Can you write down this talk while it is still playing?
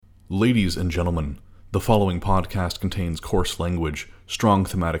Ladies and gentlemen, the following podcast contains coarse language, strong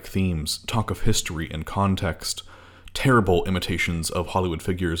thematic themes, talk of history and context, terrible imitations of Hollywood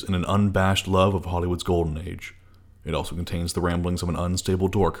figures, and an unabashed love of Hollywood's golden age. It also contains the ramblings of an unstable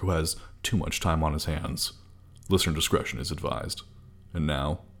dork who has too much time on his hands. Listener discretion is advised. And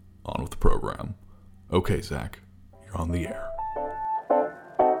now, on with the program. Okay, Zach, you're on the air.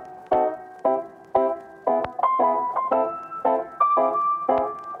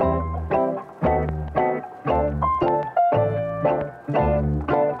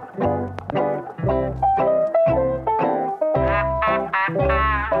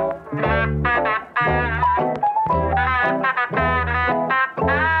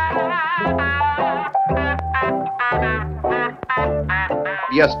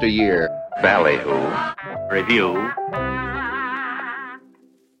 Yesteryear Ballyhoo Review.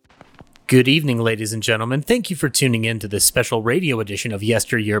 Good evening, ladies and gentlemen. Thank you for tuning in to this special radio edition of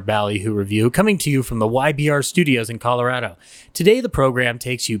Yesteryear Ballyhoo Review, coming to you from the YBR studios in Colorado. Today, the program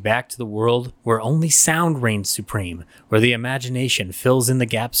takes you back to the world where only sound reigns supreme, where the imagination fills in the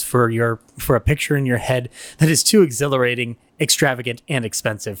gaps for a picture in your head that is too exhilarating, extravagant, and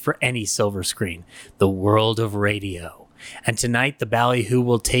expensive for any silver screen. The world of radio. And tonight, the Ballyhoo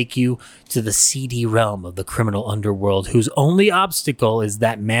will take you to the seedy realm of the criminal underworld, whose only obstacle is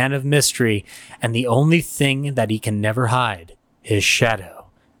that man of mystery, and the only thing that he can never hide, his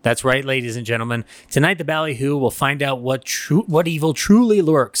shadow. That's right, ladies and gentlemen. Tonight, the Ballyhoo will find out what evil truly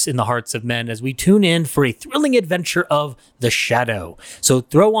lurks in the hearts of men as we tune in for a thrilling adventure of the shadow. So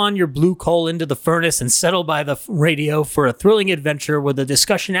throw on your blue coal into the furnace and settle by the radio for a thrilling adventure with a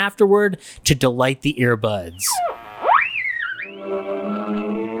discussion afterward to delight the earbuds.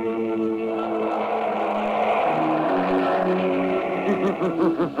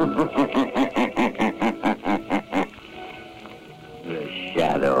 The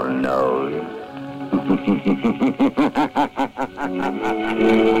shadow knows.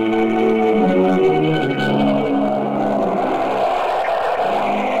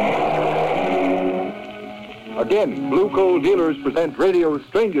 Again, Blue Coal Dealers present radio's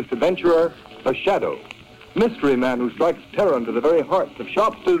strangest adventurer, The Shadow. Mystery man who strikes terror into the very hearts of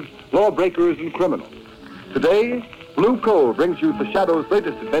shopsters, lawbreakers, and criminals. Today, Blue Coal brings you The Shadow's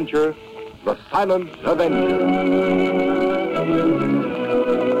latest adventure, The Silent Avenger.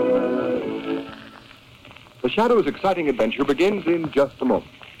 The Shadow's exciting adventure begins in just a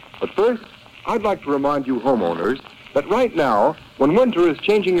moment. But first, I'd like to remind you homeowners that right now, when winter is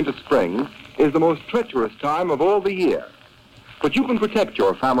changing into spring, is the most treacherous time of all the year. But you can protect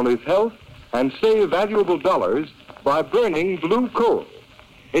your family's health and save valuable dollars by burning blue coal.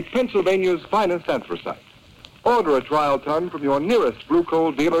 It's Pennsylvania's finest anthracite. Order a trial ton from your nearest blue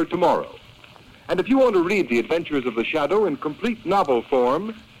coal dealer tomorrow. And if you want to read the adventures of the Shadow in complete novel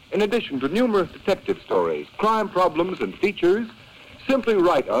form, in addition to numerous detective stories, crime problems, and features, simply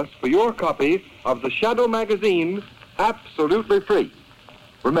write us for your copy of the Shadow magazine absolutely free.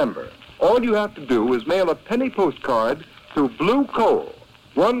 Remember, all you have to do is mail a penny postcard to Blue Coal,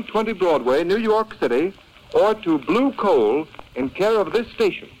 120 Broadway, New York City, or to Blue Coal in care of this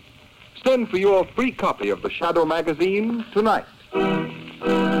station. Send for your free copy of the Shadow magazine tonight. Order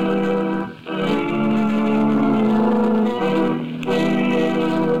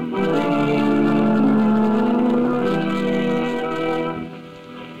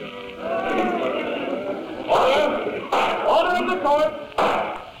in the court.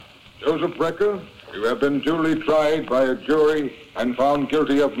 Joseph Brecker, you have been duly tried by a jury and found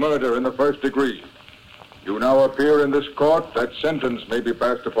guilty of murder in the first degree. You now appear in this court that sentence may be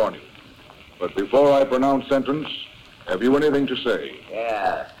passed upon you. But before I pronounce sentence, have you anything to say?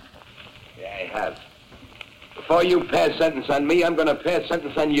 Yeah, I have. Before you pass sentence on me, I'm going to pass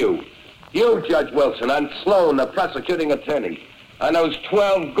sentence on you. You, Judge Wilson, on Sloan, the prosecuting attorney. On those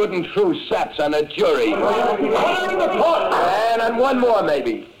 12 good and true saps on the jury. And on one more,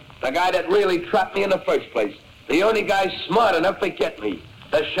 maybe. The guy that really trapped me in the first place. The only guy smart enough to get me.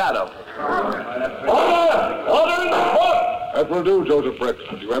 The Shadow. Order in the court. That will do, Joseph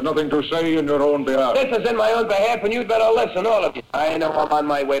Brecker. You have nothing to say in your own behalf. This is in my own behalf, and you'd better listen, all of you. I know I'm on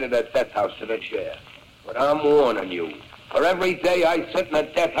my way to the death house, to the chair. But I'm warning you. For every day I sit in a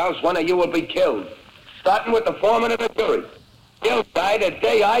death house, one of you will be killed. Starting with the foreman of the jury. He'll die the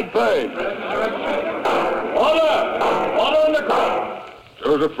day I burn. Order in the court.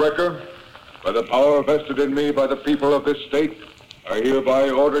 Joseph Brecker, by the power vested in me by the people of this state, I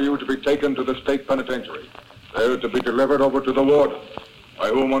hereby order you to be taken to the state penitentiary, there to be delivered over to the warden, by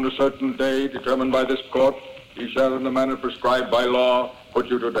whom on a certain day determined by this court, he shall in the manner prescribed by law put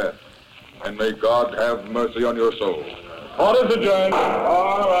you to death. And may God have mercy on your soul. Orders adjourned.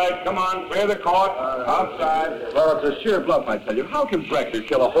 All right, come come on, clear the court. Outside. Well, it's a sheer bluff, I tell you. How can Brecker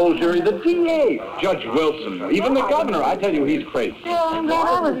kill a whole jury? The DA, Judge Wilson, even the governor. I tell you, he's crazy. I'm glad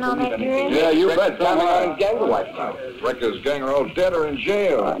I wasn't on that jury. Yeah, you bet. Gang were wiped out. Brecker's gang are all dead or in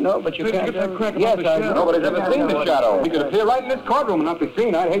jail. No, but you can't... Get that crack about the shadow. Nobody's ever seen the shadow. He could appear right in this courtroom and not be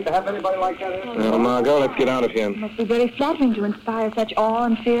seen. I'd hate to have anybody like that in. Well, Margot, let's get out of here. It must be very flattering to inspire such awe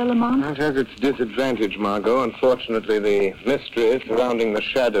and fear, Lamont. It has its disadvantage, Margot. Unfortunately, the mystery surrounding the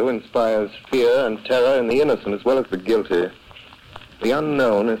shadow inspires fear and terror in the innocent as well as the guilty. The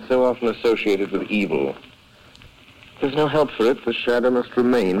unknown is so often associated with evil. There's no help for it. The shadow must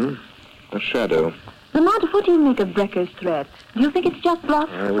remain a shadow. Lamont, what do you make of Brecker's threat? Do you think it's just bluff?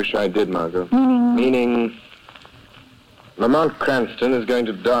 I wish I did, Margot. Meaning, Lamont Cranston is going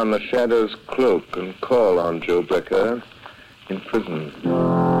to don the shadow's cloak and call on Joe Brecker in prison.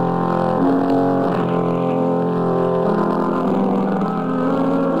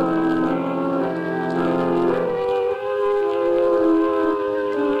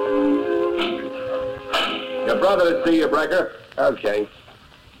 Your brother to see you, Brecker. Okay.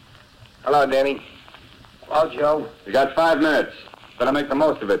 Hello, Danny. Well, Joe. You got 5 minutes. Better make the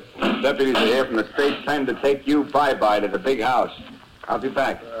most of it. Deputies are here from the state time to take you bye-bye to the big house. I'll be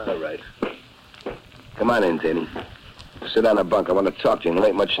back. All right. Come on in, Danny. Sit on a bunk. I want to talk to you. There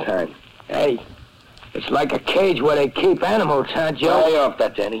ain't much time. Hey, it's like a cage where they keep animals, huh, Joe? Lay off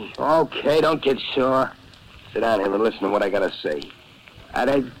that, Danny. Okay, don't get sore. Sit down here and listen to what I got to say. Are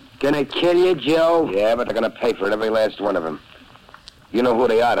they gonna kill you, Joe? Yeah, but they're gonna pay for it, every last one of them. You know who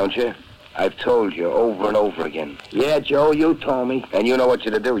they are, don't you? I've told you over and over again. Yeah, Joe, you told me. And you know what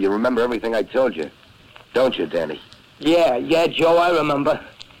you're to do. You remember everything I told you. Don't you, Danny? Yeah, Joe, I remember.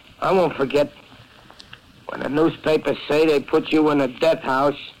 I won't forget. When the newspapers say they put you in a death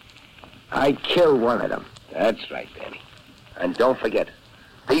house, I killed one of them. That's right, Danny. And don't forget,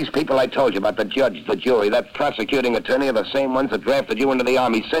 these people I told you about, the judge, the jury, that prosecuting attorney are the same ones that drafted you into the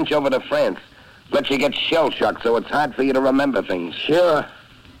army, sent you over to France, let you get shell-shocked so it's hard for you to remember things. Sure.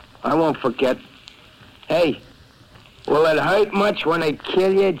 I won't forget. Hey, will it hurt much when they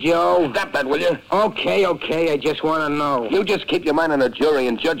kill you, Joe? Stop that, will you? Okay, I just want to know. You just keep your mind on the jury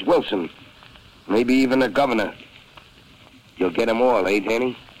and Judge Wilson. Maybe even the governor. You'll get them all, eh,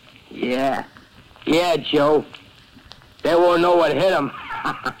 Danny? Yeah, Joe. They won't know what hit them.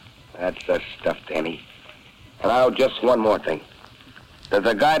 That's the stuff, Danny. And now, just one more thing. There's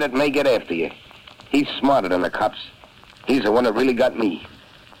a guy that may get after you. He's smarter than the cops. He's the one that really got me.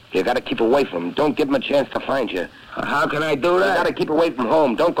 You gotta keep away from him. Don't give him a chance to find you. How can I do that? You gotta keep away from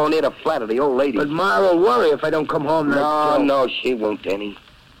home. Don't go near the flat of the old lady. But Ma will worry if I don't come home. No, she won't, Danny.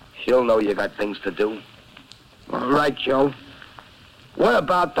 She'll know you got things to do. All right, Joe. What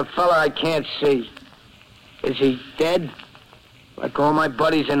about the fella I can't see? Is he dead? Like all my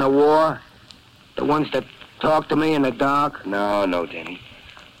buddies in the war? The ones that talk to me in the dark? No, Danny.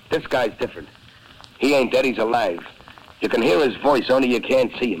 This guy's different. He ain't dead, he's alive. You can hear his voice, only you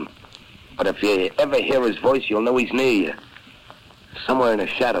can't see him. But if you ever hear his voice, you'll know he's near you. Somewhere in the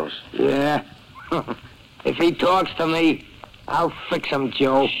shadows. Yeah? If he talks to me, I'll fix him,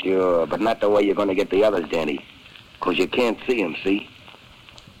 Joe. Sure, but not the way you're going to get the others, Danny. Because you can't see him, see?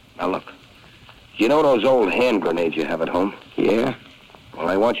 Now, look. You know those old hand grenades you have at home? Yeah. Well,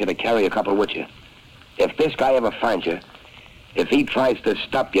 I want you to carry a couple with you. If this guy ever finds you, if he tries to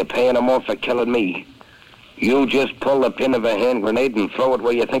stop you paying him off for killing me, you just pull the pin of a hand grenade and throw it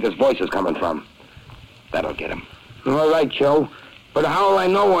where you think his voice is coming from. That'll get him. All right, Joe. But how will I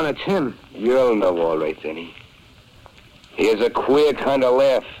know when it's him? You'll know all right, Danny. He has a queer kind of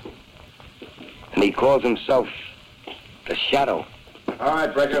laugh. And he calls himself the Shadow. All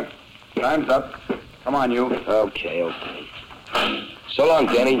right, Brecker. Time's up. Come on, you. Okay. So long,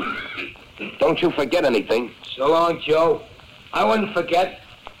 Danny. Don't you forget anything. So long, Joe. I wouldn't forget.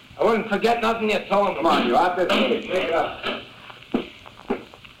 I wouldn't forget nothing you told him. Come on, you out there. Take it up.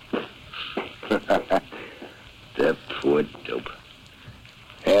 The poor dope.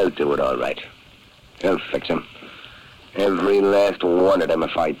 He'll do it all right. He'll fix him. Every last one of them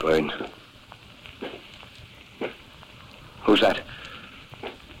if I burn. Who's that?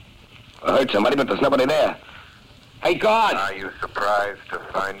 I heard somebody, but there's nobody there. Hey, God! Are you surprised to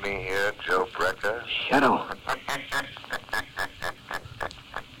find me here, Joe Brecker? Shadow.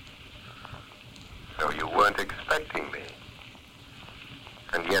 So you weren't expecting me.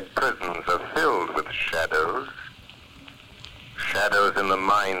 And yet prisons are filled with shadows. Shadows in the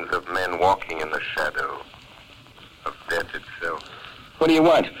minds of men walking in the shadow of death itself. What do you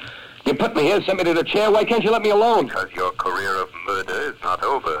want? You put me here, sent me to the chair. Why can't you let me alone? Because your career of murder is not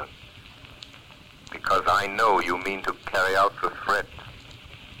over. Because I know you mean to carry out the threat.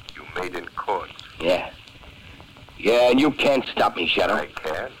 You made in court. Yeah. Yeah, and you can't stop me, Shadow. I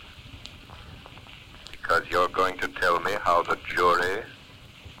can. Because you're going to tell me how the jury,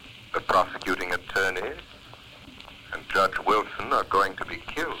 the prosecuting attorney, and Judge Wilson are going to be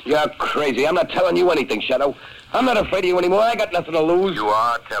killed. You're crazy. I'm not telling you anything, Shadow. I'm not afraid of you anymore. I got nothing to lose. You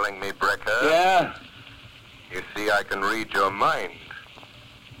are telling me, Brecker. Yeah? You see, I can read your mind.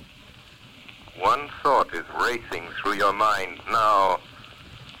 One thought is racing through your mind now.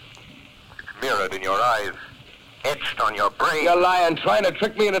 It's mirrored in your eyes, etched on your brain. You're lying, trying to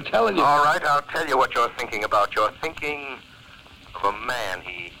trick me into telling you. All right, I'll tell you what you're thinking about. You're thinking of a man.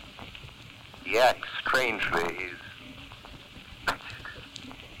 He acts strangely. He's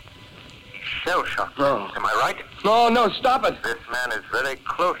shell-shocked. Oh. Am I right? No, stop it. This man is very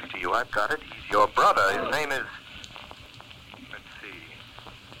close to you. I've got it. He's your brother. His name is... Let's see.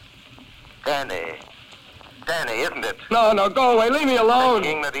 Danny. Danny, isn't it? No, go away. Leave me alone.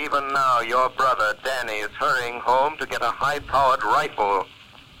 Thinking that even now your brother, Danny, is hurrying home to get a high-powered rifle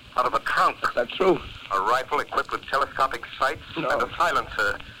out of a trunk. That's true. A rifle equipped with telescopic sights and a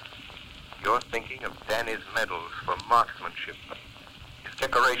silencer. You're thinking of Danny's medals for marksmanship. His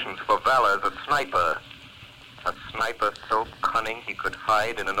decorations for valor as a sniper. A sniper so cunning he could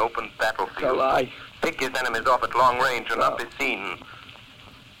hide in an open battlefield. A lie. Pick his enemies off at long range and not be seen.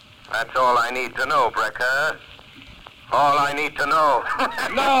 That's all I need to know, Brecker. All I need to know.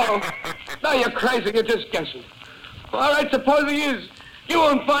 No, you're crazy. You're just guessing. All right, suppose he is. You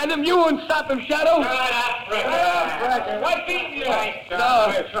won't find him. You won't stop him, Shadow. Brecker. What's beating you? No.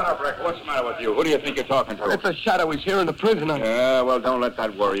 Hey, shut up, Brecker. What's the matter with you? Who do you think you're talking to? It's a Shadow. He's here in the prison. Yeah, well, don't let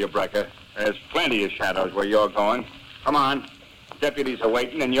that worry you, Brecker. There's plenty of shadows where you're going. Come on. Deputies are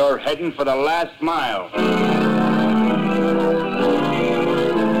waiting, and you're heading for the last mile.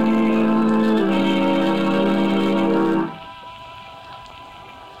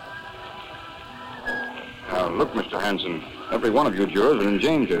 Now, look, Mr. Hanson. Every one of you jurors are in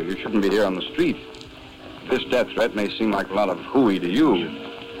danger. You shouldn't be here on the street. This death threat may seem like a lot of hooey to you,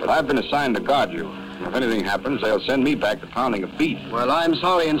 but I've been assigned to guard you. If anything happens, they'll send me back to pounding a beat. Well, I'm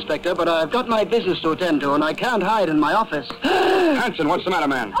sorry, Inspector, but I've got my business to attend to, and I can't hide in my office. Hanson, what's the matter,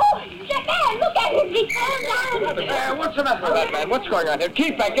 man? Oh, that man, look at him. He's falling down. What's the matter with that man? What's going on here?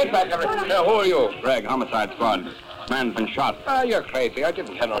 Keep back, get back. Who are you? Greg, homicide squad. Man's been shot. You're crazy. I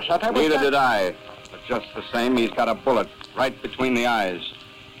didn't have no shot. Neither did I. But just the same, he's got a bullet right between the eyes.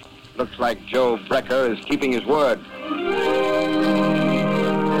 Looks like Joe Brecker is keeping his word.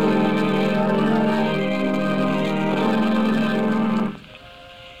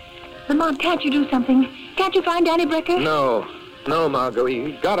 Lamont, can't you do something? Can't you find Danny Brecker? No, Margot.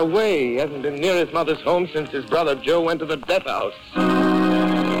 He got away. He hasn't been near his mother's home since his brother Joe went to the death house.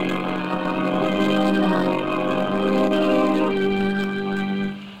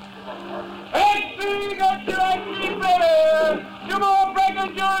 Come on, Brecker,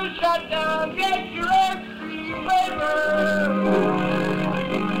 Joe shut down. Get your extreme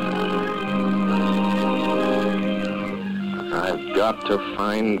I've got to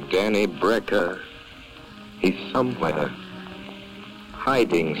find Danny Brecker. He's somewhere.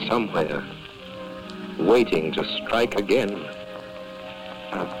 Hiding somewhere. Waiting to strike again.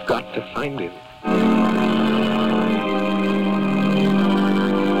 I've got to find him.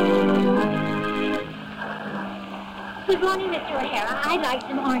 Good morning, Mr. O'Hara. I'd like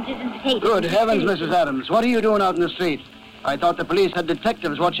some oranges and potatoes. Good heavens, Mrs. Adams. What are you doing out in the street? I thought the police had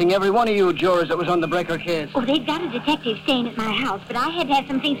detectives watching every one of you jurors that was on the Brecker case. Oh, they've got a detective staying at my house, but I had to have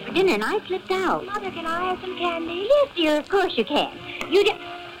some things for dinner, and I slipped out. Mother, can I have some candy? Yes, dear, of course you can. You just...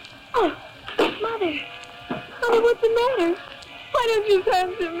 Oh, Mother. Mother, what's the matter? Why don't you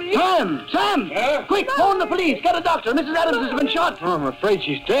answer me? Sam! Quick, phone the police. Get a doctor. Mrs. Adams has been shot. Oh, I'm afraid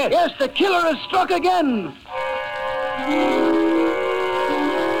she's dead. Yes, the killer has struck again.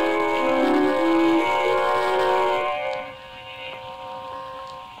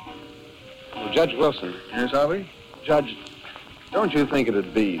 Judge Wilson. Yes, Harvey? Judge, don't you think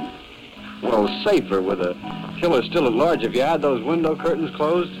it'd be, well, safer with a killer still at large if you had those window curtains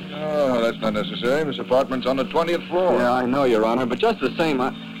closed? Oh, that's not necessary. This apartment's on the 20th floor. Yeah, I know, Your Honor, but just the same,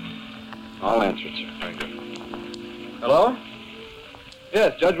 I'll answer it, sir. Thank you. Hello?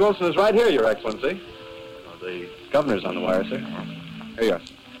 Yes, Judge Wilson is right here, Your Excellency. Oh, the governor's on the wire, sir. Hey, yes.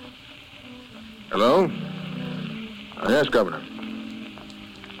 Hello? Yes, Governor.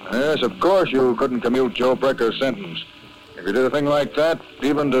 Yes, of course you couldn't commute Joe Brecker's sentence. If you did a thing like that,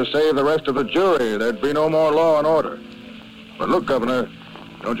 even to save the rest of the jury, there'd be no more law and order. But look, Governor,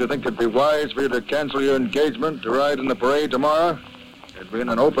 don't you think it'd be wise for you to cancel your engagement to ride in the parade tomorrow? It'd be in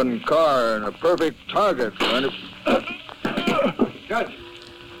an open car and a perfect target for any... Judge!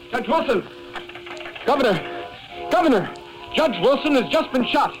 Judge Wilson! Governor! Judge Wilson has just been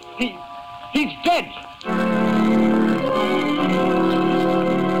shot. He's dead.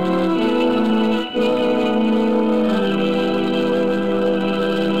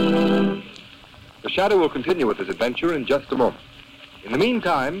 The Shadow will continue with his adventure in just a moment. In the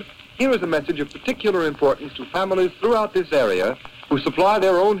meantime, here is a message of particular importance to families throughout this area who supply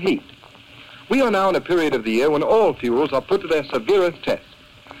their own heat. We are now in a period of the year when all fuels are put to their severest test.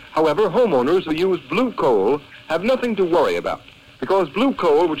 However, homeowners who use blue coal have nothing to worry about, because blue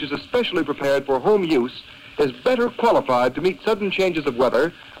coal, which is especially prepared for home use, is better qualified to meet sudden changes of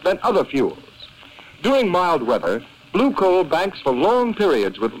weather than other fuels. During mild weather, blue coal banks for long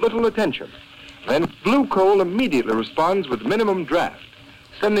periods with little attention. Then blue coal immediately responds with minimum draft,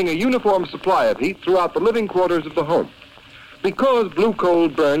 sending a uniform supply of heat throughout the living quarters of the home. Because blue coal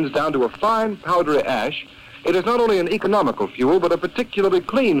burns down to a fine powdery ash, it is not only an economical fuel, but a particularly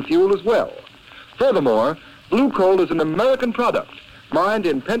clean fuel as well. Furthermore, blue coal is an American product, mined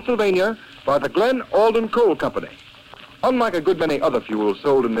in Pennsylvania by the Glen Alden Coal Company. Unlike a good many other fuels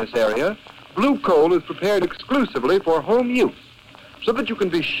sold in this area, blue coal is prepared exclusively for home use. So that you can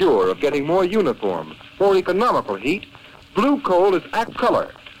be sure of getting more uniform, more economical heat, blue coal is at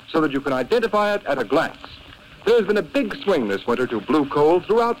color, so that you can identify it at a glance. There has been a big swing this winter to blue coal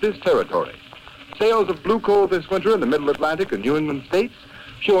throughout this territory. Sales of blue coal this winter in the Middle Atlantic and New England states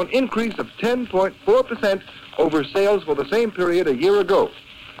show an increase of 10.4% over sales for the same period a year ago.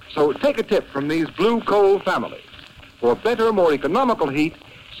 So take a tip from these blue coal families. For better, more economical heat,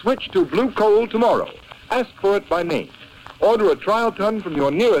 switch to blue coal tomorrow. Ask for it by name. Order a trial ton from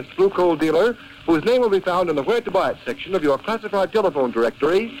your nearest blue coal dealer, whose name will be found in the Where to Buy It section of your classified telephone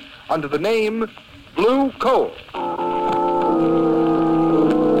directory under the name Blue Coal.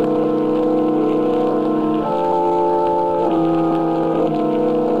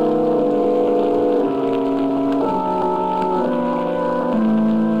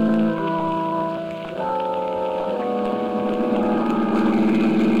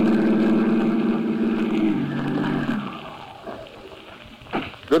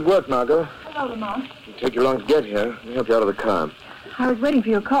 Good work, Margot. Hello, Lamont. It'll take you long to get here. Let me help you out of the car. I was waiting for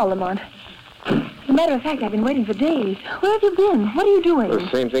your call, Lamont. As a matter of fact, I've been waiting for days. Where have you been? What are you doing? The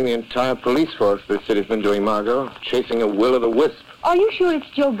same thing the entire police force this city's been doing, Margot. Chasing a will-o'-the-wisp. Are you sure it's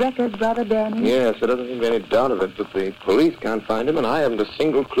Joe Brecker's brother, Danny? Yes, there doesn't seem to be any doubt of it, but the police can't find him, and I haven't a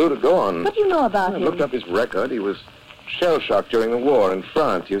single clue to go on. What do you know about him? I looked up his record. He was shell-shocked during the war in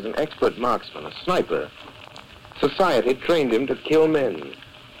France. He was an expert marksman, a sniper. Society trained him to kill men.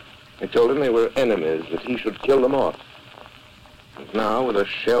 They told him they were enemies, that he should kill them off. And now, with a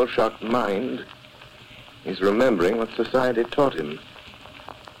shell-shocked mind, he's remembering what society taught him.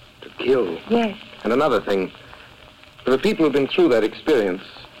 To kill. Yes. And another thing, for the people who've been through that experience,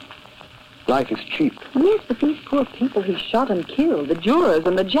 life is cheap. Yes, but these poor people he shot and killed, the jurors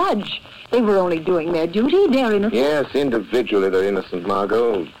and the judge, they were only doing their duty. They're innocent. Yes, individually they're innocent,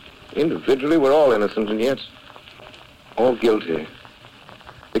 Margot. Individually we're all innocent, and yet all guilty.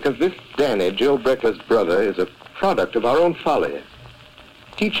 Because this Danny, Joe Brecker's brother, is a product of our own folly.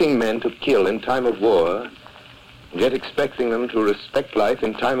 Teaching men to kill in time of war, and yet expecting them to respect life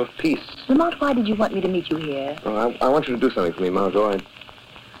in time of peace. Lamont, why did you want me to meet you here? Oh, I want you to do something for me, Margot. I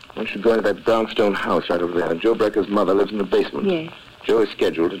want you to go into that brownstone house right over there. Joe Brecker's mother lives in the basement. Yes. Joe is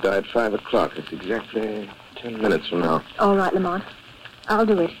scheduled to die at 5 o'clock. It's exactly 10 minutes from now. All right, Lamont. I'll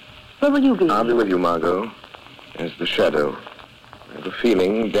do it. Where will you be? I'll be with you, Margot, as the Shadow. I have a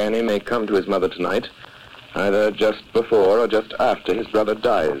feeling Danny may come to his mother tonight, either just before or just after his brother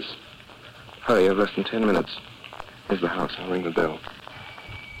dies. Hurry, you have less than 10 minutes. Here's the house. I'll ring the bell.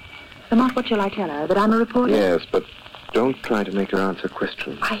 Lamont, what shall I tell her? That I'm a reporter? Yes, but don't try to make her answer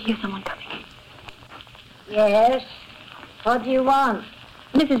questions. I hear someone coming. Yes? What do you want?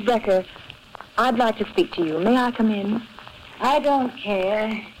 Mrs. Brecker, I'd like to speak to you. May I come in? I don't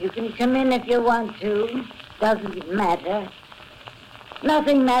care. You can come in if you want to. Doesn't matter.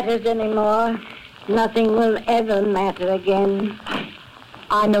 Nothing matters anymore. Nothing will ever matter again.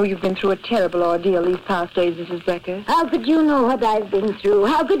 I know you've been through a terrible ordeal these past days, Mrs. Brecker. How could you know what I've been through?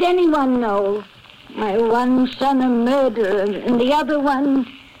 How could anyone know? My one son a murderer, and the other one,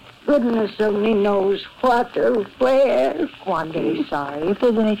 goodness only knows what or where. Oh, I'm very sorry. If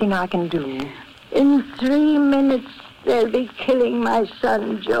there's anything I can do. In 3 minutes, they'll be killing my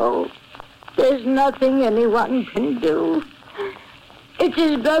son, Joe. There's nothing anyone can do. It's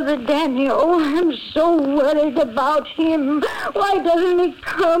his brother, Danny. Oh, I'm so worried about him. Why doesn't he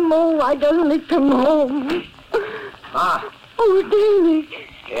come? Oh, why doesn't he come home? Ma. Oh, Danny.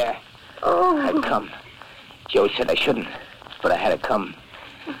 Yeah. Oh. I'd come. Joe said I shouldn't, but I had to come.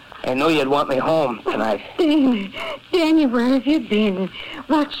 I knew you'd want me home tonight. Danny, where have you been?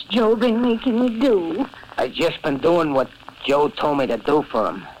 What's Joe been making you do? I just been doing what Joe told me to do for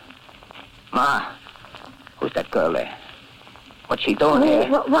him. Ma, who's that girl there? What's she doing here?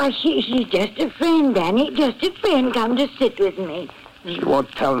 Why, she's just a friend, Danny. Just a friend. Come to sit with me. She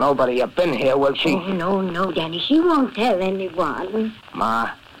won't tell nobody I've been here, will she? Oh, no, Danny. She won't tell anyone. Ma,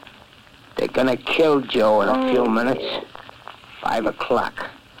 they're gonna kill Joe in a few minutes. 5 o'clock.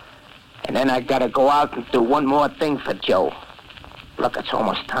 And then I gotta go out and do one more thing for Joe. Look, it's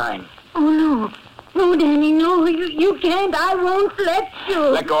almost time. Oh, no. No, Danny, no. You can't. I won't let you.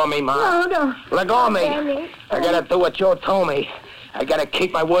 Let go of me, Ma. No. Let go of me. Danny. I gotta do what Joe told me. I gotta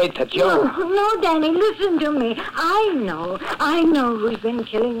keep my word to Joe. No, Danny, listen to me. I know who's been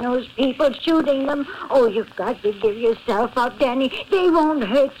killing those people, shooting them. Oh, you've got to give yourself up, Danny. They won't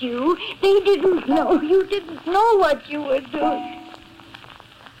hurt you. They didn't know. You didn't know what you were doing.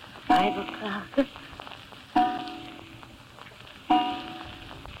 5 o'clock.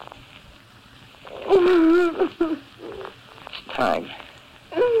 It's time.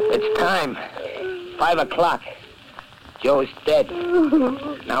 It's time. 5 o'clock. Joe's dead.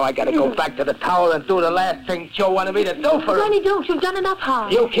 Now I gotta go back to the tower and do the last thing Joe wanted me to do for him. Danny, don't. You've done enough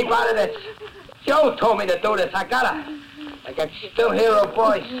harm. You keep out of this. Joe told me to do this. I can still hear a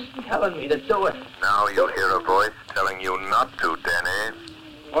voice telling me to do it. Now you'll hear a voice telling you not to, Danny.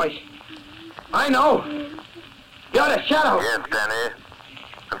 Voice? I know. You're the Shadow. Yes, Danny.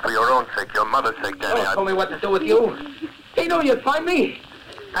 And for your own sake, your mother's sake, Danny, Joe told me what to do with you. He knew you'd find me.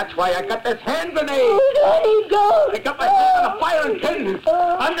 That's why I got this hand grenade. Danny, don't. I got my hand on a firing pin.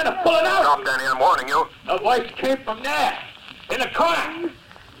 I'm gonna pull it out. Stop, Danny, I'm warning you. The voice came from there, in the corner.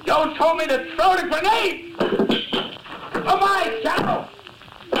 Joe told me to throw the grenade. Come on, Shadow.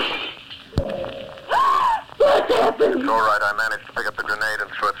 What happened? It's all right. I managed to pick up the grenade and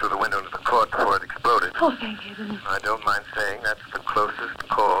throw it through the window into the court before it exploded. Oh, thank heaven. I don't mind saying that's the closest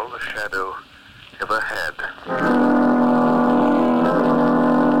call the Shadow ever had.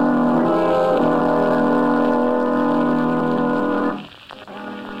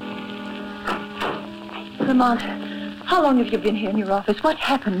 Lamont, how long have you been here in your office? What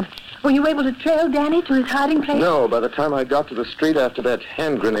happened? Were you able to trail Danny to his hiding place? No, by the time I got to the street after that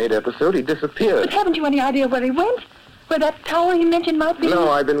hand grenade episode, he disappeared. But haven't you any idea where he went? Where that tower you mentioned might be? No,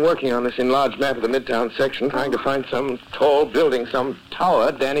 I've been working on this enlarged map of the Midtown section, trying to find some tall building, some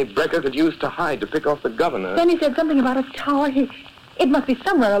tower Danny Brecker could use to hide, to pick off the governor. Then he said something about a tower. It must be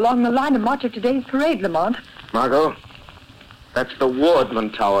somewhere along the line of march of today's parade, Lamont. Margot, that's the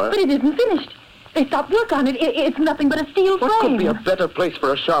Wardman Tower. But it isn't finished. They stopped work on it. It's nothing but a steel frame. What could be a better place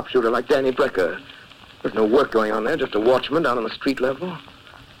for a sharpshooter like Danny Brecker? There's no work going on there, just a watchman down on the street level.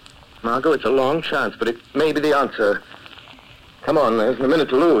 Margot, it's a long chance, but it may be the answer. Come on, there's a minute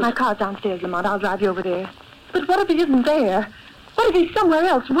to lose. My car's downstairs, Lamont. I'll drive you over there. But what if he isn't there? What if he's somewhere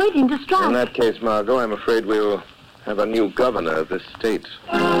else, waiting to strike? In that case, Margot, I'm afraid we'll have a new governor of this state.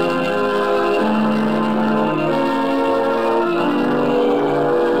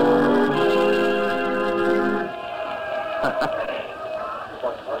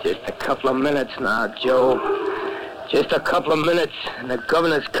 Just a couple of minutes now, Joe. Just a couple of minutes, and the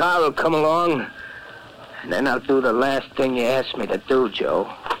governor's car will come along. And then I'll do the last thing you asked me to do,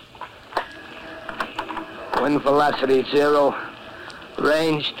 Joe. Wind velocity 0.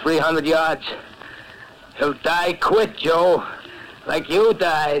 Range 300 yards. He'll die quick, Joe. Like you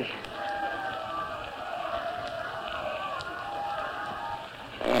died.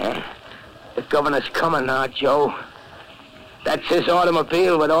 The governor's coming now, Joe. That's his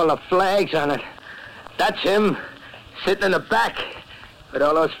automobile with all the flags on it. That's him, sitting in the back with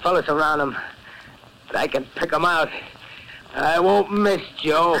all those fellas around him. But I can pick them out. I won't miss,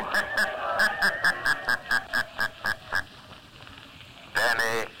 Joe.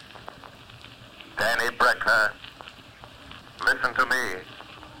 Danny Brecker, listen to me.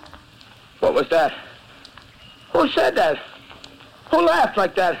 What was that? Who said that? Who laughed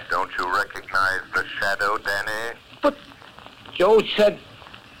like that? Don't you recognize the Shadow, Danny? But Joe said...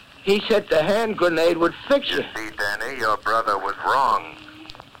 He said the hand grenade would fix you. You see, Danny, your brother was wrong.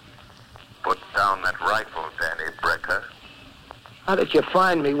 Put down that rifle, Danny Brecker. How did you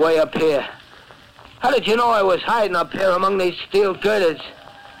find me way up here? How did you know I was hiding up here among these steel girders?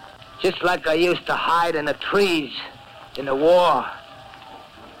 Just like I used to hide in the trees in the war.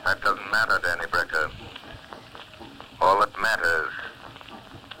 That doesn't matter, Danny Brecker. All that matters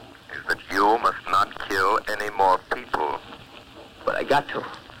is that you must not kill any more people. But I got to.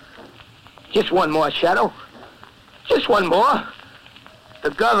 Just one more, Shadow. Just one more. The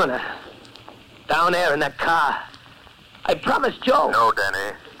governor. Down there in that car. I promised Joe. No,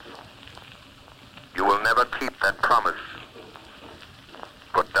 Danny. You will never keep that promise.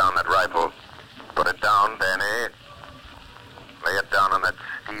 Put down that rifle. Put it down, Danny. Lay it down on that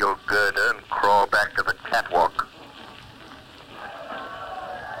steel girder and crawl back to the catwalk.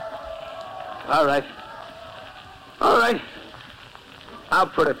 All right. All right. I'll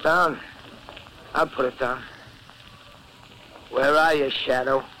put it down. I'll put it down. Where are you,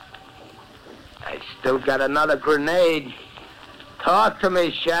 Shadow? I still got another grenade. Talk to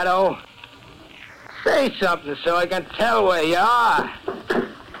me, Shadow. Say something so I can tell where you are.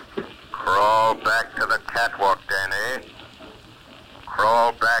 Crawl back to the catwalk, Danny.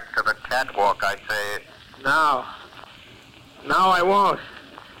 Crawl back to the catwalk, I say. No. No, I won't.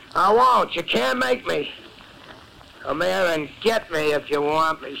 I won't. You can't make me. Come here and get me if you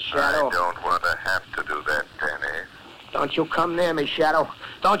want me, Shadow. I don't want to have to do that, Danny. Don't you come near me, Shadow.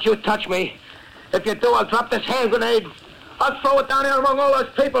 Don't you touch me. If you do, I'll drop this hand grenade. I'll throw it down here among all those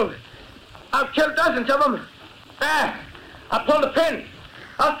people. I'll kill dozens of them. There. I'll pull the pin.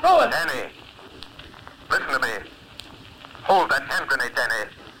 I'll throw it. Danny, listen to me. Hold that hand grenade, Danny.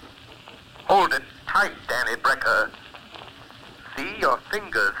 Hold it tight, Danny Brecker. See your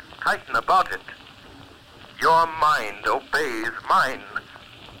fingers tighten about it. Your mind obeys mine.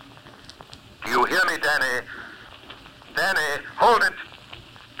 Do you hear me, Danny? Danny, hold it.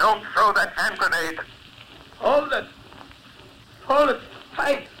 Don't throw that hand grenade. Hold it. Hold it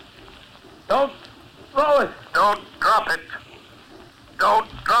tight. Don't throw it. Don't drop it. Don't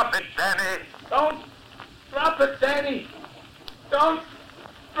drop it, Danny. Don't drop it, Danny. Don't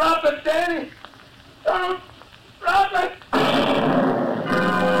drop it, Danny. Don't drop it.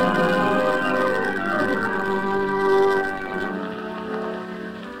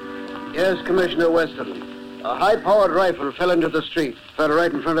 Yes, Commissioner Weston. A high-powered rifle fell into the street. Fell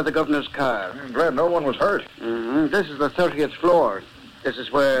right in front of the governor's car. I'm glad no one was hurt. This is the 30th floor. This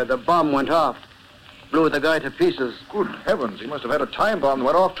is where the bomb went off. Blew the guy to pieces. Good heavens, he must have had a time bomb that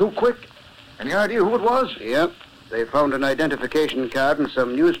went off too quick. Any idea who it was? Yep. They found an identification card and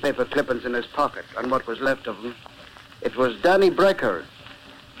some newspaper clippings in his pocket, and what was left of them. It was Danny Brecker,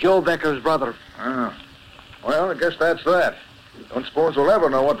 Joe Becker's brother. Ah. Well, I guess that's that. Don't suppose we'll ever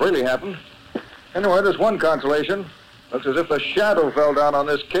know what really happened. Anyway, there's one consolation. Looks as if the Shadow fell down on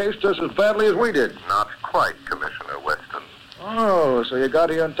this case just as badly as we did. Not quite, Commissioner Weston. Oh, so you got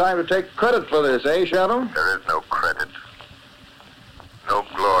here in time to take credit for this, eh, Shadow? There is no credit. No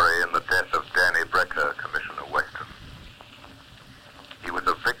glory in the death of Danny Brecker, Commissioner Weston. He was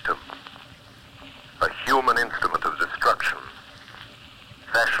a victim. A human instrument of destruction.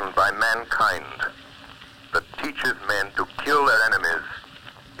 Fashioned by mankind. That teaches men to kill their enemies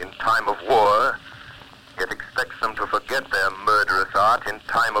in time of war, yet expects them to forget their murderous art in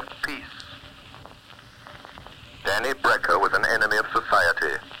time of peace. Danny Brecker was an enemy of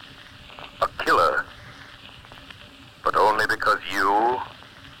society, a killer, but only because you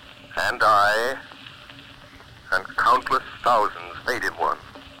and I and countless thousands made him one.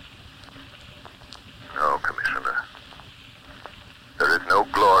 No, Commissioner, there is no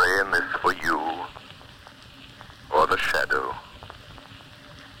glory in this for you, or the Shadow,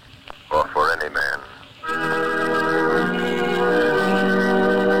 or for any man.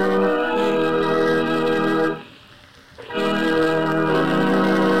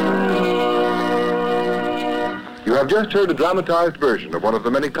 You have just heard a dramatized version of one of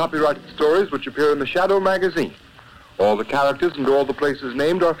the many copyrighted stories which appear in the Shadow magazine. All the characters and all the places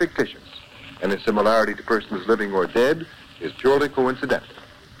named are fictitious. Any similarity to persons living or dead is purely coincidental.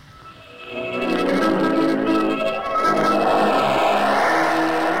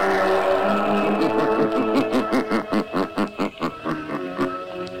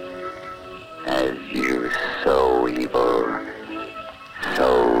 As you sow evil,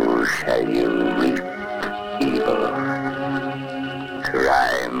 so shall you reap evil.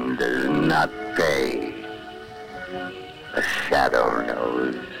 Crime does not pay. The Shadow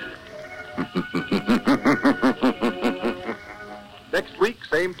knows. Next week,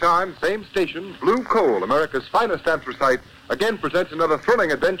 same time, same station, Blue Coal, America's finest anthracite, again presents another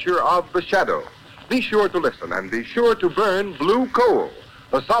thrilling adventure of the Shadow. Be sure to listen and be sure to burn Blue Coal,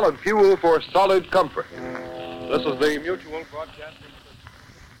 the solid fuel for solid comfort. This is the Mutual Broadcasting.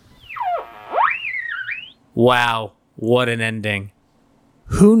 Wow, what an ending.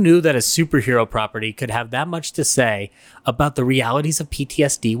 Who knew that a superhero property could have that much to say about the realities of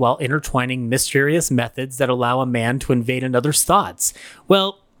PTSD while intertwining mysterious methods that allow a man to invade another's thoughts?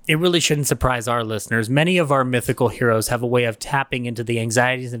 Well, it really shouldn't surprise our listeners. Many of our mythical heroes have a way of tapping into the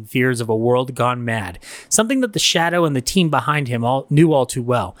anxieties and fears of a world gone mad, something that the Shadow and the team behind him knew all too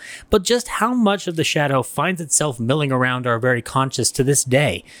well. But just how much of the Shadow finds itself milling around our very conscious to this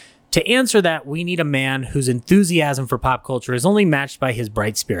day? To answer that, we need a man whose enthusiasm for pop culture is only matched by his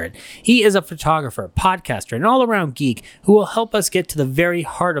bright spirit. He is a photographer, podcaster, and all-around geek who will help us get to the very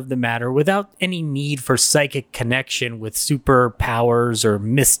heart of the matter without any need for psychic connection with superpowers or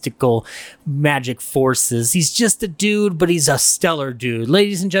mystical magic forces. He's just a dude, but he's a stellar dude.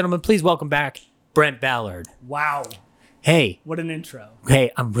 Ladies and gentlemen, please welcome back Brent Ballard. Wow. Hey. What an intro.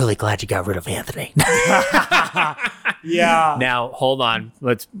 Hey, I'm really glad you got rid of Anthony. Yeah. Now, hold on.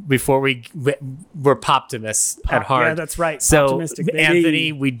 We're Poptimists at heart. Yeah, that's right. So, Optimistic, baby.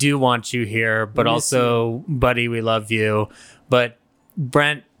 Anthony, we do want you here, but also, buddy, we love you. But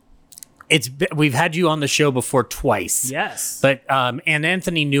Brent, we've had you on the show before twice. Yes. But and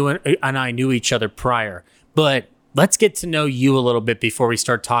Anthony and I knew each other prior. But let's get to know you a little bit before we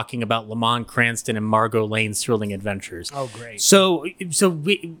start talking about Lamont Cranston and Margot Lane's thrilling adventures. Oh, great. So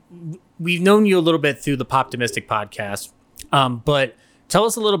we've known you a little bit through the Poptimistic podcast, but tell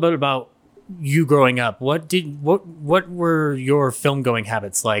us a little bit about you growing up. What were your film going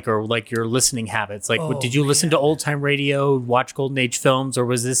habits like, or like your listening habits? Like, did you listen to old time radio, watch Golden Age films, or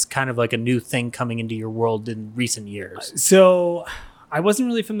was this kind of like a new thing coming into your world in recent years? So I wasn't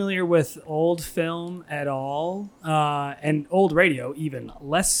really familiar with old film at all, and old radio even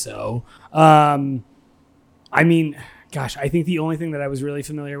less so. I mean, gosh, I think the only thing that I was really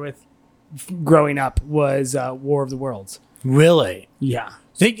familiar with growing up was War of the Worlds. Really? Yeah.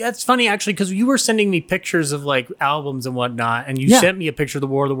 That's funny, actually, because you were sending me pictures of like albums and whatnot, and you sent me a picture of the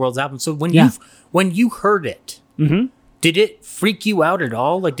War of the Worlds album. So when you heard it, did it freak you out at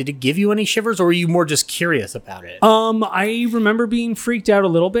all? Like, did it give you any shivers, or were you more just curious about it? I remember being freaked out a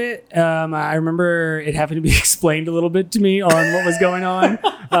little bit. I remember it having to be explained a little bit to me on what was going on.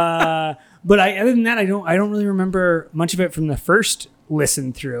 But other than that, I don't really remember much of it from the first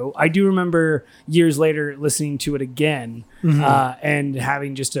listen through. I do remember years later listening to it again and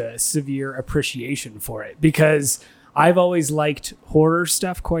having just a severe appreciation for it, because I've always liked horror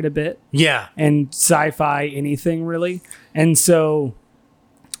stuff quite a bit. Yeah. And sci-fi, anything really. And so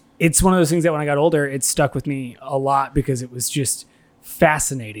it's one of those things that when I got older, it stuck with me a lot because it was just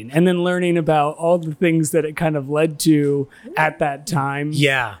fascinating. And then learning about all the things that it kind of led to at that time.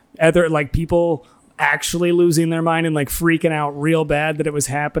 Yeah. Either like people actually losing their mind and like freaking out real bad that it was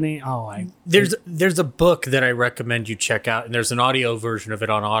happening. There's a book that I recommend you check out, and there's an audio version of it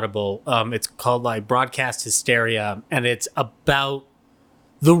on Audible. It's called like Broadcast Hysteria, and it's about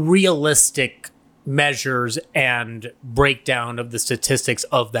the realistic measures and breakdown of the statistics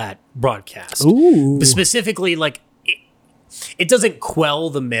of that broadcast. Ooh. Specifically, like it doesn't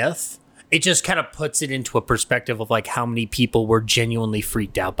quell the myth. It just kind of puts it into a perspective of like how many people were genuinely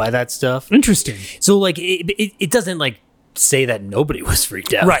freaked out by that stuff. Interesting. So like it doesn't like say that nobody was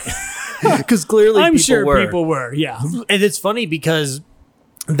freaked out. Right. Because clearly I'm people sure were. people were. Yeah. And it's funny because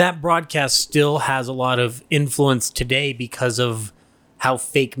that broadcast still has a lot of influence today because of how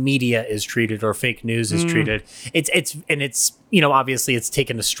fake media is treated or fake news is treated. It's obviously it's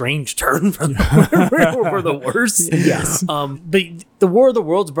taken a strange turn for the worse. Yes. But the War of the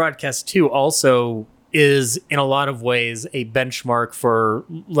Worlds broadcast too also is in a lot of ways a benchmark for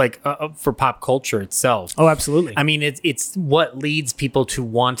for pop culture itself. Oh, absolutely. I mean, it's what leads people to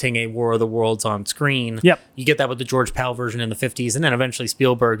wanting a War of the Worlds on screen. Yep. You get that with the George Pal version in the 50s, and then eventually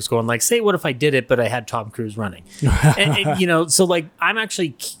Spielberg's going like, say, what if I did it, but I had Tom Cruise running? and so like,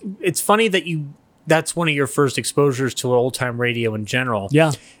 it's funny that that's one of your first exposures to old time radio in general.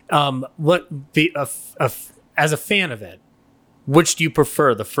 Yeah. As a fan of it, which do you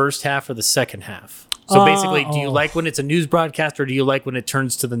prefer, the first half or the second half? So basically, do you like when it's a news broadcast, or do you like when it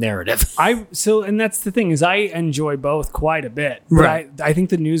turns to the narrative? And that's the thing, is I enjoy both quite a bit. But Right. I think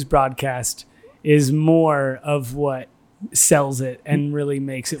the news broadcast is more of what sells it and really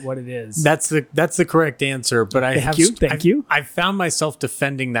makes it what it is. That's the correct answer. But Thank you. I've found myself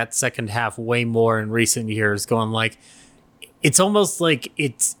defending that second half way more in recent years, going like, it's almost like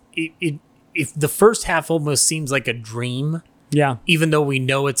if the first half almost seems like a dream. Yeah. Even though we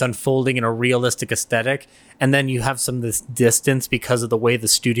know it's unfolding in a realistic aesthetic, and then you have some of this distance because of the way the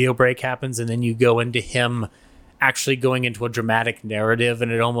studio break happens, and then you go into him actually going into a dramatic narrative,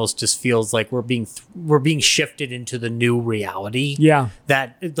 and it almost just feels like we're being shifted into the new reality. Yeah.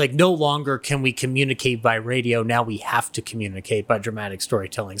 That like no longer can we communicate by radio, now we have to communicate by dramatic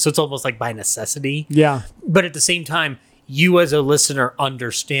storytelling. So it's almost like by necessity. Yeah. But at the same time, you as a listener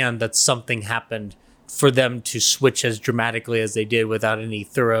understand that something happened for them to switch as dramatically as they did without any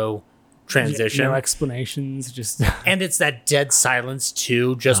thorough transition. No explanations, just and it's that dead silence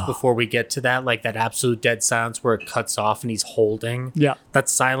too, just before we get to that, like that absolute dead silence where it cuts off and he's holding. Yeah. That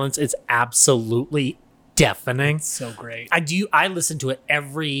silence is absolutely deafening. It's so great. I listen to it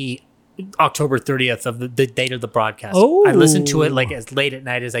every October 30th of the date of the broadcast. Oh. I listen to it like as late at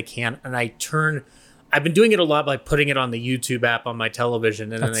night as I can, and I've been doing it a lot by putting it on the YouTube app on my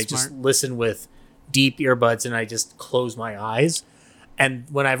television, and then I just listen with deep earbuds and I just close my eyes. And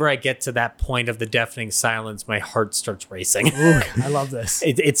whenever I get to that point of the deafening silence, my heart starts racing. Ooh, I love this.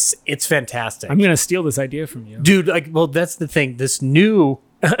 It's fantastic. I'm gonna steal this idea from you, dude. Well, that's the thing. This new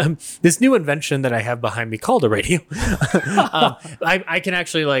invention that I have behind me called a radio. I can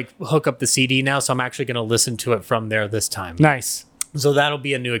actually hook up the CD now, so I'm actually going to listen to it from there this time. Nice. So that'll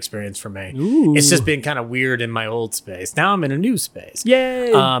be a new experience for me. Ooh. It's just been kind of weird in my old space. Now I'm in a new space.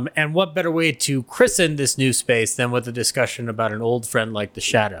 Yay! And what better way to christen this new space than with a discussion about an old friend like The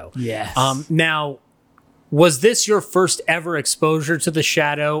Shadow? Yes. Now, was this your first ever exposure to The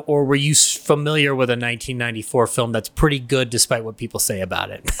Shadow, or were you familiar with a 1994 film that's pretty good despite what people say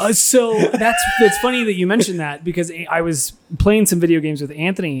about it? So it's funny that you mentioned that, because I was playing some video games with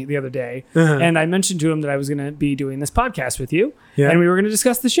Anthony the other day, and I mentioned to him that I was going to be doing this podcast with you, and we were going to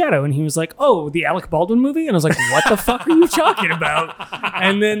discuss The Shadow, and he was like, "Oh, the Alec Baldwin movie?" And I was like, "What the fuck are you talking about?"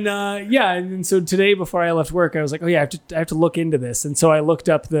 And then and so today before I left work, I was like, "Oh yeah, I have to look into this," and so I looked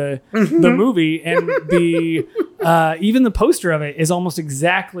up the movie, and even the poster of it is almost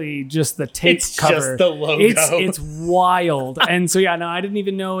exactly just the tape cover. It's just the logo. It's wild. And so I didn't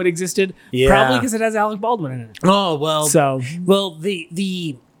even know it existed. Yeah. Probably because it has Alec Baldwin in it. Oh well. So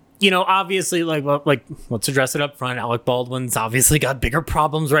the obviously let's address it up front. Alec Baldwin's obviously got bigger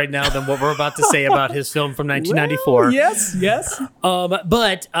problems right now than what we're about to say about his film from 1994. Well, yes.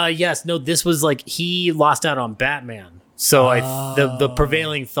 This was he lost out on Batman. So the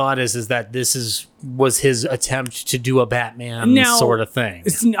prevailing thought is that this was his attempt to do a Batman sort of thing.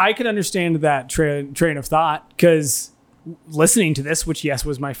 I could understand that train of thought, because listening to this, which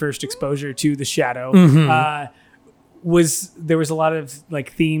was my first exposure to The Shadow, there was a lot of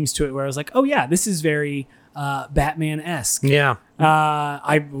themes to it where I was like, oh yeah, this is very Batman-esque. Yeah.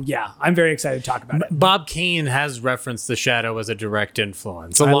 I'm very excited to talk about it. Bob Kane has referenced The Shadow as a direct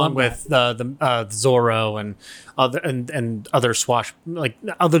influence, along with the Zorro and other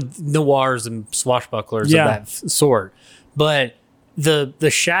other noirs and swashbucklers of that sort. But the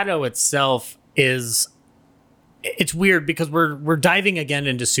Shadow itself it's weird because we're diving again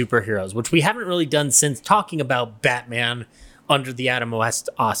into superheroes, which we haven't really done since talking about Batman under the Adam West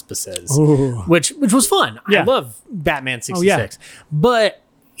auspices, which was fun. I love Batman 66. But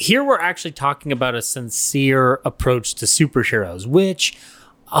here we're actually talking about a sincere approach to superheroes, which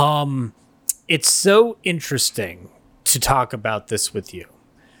it's so interesting to talk about this with you.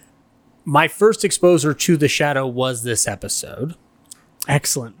 My first exposure to The Shadow was this episode.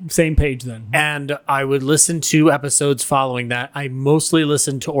 Excellent. Same page then. And I would listen to episodes following that. I mostly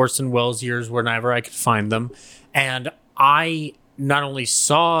listened to Orson Welles' years whenever I could find them. And I not only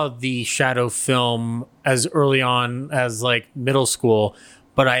saw the Shadow film as early on as middle school,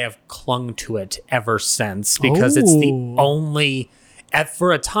 but I have clung to it ever since, because it's the only,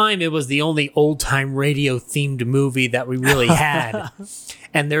 for a time, it was the only old time radio themed movie that we really had.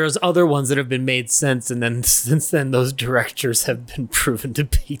 And there's other ones that have been made since, and then since then those directors have been proven to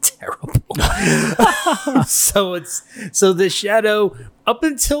be terrible. So The Shadow, up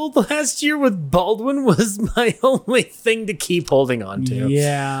until the last year with Baldwin, was my only thing to keep holding on to.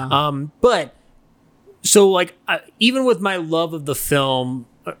 Yeah. But so even with my love of the film,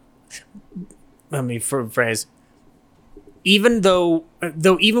 let me phrase. Even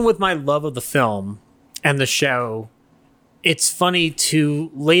even with my love of the film and the show, it's funny to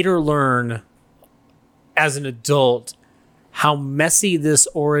later learn as an adult how messy this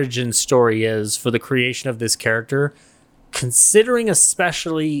origin story is for the creation of this character, considering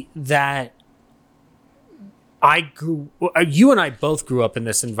especially that you and I both grew up in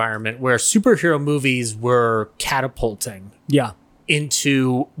this environment where superhero movies were catapulting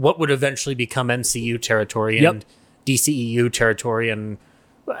into what would eventually become MCU territory and DCEU territory and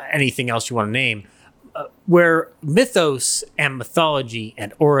anything else you want to name. Where mythos and mythology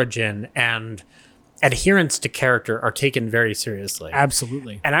and origin and adherence to character are taken very seriously.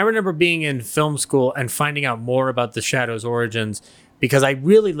 Absolutely. And I remember being in film school and finding out more about the Shadow's origins because I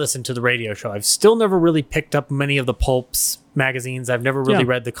really listened to the radio show. I've still never really picked up many of the pulps magazines. I've never really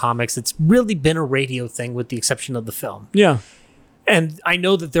read the comics. It's really been a radio thing with the exception of the film. Yeah. And I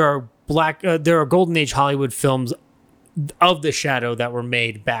know that there are Golden Age Hollywood films of the Shadow that were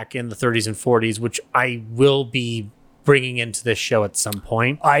made back in the 30s and 40s, which I will be bringing into this show at some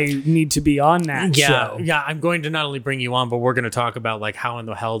point. I need to be on that show. Yeah, I'm going to not only bring you on, but we're going to talk about like how in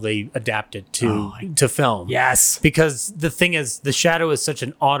the hell they adapted to film. Yes. Because the thing is, the Shadow is such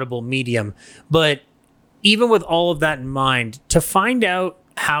an audible medium, but even with all of that in mind, to find out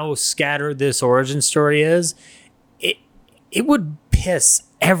how scattered this origin story is, it would piss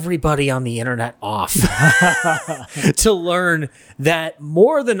everybody on the internet off to learn that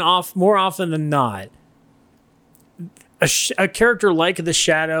more often than not, a character like the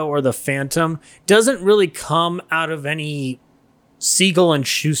Shadow or the Phantom doesn't really come out of any Siegel and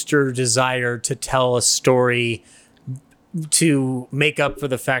Schuster desire to tell a story to make up for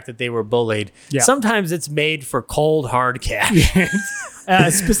the fact that they were bullied. Yeah. Sometimes it's made for cold, hard cash.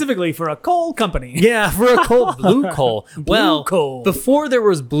 Specifically for a coal company. Yeah, for a coal, blue coal. Blue coal. Before there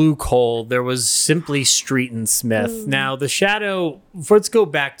was blue coal, there was simply Street and Smith. Now, the Shadow, let's go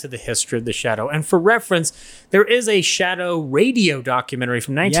back to the history of the Shadow. And for reference, there is a Shadow radio documentary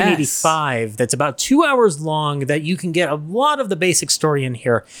from 1985 that's about 2 hours long that you can get a lot of the basic story in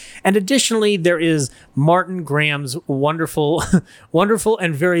here. And additionally, there is Martin Graham's wonderful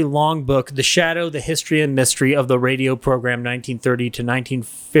and very long book, The Shadow, The History and Mystery of the Radio Program 1930 to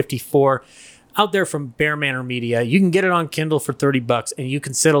 1954, out there from Bear Manor Media. You can get it on Kindle for $30 and you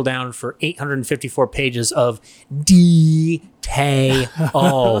can settle down for 854 pages of detail.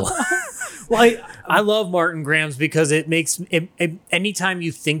 Well, I love Martin Graham's because it makes anytime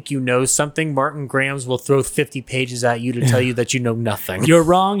you think you know something, Martin Graham's will throw 50 pages at you to tell you that you know nothing. You're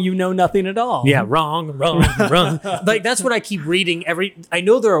wrong. You know nothing at all. Yeah, wrong. Like, that's what I keep reading. I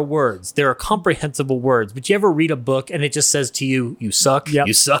know there are words. There are comprehensible words, but you ever read a book and it just says to you, you suck, Yep.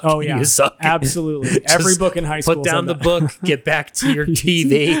 you suck, Oh, yeah. you suck. Absolutely. Every book in high school Put down said the that. book, get back to your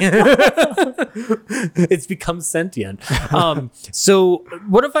TV. It's become sentient. So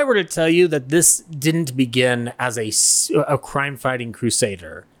what if I were to tell you that this didn't begin as a crime-fighting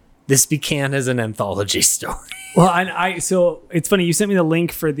crusader? This began as an anthology story. Well, so it's funny. You sent me the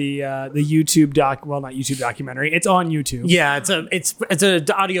link for the YouTube not YouTube documentary. It's on YouTube. Yeah, it's an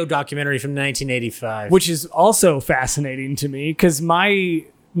audio documentary from 1985, which is also fascinating to me because my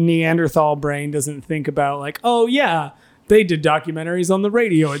Neanderthal brain doesn't think about like, oh yeah, they did documentaries on the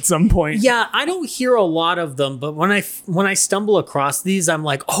radio at some point. Yeah, I don't hear a lot of them, but when I stumble across these, I'm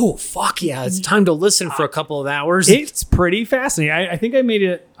like, oh fuck yeah, it's time to listen for a couple of hours. It's pretty fascinating. I think I made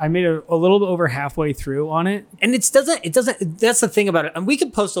it a little bit over halfway through on it. And it doesn't that's the thing about it. And we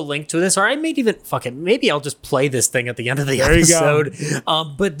could post a link to this, or I may even maybe I'll just play this thing at the end of the episode.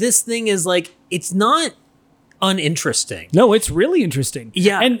 But this thing is like, it's not uninteresting. No, it's really interesting.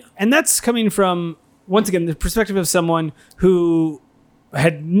 Yeah. And that's coming from, once again, the perspective of someone who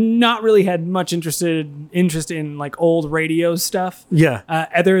had not really had much interest in like old radio stuff. Yeah.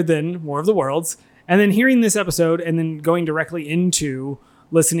 Other than War of the Worlds. And then hearing this episode and then going directly into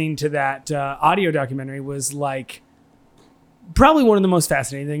listening to that audio documentary was like probably one of the most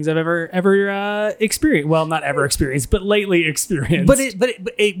fascinating things I've ever experienced. Well, not ever experienced, but lately experienced.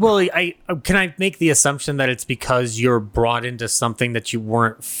 Can I make the assumption that it's because you're brought into something that you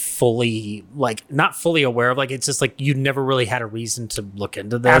weren't fully, not fully aware of? Like, it's just like you never really had a reason to look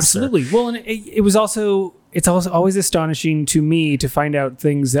into this. Absolutely. Well, and it's also always astonishing to me to find out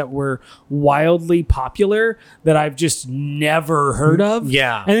things that were wildly popular that I've just never heard of.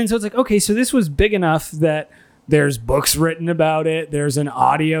 Yeah. And then so it's like, okay, so this was big enough that there's books written about it. There's an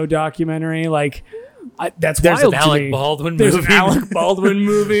audio documentary. That's There's wild an to Alec me. Baldwin There's movie. an Alec Baldwin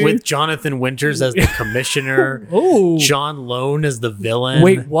movie with Jonathan Winters as the commissioner. Oh, John Lone as the villain.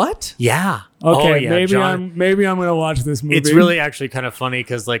 Wait, what? Yeah. Okay, Oh, yeah, maybe I'm gonna watch this movie. It's really actually kind of funny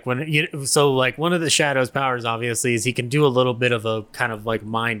because one of the Shadow's powers obviously is he can do a little bit of a kind of like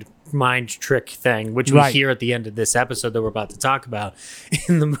mind trick thing, which we hear at the end of this episode that we're about to talk about.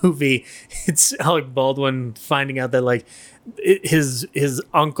 In the movie, it's Alec Baldwin finding out that his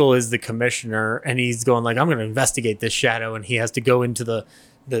uncle is the commissioner, and he's going like, I'm going to investigate this Shadow, and he has to go into the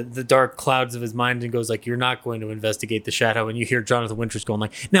dark clouds of his mind and goes like, you're not going to investigate the Shadow. And you hear Jonathan Winters going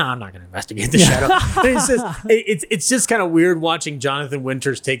like, no, I'm not going to investigate the Shadow. And it's just kind of weird watching Jonathan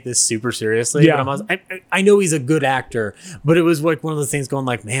Winters take this super seriously. Yeah. But I know he's a good actor, but it was like one of those things going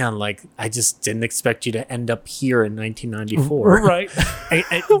like, man, I just didn't expect you to end up here in 1994. Right.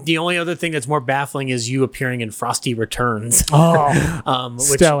 The only other thing that's more baffling is you appearing in Frosty Returns. Oh,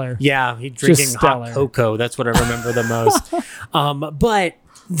 stellar. Yeah, he's drinking hot cocoa. That's what I remember the most. But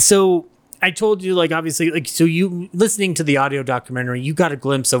so I told you, obviously, so you listening to the audio documentary, you got a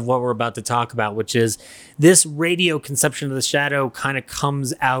glimpse of what we're about to talk about, which is this radio conception of the Shadow kind of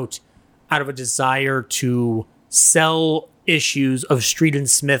comes out of a desire to sell issues of Street and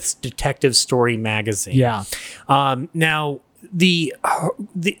Smith's detective story magazine. Yeah. Now, the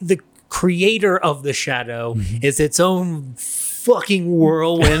creator of the Shadow is its own fucking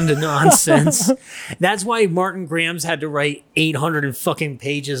whirlwind of nonsense. That's why Martin Grams had to write 800 and fucking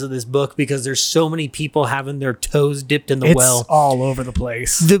pages of this book, because there's so many people having their toes dipped in the well. It's all over the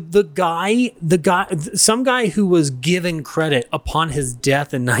place. Some guy who was given credit upon his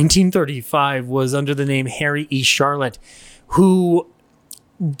death in 1935 was under the name Harry E. Charlotte, who,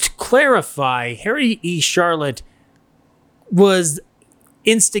 to clarify, Harry E. Charlotte was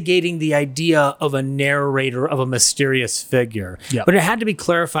instigating the idea of a narrator of a mysterious figure. Yep. But it had to be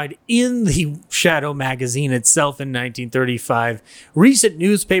clarified in the Shadow magazine itself in 1935. Recent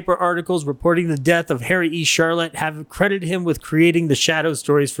newspaper articles reporting the death of Harry E. Charlotte have credited him with creating the Shadow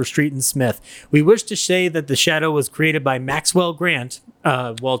stories for Street and Smith. We wish to say that the Shadow was created by Maxwell Grant,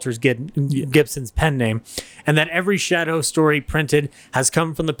 Walter Gibson's pen name, and that every Shadow story printed has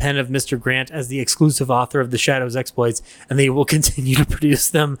come from the pen of Mr. Grant as the exclusive author of the Shadow's exploits, and they will continue to produce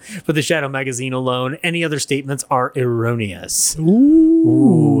them for the Shadow magazine alone. Any other statements are erroneous.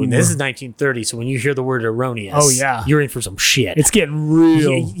 Ooh. This is 1930, so when you hear the word erroneous, you're in for some shit. It's getting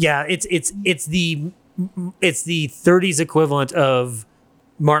real. Yeah, it's the 30s equivalent of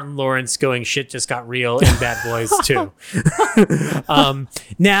Martin Lawrence going, shit just got real in Bad Boys 2. But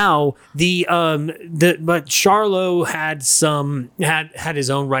Charlo had his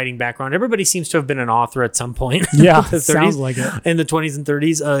own writing background. Everybody seems to have been an author at some point. Yeah, the 30s, sounds like it. In the 20s and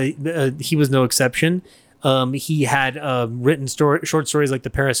 30s, he was no exception. He had written short stories like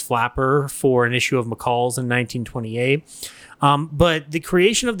The Paris Flapper for an issue of McCall's in 1928. But the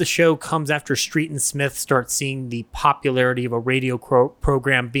creation of the show comes after Street and Smith start seeing the popularity of a radio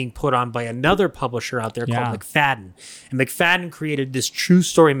program being put on by another publisher out there called McFadden. And McFadden created this true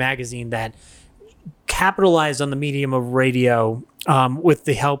story magazine that capitalized on the medium of radio with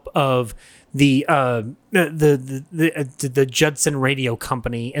the help of the Judson Radio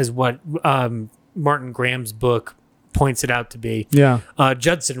Company, is what Martin Graham's book points it out to be. Yeah.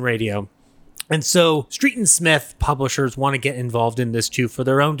 Judson Radio. And so Street and Smith publishers want to get involved in this too for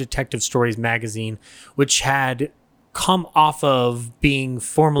their own detective stories magazine, which had come off of being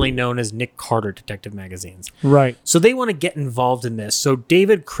formerly known as Nick Carter Detective Magazines. Right. So they want to get involved in this. So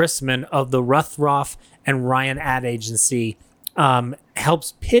David Chrisman of the Ruthroff and Ryan ad agency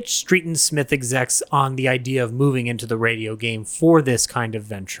helps pitch Street and Smith execs on the idea of moving into the radio game for this kind of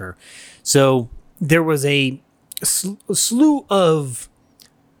venture. So there was a slew of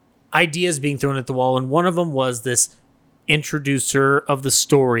ideas being thrown at the wall, and one of them was this introducer of the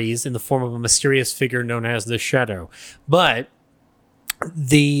stories in the form of a mysterious figure known as the Shadow. But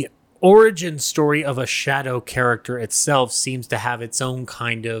the origin story of a Shadow character itself seems to have its own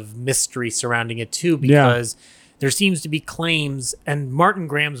kind of mystery surrounding it too, because there seems to be claims, and Martin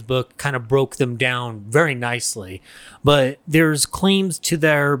Graham's book kind of broke them down very nicely, but there's claims to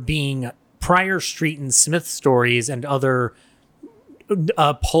there being prior Street and Smith stories and other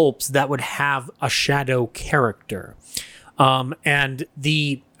pulps that would have a Shadow character. And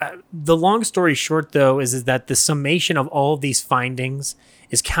the long story short, though, is that the summation of all of these findings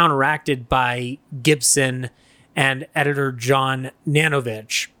is counteracted by Gibson and editor John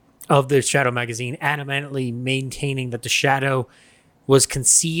Nanovich of the Shadow magazine, adamantly maintaining that the Shadow was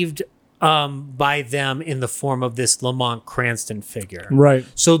conceived by them in the form of this Lamont Cranston figure. Right.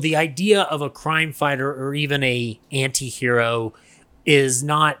 So the idea of a crime fighter or even a anti-hero is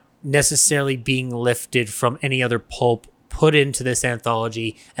not necessarily being lifted from any other pulp, put into this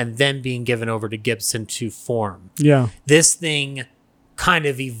anthology, and then being given over to Gibson to form. Yeah. This thing kind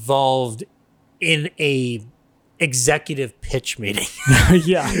of evolved in a executive pitch meeting.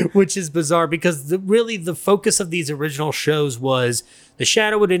 Yeah. Which is bizarre, because the focus of these original shows was the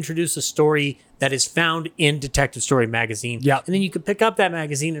Shadow would introduce a story that is found in Detective Story magazine. Yeah. And then you could pick up that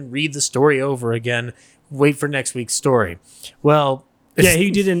magazine and read the story over again, wait for next week's story. Well, yeah,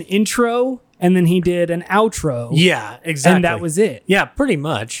 he did an intro and then he did an outro. Yeah, exactly. And that was it. Yeah, pretty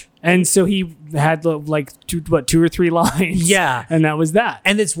much. And so he had like two or three lines. Yeah. And that was that.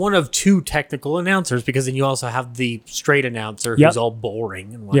 And it's one of two technical announcers, because then you also have the straight announcer who's all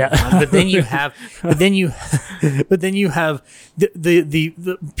boring and whatnot. Yeah. But then you have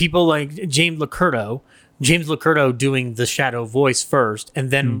the people like James Locurdo doing the Shadow voice first,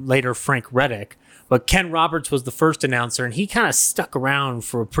 and then later Frank Reddick. But Ken Roberts was the first announcer, and he kind of stuck around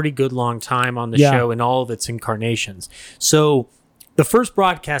for a pretty good long time on the show in all of its incarnations. So the first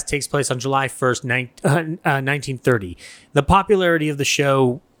broadcast takes place on July 1st, 1930. The popularity of the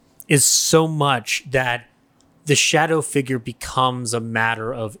show is so much that the Shadow figure becomes a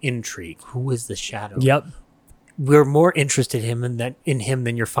matter of intrigue. Who is the Shadow? Yep. we're more interested in him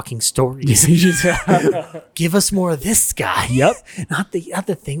than your fucking stories. Give us more of this guy. Yep. Not the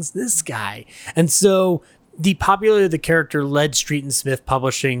other things, this guy. And so the popularity of the character led Street and Smith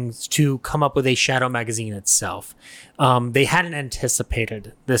Publishing to come up with a Shadow magazine itself. They hadn't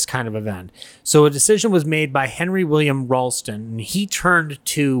anticipated this kind of event. So a decision was made by Henry William Ralston, and he turned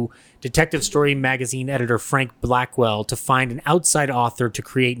to Detective Story magazine editor Frank Blackwell to find an outside author to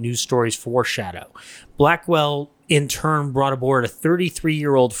create news stories for Shadow. Blackwell, in turn, brought aboard a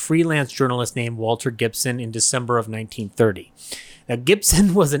 33-year-old freelance journalist named Walter Gibson in December of 1930. Now,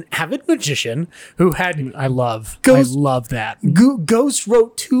 Gibson was an avid magician who had... I love that. Ghost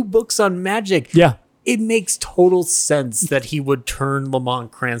wrote 2 books on magic. Yeah. It makes total sense that he would turn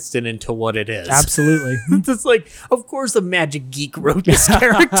Lamont Cranston into what it is. Absolutely. It's like, of course, a magic geek wrote this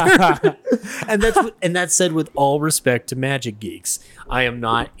character. and that's said with all respect to magic geeks. I am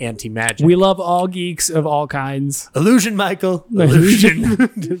not anti-magic. We love all geeks of all kinds. Illusion, Michael. Illusion.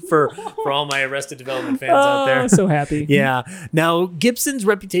 for all my Arrested Development fans out there. So happy. Yeah. Now, Gibson's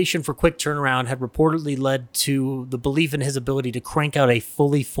reputation for quick turnaround had reportedly led to the belief in his ability to crank out a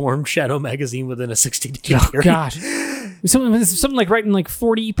fully formed Shadow magazine within a 60-day period. Oh, gosh. Something like writing like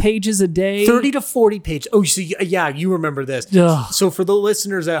 40 pages a day. 30 to 40 pages. Oh, so yeah, you remember this. Ugh. So for the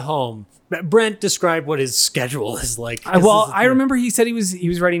listeners at home, Brent described what his schedule is like. I remember he said he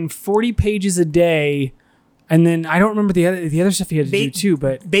was writing 40 pages a day, and then I don't remember the other stuff he had to do too.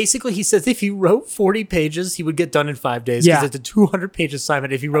 But basically, he says if he wrote 40 pages, he would get done in 5 days because it's a 200-page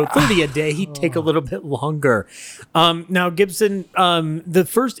assignment. If he wrote 30 a day, he'd take a little bit longer. Now, Gibson, the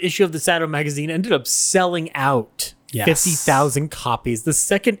first issue of the Shadow magazine ended up selling out. Yes. 50,000 copies. The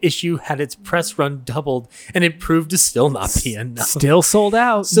second issue had its press run doubled, and it proved to still not be enough. Still sold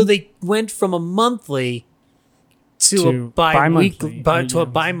out. So they went from a monthly to a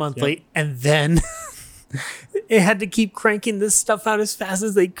bi-monthly, yep. And then it had to keep cranking this stuff out as fast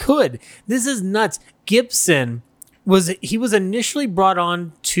as they could. This is nuts. Gibson was initially brought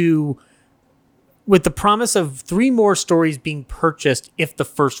on with the promise of 3 more stories being purchased if the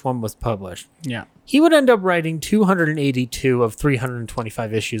first one was published. Yeah. He would end up writing 282 of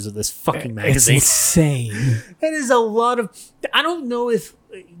 325 issues of this fucking magazine. It's insane. That is a lot of... I don't know if...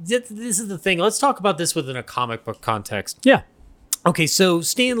 This is the thing. Let's talk about this within a comic book context. Yeah. Okay, so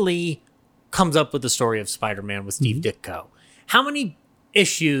Stan Lee comes up with the story of Spider-Man with Steve Ditko. How many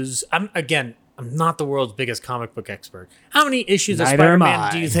issues... I'm not the world's biggest comic book expert. How many issues of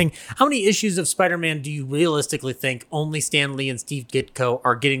Spider-Man do you think? How many issues of Spider-Man do you realistically think only Stan Lee and Steve Ditko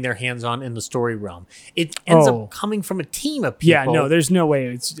are getting their hands on in the story realm? It ends up coming from a team of people. Yeah, no, there's no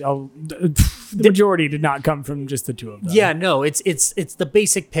way. The majority did not come from just the 2 of them. Yeah, no, it's the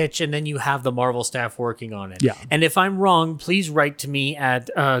basic pitch, and then you have the Marvel staff working on it. Yeah. And if I'm wrong, please write to me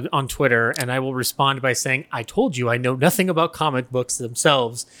on Twitter, and I will respond by saying, I told you I know nothing about comic books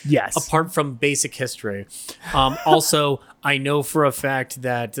themselves. Yes. Apart from basic history. Also, I know for a fact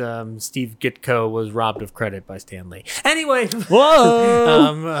that Steve Ditko was robbed of credit by Stan Lee. Anyway,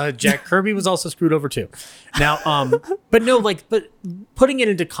 whoa! Jack Kirby was also screwed over too. Now, but putting it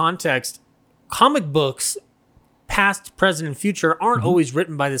into context, comic books, past, present, and future, aren't always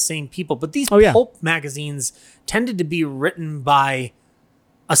written by the same people. But these pulp magazines tended to be written by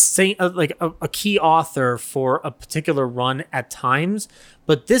a key author for a particular run at times.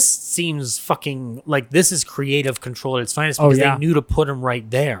 But this seems fucking like this is creative control at its finest because they knew to put him right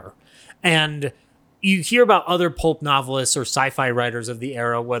there. And you hear about other pulp novelists or sci-fi writers of the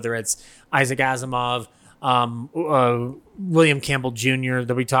era, whether it's Isaac Asimov, William Campbell Jr.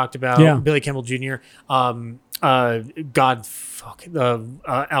 that we talked about, Billy Campbell Jr., L.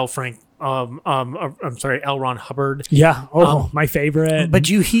 Ron Hubbard. Yeah. My favorite. But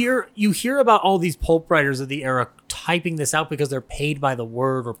you hear about all these pulp writers of the era typing this out because they're paid by the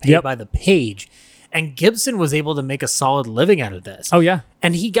word or paid by the page. And Gibson was able to make a solid living out of this. Oh, yeah.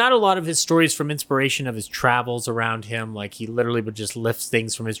 And he got a lot of his stories from inspiration of his travels around him. Like, he literally would just lift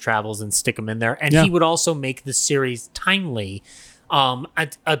things from his travels and stick them in there. And he would also make the series timely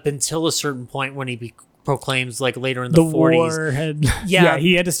up until a certain point when he proclaims, like, later in the 40s. War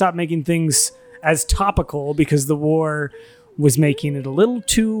he had to stop making things as topical because the war was making it a little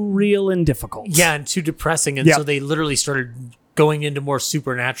too real and difficult. Yeah, and too depressing. And so they literally started going into more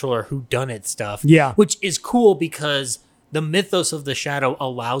supernatural or whodunit stuff. Yeah. Which is cool because the mythos of the Shadow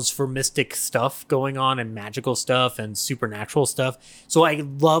allows for mystic stuff going on and magical stuff and supernatural stuff. So I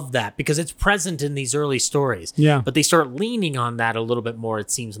love that because it's present in these early stories. Yeah. But they start leaning on that a little bit more, it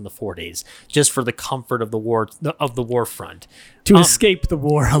seems, in the 40s, just for the comfort of the war front. To escape the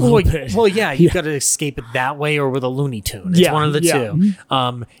war a little bit. Well, yeah, you got to escape it that way or with a Looney Tune. It's one of the two.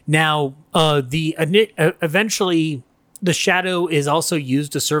 Now, eventually, the Shadow is also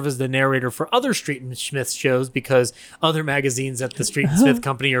used to serve as the narrator for other Street and Smith shows because other magazines at the Street and Smith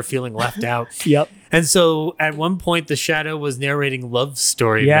Company are feeling left out. Yep. And so at one point, the Shadow was narrating Love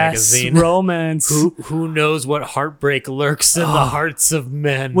Story magazine. Romance. Who knows what heartbreak lurks in the hearts of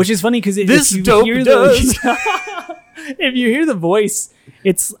men? Which is funny because this dope does. If you hear the voice,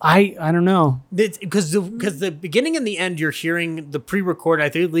 it's I don't know. Because the beginning and the end, you're hearing the pre-record. I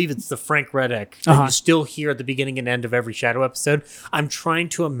believe it's the Frank Reddick that you still hear at the beginning and end of every Shadow episode. I'm trying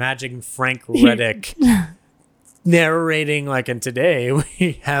to imagine Frank Reddick narrating, like in today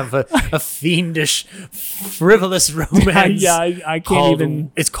we have a fiendish, frivolous romance. I can't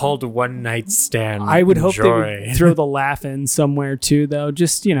even. It's called One Night Stand. I would hope they would throw the laugh in somewhere too, though.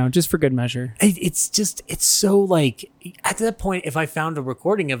 Just for good measure. It's so like at that point, if I found a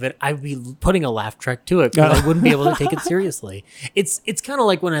recording of it, I'd be putting a laugh track to it because I wouldn't be able to take it seriously. It's kind of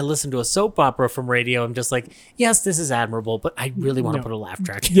like when I listen to a soap opera from radio. I'm just like, yes, this is admirable, but I really want to put a laugh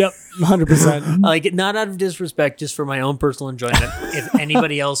track. Yep, 100%. Like, not out of disrespect, just for my own personal enjoyment. If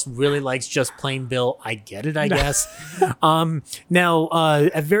anybody else really likes just plain Bill, I get it, I guess. Now,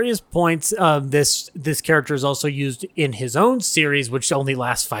 at various points, this character is also used in his own series, which only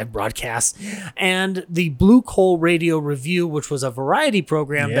lasts 5 broadcasts, and the Blue Coal Radio Review, which was a variety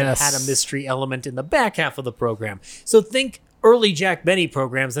program that had a mystery element in the back half of the program. So think early Jack Benny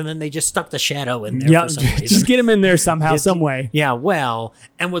programs, and then they just stuck the Shadow in there for some reason. Just get him in there somehow, some way. Yeah, well,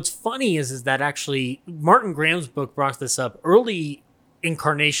 and what's funny is that actually Martin Graham's book brought this up. Early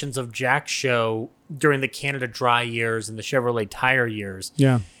incarnations of Jack's show during the Canada Dry years and the Chevrolet Tire years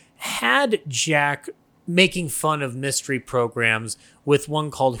had Jack making fun of mystery programs with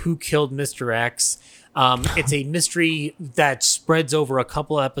one called Who Killed Mr. X? It's a mystery that spreads over a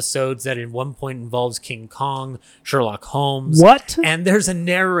couple episodes that at one point involves King Kong, Sherlock Holmes. What? And there's a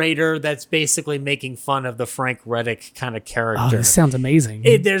narrator that's basically making fun of the Frank Reddick kind of character. Oh, this sounds amazing.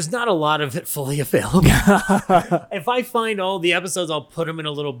 There's not a lot of it fully available. If I find all the episodes, I'll put them in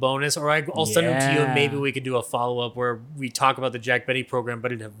a little bonus, or I'll send them to you, and maybe we could do a follow-up where we talk about the Jack Benny program,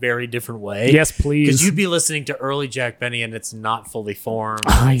 but in a very different way. Yes, please. Because you'd be listening to early Jack Benny, and it's not fully formed.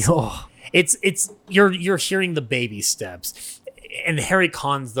 It's you're hearing the baby steps, and Harry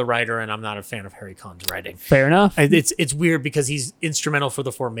Kahn's the writer, and I'm not a fan of Harry Kahn's writing. Fair enough. It's weird because he's instrumental for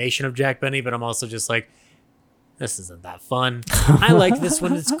the formation of Jack Benny, but I'm also just like, this isn't that fun. I like this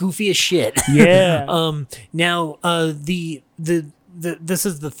one. It's goofy as shit. Yeah. Now, this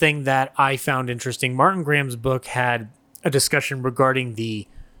is the thing that I found interesting. Martin Graham's book had a discussion regarding the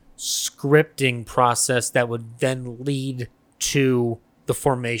scripting process that would then lead to the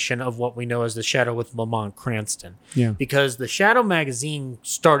formation of what we know as the Shadow with Lamont Cranston. Yeah. Because the Shadow magazine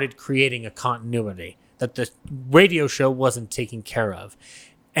started creating a continuity that the radio show wasn't taking care of.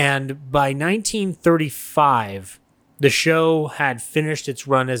 And by 1935, the show had finished its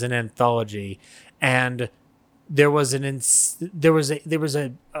run as an anthology, and there was a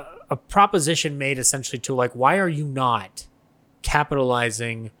proposition made essentially to like, why are you not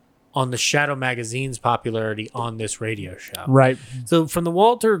capitalizing on the Shadow magazine's popularity on this radio show? Right. So from the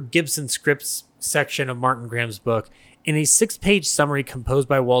Walter Gibson scripts section of Martin Graham's book, in a 6-page summary composed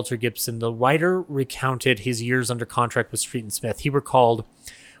by Walter Gibson, the writer recounted his years under contract with Street and Smith. He recalled,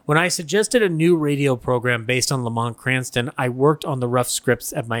 "When I suggested a new radio program based on Lamont Cranston, I worked on the rough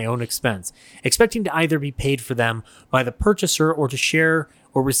scripts at my own expense, expecting to either be paid for them by the purchaser or to share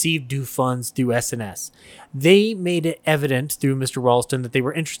or receive due funds through S&S. They made it evident through Mr. Ralston that they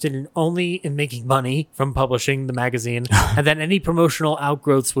were interested only in making money from publishing the magazine and that any promotional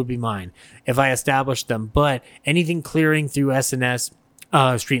outgrowths would be mine if I established them, but anything clearing through S&S,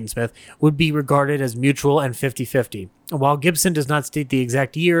 Street and Smith, would be regarded as mutual and 50-50. While Gibson does not state the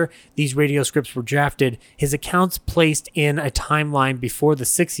exact year these radio scripts were drafted, his accounts placed in a timeline before the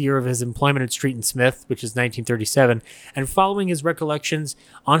 6th year of his employment at Street and Smith, which is 1937, and following his recollections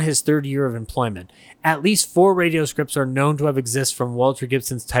on his 3rd year of employment. At least 4 radio scripts are known to have existed from Walter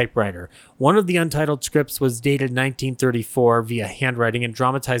Gibson's typewriter. One of the untitled scripts was dated 1934 via handwriting and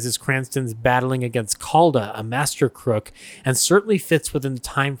dramatizes Cranston's battling against Calda, a master crook, and certainly fits within the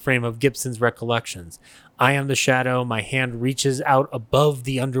time frame of Gibson's recollections. I am the Shadow, my my hand reaches out above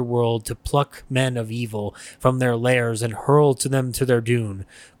the underworld to pluck men of evil from their lairs and hurl to them to their doom.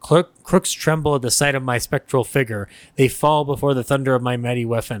 Crooks tremble at the sight of my spectral figure. They fall before the thunder of my mighty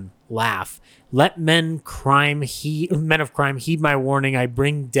weapon. Laugh. Let men of crime heed my warning. I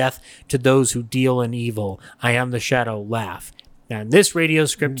bring death to those who deal in evil. I am the Shadow. Laugh. Now, in this radio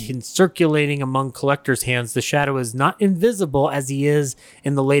script, circulating among collectors' hands, the Shadow is not invisible as he is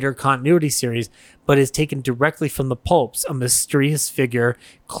in the later continuity series, but is taken directly from the pulps, a mysterious figure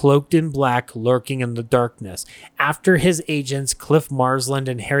cloaked in black, lurking in the darkness. After his agents, Cliff Marsland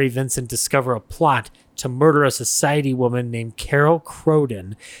and Harry Vincent, discover a plot to murder a society woman named Carol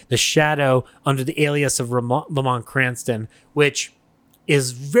Croden, the Shadow, under the alias of Lamont Cranston, which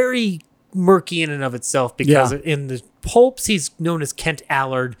is very murky in and of itself, because in the pulps he's known as Kent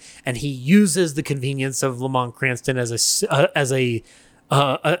Allard, and he uses the convenience of Lamont Cranston as a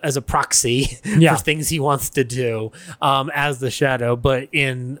proxy for things he wants to do as the Shadow. But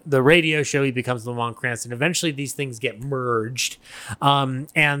in the radio show, he becomes Lamont Cranston. Eventually, these things get merged,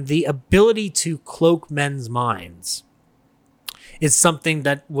 and the ability to cloak men's minds is something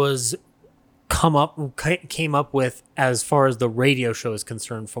that was came up with as far as the radio show is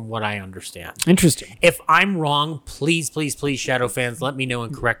concerned, from what I understand. Interesting. If I'm wrong, please, Shadow fans, let me know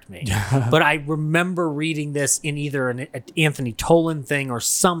and correct me. But I remember reading this in either an Anthony Tolan thing or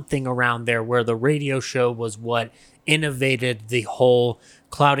something around there, where the radio show was what innovated the whole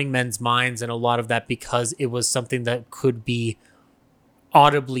clouding men's minds, and a lot of that because it was something that could be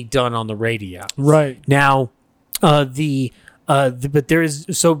audibly done on the radio. Right. Now, but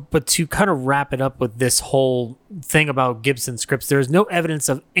to kind of wrap it up with this whole thing about Gibson scripts, there is no evidence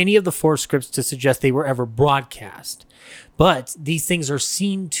of any of the 4 scripts to suggest they were ever broadcast. But these things are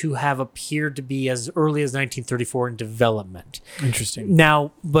seen to have appeared to be as early as 1934 in development. Interesting.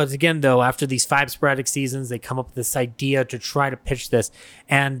 Now, but again, though, after these 5 sporadic seasons, they come up with this idea to try to pitch this.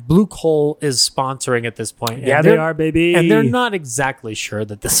 And Blue Coal is sponsoring at this point. Yeah, they are, baby. And they're not exactly sure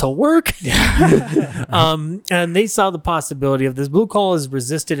that this will work. And they saw the possibility of this. Blue Coal is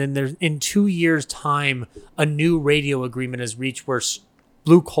resisted, and in 2 years' time, a new radio agreement is reached where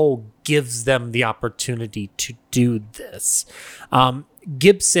Blue Coal gives them the opportunity to do this.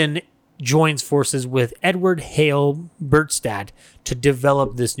 Gibson joins forces with Edward Hale Bertstad to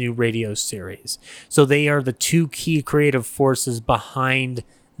develop this new radio series. So they are the 2 key creative forces behind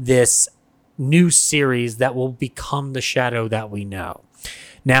this new series that will become the Shadow that we know.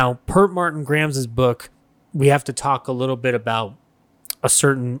 Now, per Martin Graham's book, we have to talk a little bit about a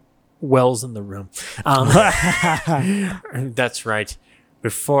certain Wells in the room. That's right.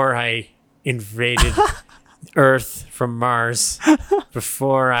 Before I invaded Earth from Mars,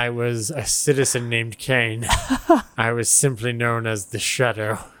 before I was a citizen named Kane, I was simply known as the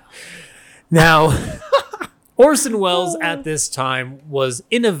Shadow. Now, Orson Welles at this time was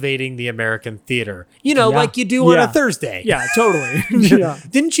innovating the American theater. Like you do on a Thursday. Yeah, totally.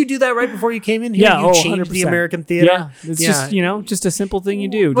 Didn't you do that right before you came in here? Yeah, you changed 100%. the American theater. Yeah, it's just a simple thing you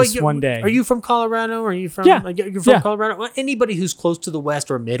do one day. Are you from Colorado? Are you from? Yeah. You're from Colorado. Well, anybody who's close to the West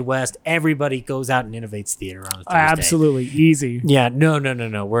or Midwest, everybody goes out and innovates theater on a Thursday. Absolutely easy. Yeah, no.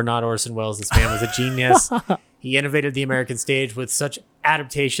 We're not Orson Welles. This man was a genius. He innovated the American stage with such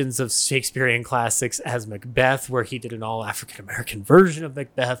adaptations of Shakespearean classics as Macbeth, where he did an all African-American version of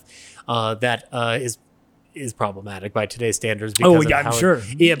Macbeth that is problematic by today's standards. Because I'm sure.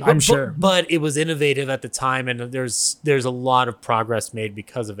 Yeah, I'm sure. But it was innovative at the time, and there's a lot of progress made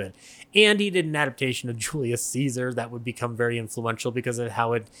because of it. And he did an adaptation of Julius Caesar that would become very influential because of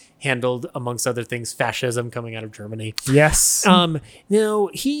how it handled, amongst other things, fascism coming out of Germany. Yes. Now,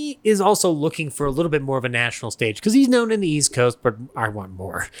 he is also looking for a little bit more of a national stage because he's known in the East Coast, but I want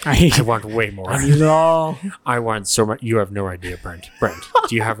more. I want way more. I need it all. I want so much. You have no idea, Brent.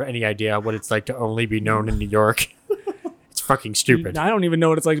 Do you have any idea what it's like to only be known in New York? It's fucking stupid. I don't even know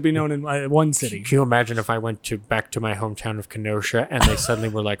what it's like to be known in one city. Can you imagine if I went back to my hometown of Kenosha and they suddenly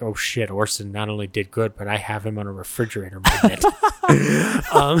were like, oh shit, Orson not only did good, but I have him on a refrigerator magnet.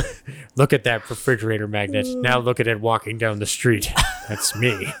 Look at that refrigerator magnet. Now look at it walking down the street. That's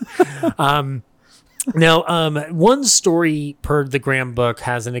me. Now, one story per the Graham book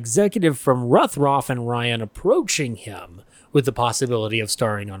has an executive from Rothroff and Ryan approaching him with the possibility of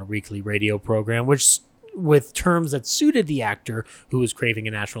starring on a weekly radio program, with terms that suited the actor who was craving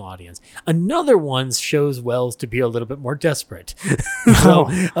a national audience. Another one shows Welles to be a little bit more desperate. So,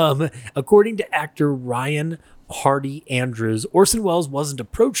 according to actor Ryan Hardy Andrews, Orson Welles wasn't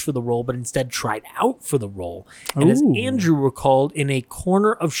approached for the role, but instead tried out for the role. And as Ooh. Andrew recalled, in a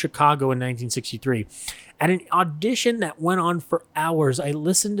corner of Chicago in 1963, at an audition that went on for hours, I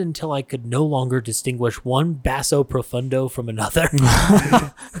listened until I could no longer distinguish one basso profundo from another.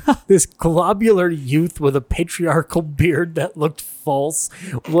 This globular youth with a patriarchal beard that looked false,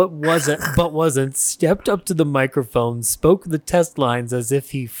 wasn't, stepped up to the microphone, spoke the test lines as if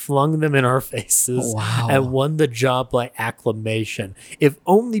he flung them in our faces, Wow. and won the job by acclamation, if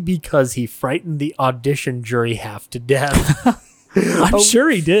only because he frightened the audition jury half to death. I'm sure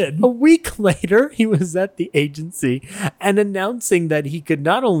he did. A week later, he was at the agency and announcing that he could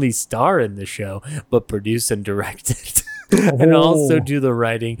not only star in the show, but produce and direct it. And also do the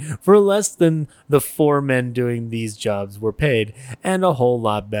writing for less than the 4 men doing these jobs were paid, and a whole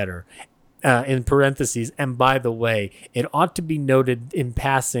lot better. In parentheses, and by the way, it ought to be noted in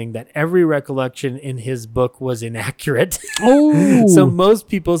passing that every recollection in his book was inaccurate. Oh. So most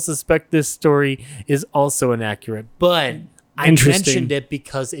people suspect this story is also inaccurate, but I mentioned it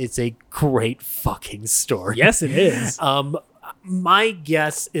because it's a great fucking story. Yes, it is. My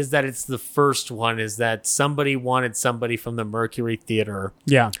guess is that it's the first one, is that somebody wanted somebody from the Mercury Theater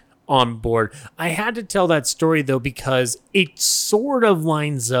on board. I had to tell that story, though, because it sort of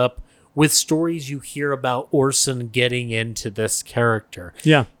lines up with stories you hear about Orson getting into this character.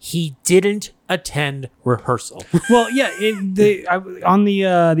 Yeah. He didn't attend rehearsal. Well, yeah, on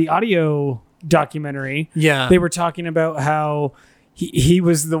the audio documentary, they were talking about how he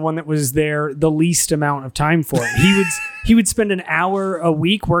was the one that was there the least amount of time for it. He would spend an hour a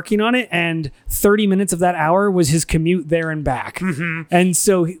week working on it, and 30 minutes of that hour was his commute there and back. Mm-hmm. And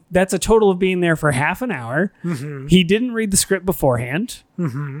so that's a total of being there for half an hour. Mm-hmm. He didn't read the script beforehand,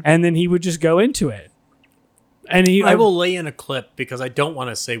 Mm-hmm. and then he would just go into it. And I will lay in a clip because I don't want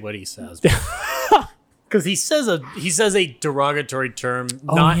to say what he says. Because he says a derogatory term,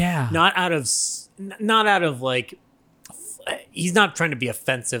 not out of like, he's not trying to be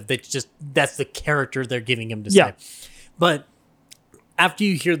offensive. That's the character they're giving him to say. But after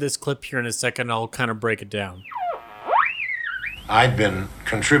you hear this clip here in a second, I'll kind of break it down. I'd been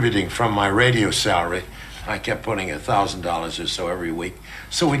contributing from my radio salary. I kept putting $1,000 or so every week,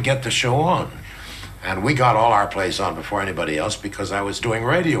 so we'd get the show on. And we got all our plays on before anybody else because I was doing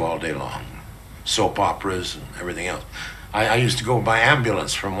radio all day long. Soap operas and everything else. I used to go by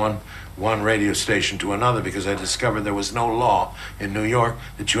ambulance from one radio station to another because I discovered there was no law in New York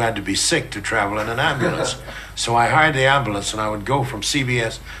that you had to be sick to travel in an ambulance. So I hired the ambulance and I would go from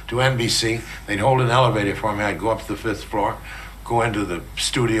CBS to NBC. They'd hold an elevator for me. I'd go up to the 5th floor, go into the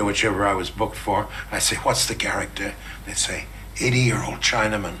studio, whichever I was booked for. I'd say, what's the character? They'd say, 80-year-old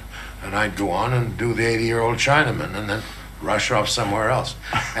Chinaman. And I'd go on and do the 80-year-old Chinaman and then rush off somewhere else.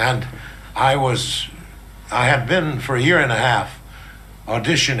 And I had been for a year and a half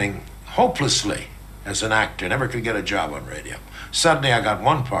auditioning hopelessly as an actor, never could get a job on radio. Suddenly I got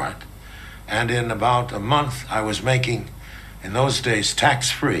one part, and in about a month I was making, in those days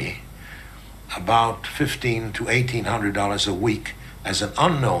tax-free, about $1,500 to $1,800 a week as an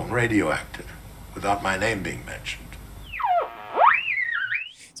unknown radio actor without my name being mentioned.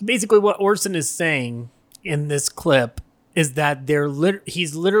 So basically what Orson is saying in this clip is that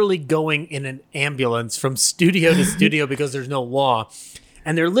he's literally going in an ambulance from studio to studio because there's no law.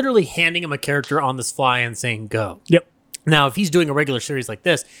 And they're literally handing him a character on this fly and saying, go. Yep. Now, if he's doing a regular series like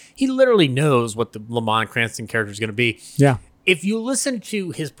this, he literally knows what the Lamont Cranston character is going to be. Yeah. If you listen to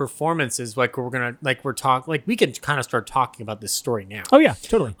his performances, we can kind of start talking about this story now. Oh yeah,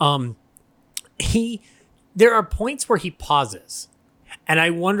 totally. There are points where he pauses, and I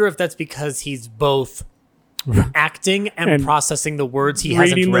wonder if that's because he's both acting and processing the words he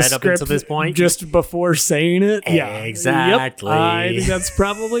hasn't read up until this point just before saying it. Yeah, exactly. Yep. I think that's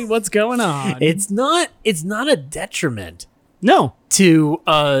probably what's going on. It's not a detriment. No, to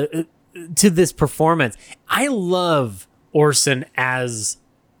this performance. I love Orson as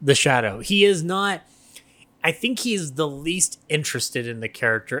the Shadow. He is not. I think he's the least interested in the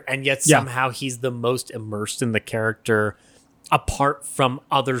character, and yet somehow he's the most immersed in the character, apart from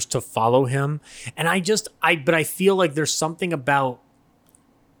others to follow him. And but I feel like there's something about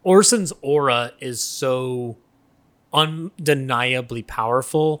Orson's aura is so undeniably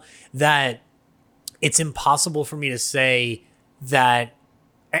powerful that it's impossible for me to say that.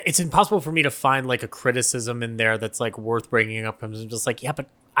 It's impossible for me to find like a criticism in there that's like worth bringing up. I'm just like, yeah, but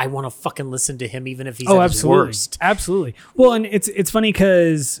I want to fucking listen to him even if he's at his worst. Absolutely. Well, and it's funny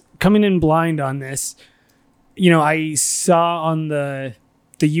because coming in blind on this, I saw on the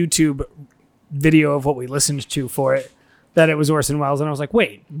YouTube video of what we listened to for it that it was Orson Welles, and I was like,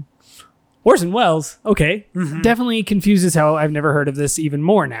 wait, Orson Welles, okay, definitely confuses how I've never heard of this even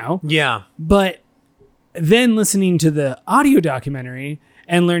more now. Yeah. But then listening to the audio documentary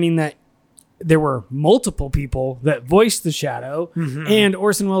and learning that there were multiple people that voiced the Shadow, and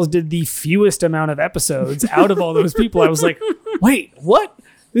Orson Welles did the fewest amount of episodes out of all those people, I was like, wait, what?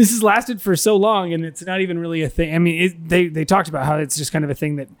 This has lasted for so long, and it's not even really a thing. I mean, they talked about how it's just kind of a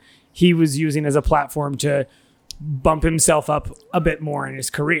thing that he was using as a platform to bump himself up a bit more in his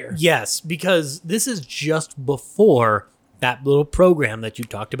career. Yes, because this is just before that little program that you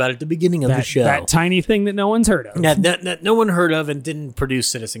talked about at the beginning of the show. That tiny thing that no one's heard of. That no one heard of and didn't produce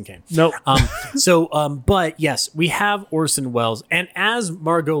Citizen Kane. Nope. But yes, we have Orson Welles. And as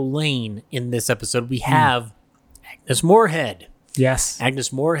Margot Lane in this episode, we have Agnes Moorehead. Yes.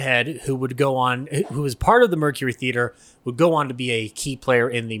 Agnes Moorehead, who was part of the Mercury Theater, would go on to be a key player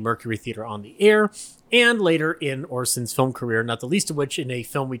in the Mercury Theater on the Air, and later in Orson's film career, not the least of which in a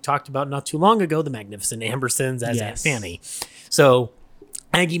film we talked about not too long ago, The Magnificent Ambersons as Aunt Fanny. So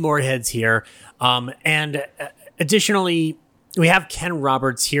Aggie Moorehead's here. And additionally, we have Ken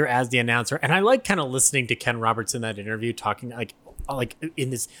Roberts here as the announcer. And I like kind of listening to Ken Roberts in that interview talking like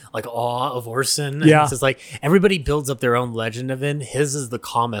in this like awe of Orson. Yeah. It's just like everybody builds up their own legend of him. His is the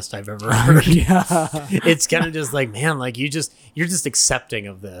calmest I've ever heard. It's kind of just like, man, like you're just accepting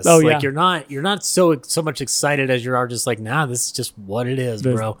of this. Oh, like yeah. you're not so much excited as you are just like, nah, this is just what it is,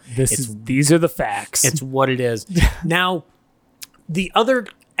 bro. These are the facts. It's what it is. Now, the other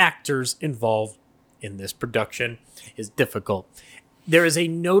actors involved in this production is difficult. There is a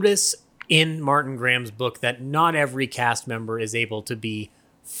notice in Martin Graham's book that not every cast member is able to be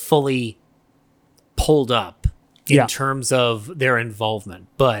fully pulled up in terms of their involvement.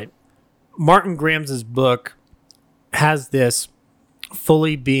 But Martin Graham's book has this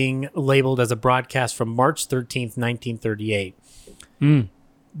fully being labeled as a broadcast from March 13th, 1938.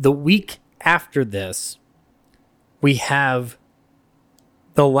 The week after this, we have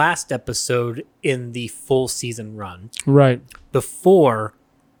the last episode in the full season run. Right. Before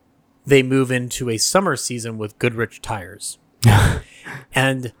they move into a summer season with Goodrich Tires.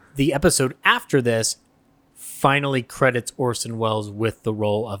 And the episode after this finally credits Orson Welles with the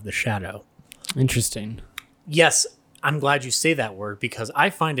role of the Shadow. Interesting. Yes, I'm glad you say that word because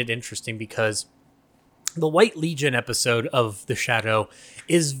I find it interesting because the White Legion episode of the Shadow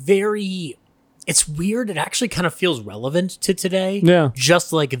is it's weird. It actually kind of feels relevant to today. Yeah.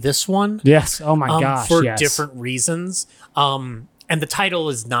 Just like this one. Yes. Oh my gosh. For yes. different reasons. And the title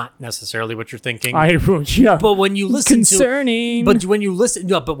is not necessarily what you're thinking. But when you listen concerning. But when you listen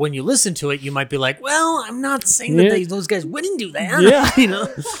to it, you might be like, well, I'm not saying that those guys wouldn't do that. Yeah. You know.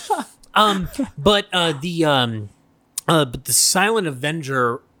 But the Silent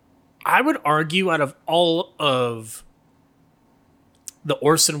Avenger, I would argue, out of all of the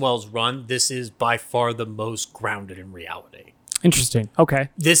Orson Welles run, this is by far the most grounded in reality. Interesting. Okay.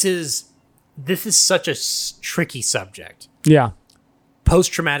 This is such a tricky subject. Yeah.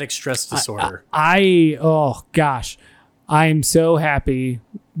 Post-traumatic stress disorder. Oh gosh, I'm so happy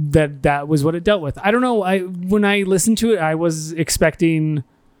that was what it dealt with. I don't know. When I listened to it, I was expecting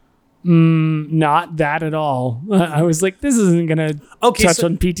not that at all. I was like, this isn't gonna touch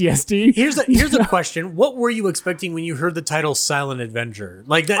on PTSD. Here's a question: what were you expecting when you heard the title Silent Avenger?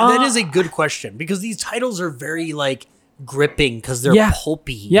 Like that is a good question because these titles are very like gripping because they're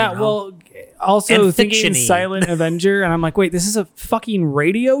pulpy. Yeah. You know? Well. Also and thinking fiction-y. Silent Avenger, and I'm like, wait, this is a fucking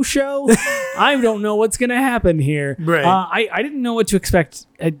radio show? I don't know what's going to happen here. Right. I didn't know what to expect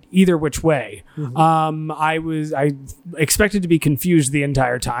either which way. I expected to be confused the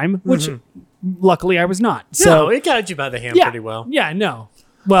entire time, which luckily I was not. So it got you by the hand pretty well. Yeah, no.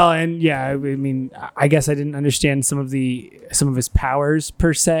 Well, and yeah, I mean, I guess I didn't understand some of his powers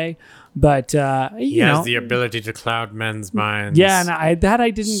per se. But he has the ability to cloud men's minds. Yeah, and I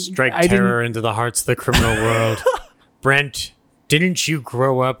didn't strike terror into the hearts of the criminal world. Brent, didn't you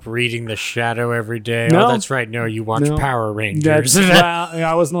grow up reading The Shadow every day? No. Oh, that's right. No, you watched Power Rangers.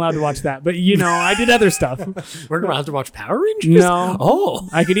 I wasn't allowed to watch that, but I did other stuff. We're allowed to watch Power Rangers? No. Oh,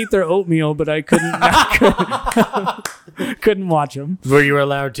 I could eat their oatmeal, but I couldn't watch them. Were you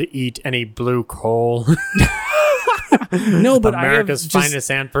allowed to eat any blue coal? No, but America's I have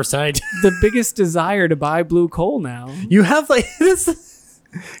finest anthracite. The biggest desire to buy blue coal now. You have like this.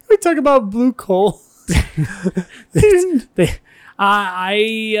 We talk about blue coal.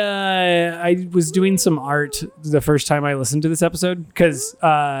 I was doing some art the first time I listened to this episode because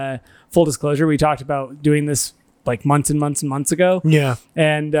full disclosure, we talked about doing this like months and months and months ago. Yeah,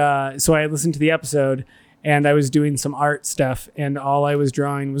 and so I listened to the episode. and I was doing some art stuff, and all I was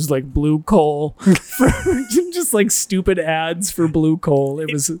drawing was like blue coal, for just like stupid ads for blue coal.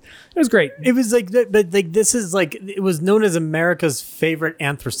 It was great. It was like, but like this is like, it was known as America's favorite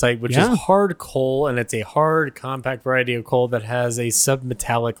anthracite, which is hard coal, and it's a hard, compact variety of coal that has a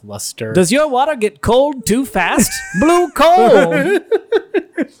submetallic luster. Does your water get cold too fast? Blue coal.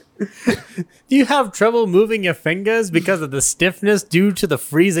 Do you have trouble moving your fingers because of the stiffness due to the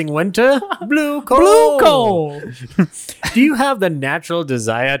freezing winter? Blue coal. Blue coal. Do you have the natural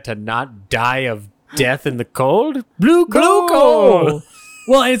desire to not die of death in the cold? Blue coal. Blue coal.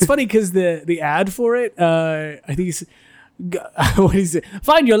 Well, it's funny because the ad for it, I think he's, what is it?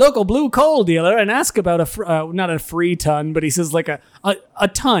 Find your local blue coal dealer and ask about not a free ton, but he says like a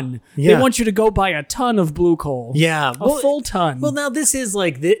ton. Yeah. They want you to go buy a ton of blue coal. Yeah, a full ton. Well, now this is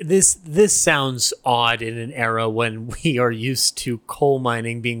like this sounds odd in an era when we are used to coal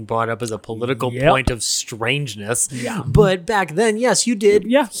mining being brought up as a political point of strangeness. Yeah. But back then, yes, you did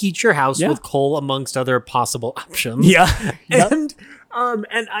heat your house with coal amongst other possible options. Yeah.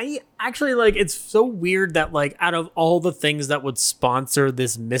 And I actually like, it's so weird that like out of all the things that would sponsor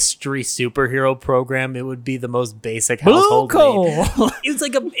this mystery superhero program, it would be the most basic household blue coal. name. It's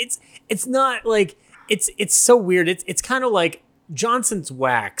like it's not like, it's so weird. It's kind of like Johnson's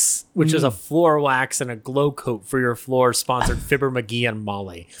Wax, which is a floor wax and a glow coat for your floor, sponsored Fibber McGee and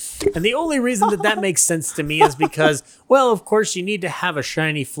Molly. And the only reason that makes sense to me is because, well, of course, you need to have a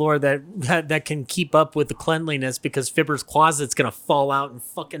shiny floor that can keep up with the cleanliness, because Fibber's Closet's going to fall out and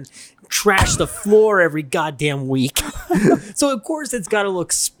fucking trash the floor every goddamn week. So, of course, it's got to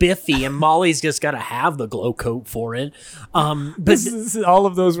look spiffy, and Molly's just got to have the glow coat for it. But all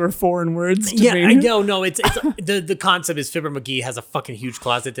of those were foreign words to me. I know. No, it's the concept is Fibber McGee has a fucking huge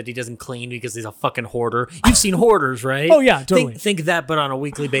closet that he doesn't clean because he's a fucking hoarder. You've seen Hoarders, right? Oh, yeah, totally. Think that, but on a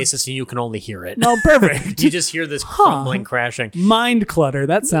weekly basis, and you can only hear it. No, perfect. You just hear this crumbling, crashing. Mind clutter.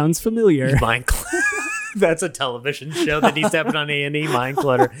 That sounds familiar. Mind clutter. That's a television show that needs to happen on A&E, Mind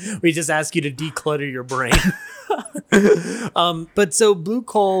Clutter. We just ask you to declutter your brain. But so Blue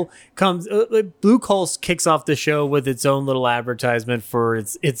Coal kicks off the show with its own little advertisement for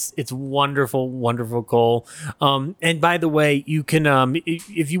its wonderful coal. And by the way, you can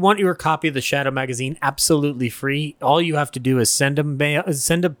if you want your copy of the Shadow magazine absolutely free, all you have to do is send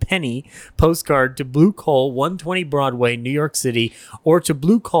a penny postcard to Blue Coal, 120 Broadway, New York City, or to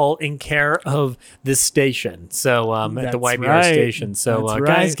Blue Coal in care of this station. So at the YBR station. So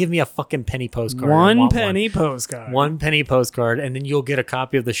guys, give me a fucking penny postcard. One penny postcard. One penny postcard, and then you'll get a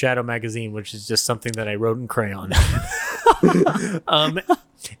copy of the Shadow magazine, which is just something that I wrote in crayon.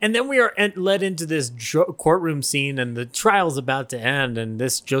 And then we are led into this courtroom scene, and the trial's about to end, and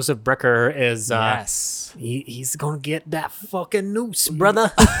this Joseph Brecker is he's gonna get that fucking noose,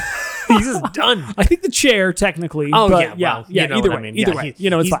 brother. He's just done. I think the chair technically. Oh, but yeah. Either way, either way.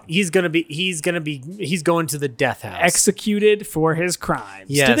 It's fine. He's going to the death house. Executed for his crimes.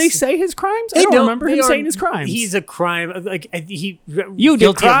 Yes. Do they say his crimes? I don't remember him saying his crimes. He's a crime. Like you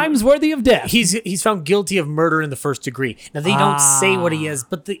did crimes worthy of death. He's found guilty of murder in the first degree. Now they don't say what he is,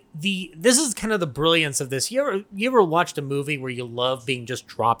 but this is kind of the brilliance of this. You ever watched a movie where you love being just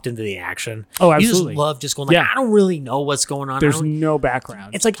dropped into the action? Oh, absolutely. You just love just going like, I don't really know what's going on. There's no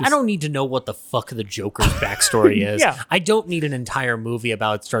background. It's like I don't need to know what the fuck the Joker's backstory is. Yeah. I don't need an entire movie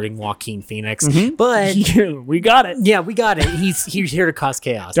about starting Joaquin Phoenix, Mm-hmm. but we got it. Yeah, we got it. He's here to cause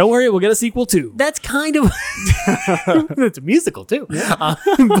chaos. Don't worry, we'll get a sequel too. That's kind of it's a musical too. Yeah.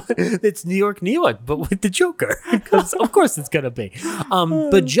 But it's New York, but with the Joker, because of course it's gonna be.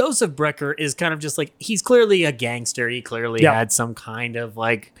 But Joseph Brecker is kind of just like, he's clearly a gangster. He clearly had some kind of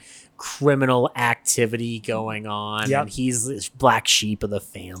like criminal activity going on, and he's this black sheep of the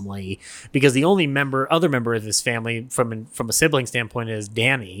family, because the only other member of his family from a sibling standpoint is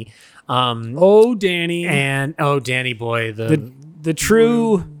Danny. Danny boy, the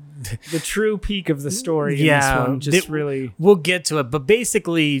true peak of the story. In this one. Really, we'll get to it. But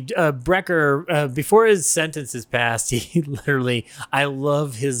basically, Brecker, before his sentence is passed, he literally, I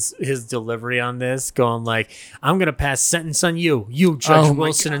love his delivery on this, going like, I'm going to pass sentence on you, Judge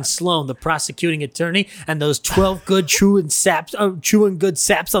Wilson and Sloan, the prosecuting attorney, and those 12 good chewing good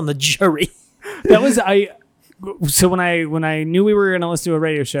saps on the jury. That was, so when I knew we were going to listen to a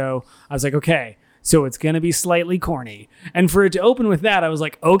radio show, I was like, okay, so it's going to be slightly corny. And for it to open with that, I was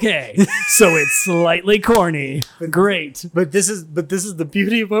like, okay, so it's slightly corny. Great. But this is the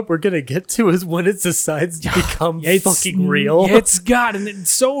beauty of what we're going to get to, is when it decides to become fucking real. And it's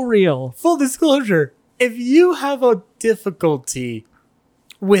so real. Full disclosure, if you have a difficulty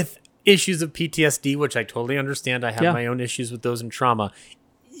with issues of PTSD, which I totally understand, I have my own issues with those and trauma,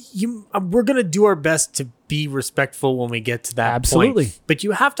 we're going to do our best to be respectful when we get to that Absolutely. point. But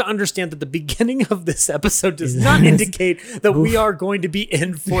you have to understand that the beginning of this episode does not indicate that we are going to be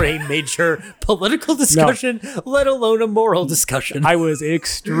in for a major political discussion, let alone a moral discussion. I was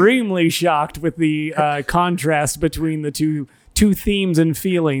extremely shocked with the contrast between the two themes and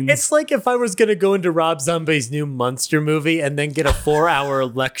feelings. It's like if I was going to go into Rob Zombie's new Monster movie and then get a 4-hour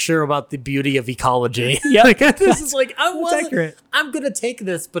lecture about the beauty of ecology. Yeah, like, this is like, accurate. I'm going to take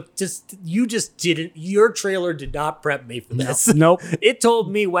this, but you just didn't. Your trailer did not prep me for this. Nope. It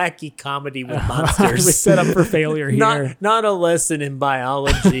told me wacky comedy with monsters. I was set up for failure here. Not a lesson in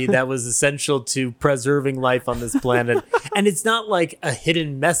biology that was essential to preserving life on this planet. And it's not like a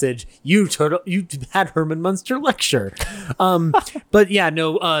hidden message. You had Herman Munster lecture. But yeah,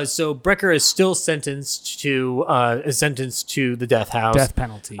 no. So Brecker is still sentenced to the death house, death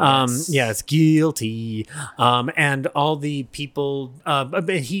penalty. Yes, guilty. And all the people.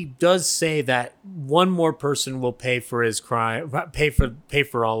 He does say that one more person will pay for his crime, pay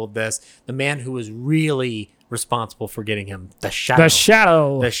for all of this. The man who was really responsible for getting him, the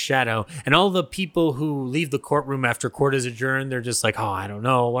shadow, and all the people who leave the courtroom after court is adjourned, they're just like, oh, I don't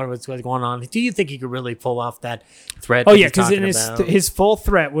know what's going on. Do you think he could really pull off that threat? Oh yeah, because in his full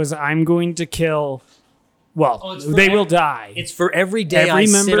threat was, I'm going to kill. Well, they will die. It's for every day I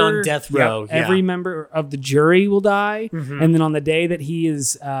sit on death row. Yep, every member of the jury will die, and then on the day that he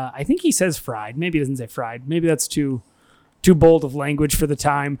is, I think he says fried. Maybe he doesn't say fried. Maybe that's too bold of language for the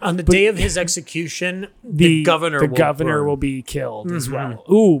time. On the day of his execution, the governor will be killed as well.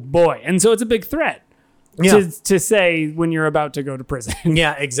 Ooh, boy. And so it's a big threat to say when you're about to go to prison.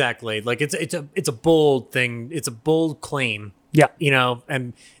 Yeah, exactly. Like it's a bold thing. It's a bold claim. Yeah.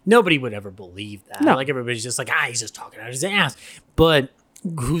 And nobody would ever believe that. No. Like everybody's just like, he's just talking out his ass. But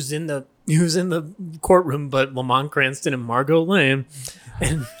who's in the courtroom but Lamont Cranston and Margot Lane?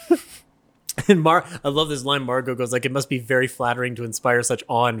 And I love this line. Margot goes like, it must be very flattering to inspire such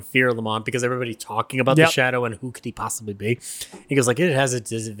awe and fear, Lamont, because everybody talking about the shadow and who could he possibly be. He goes like, it has its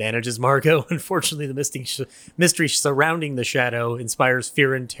disadvantages, Margot. Unfortunately, the mystery surrounding the shadow inspires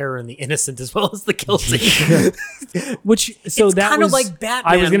fear and terror in the innocent as well as the guilty. It's kind of like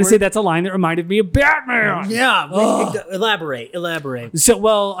Batman. I was going to say that's a line that reminded me of Batman. Yeah. Elaborate. So,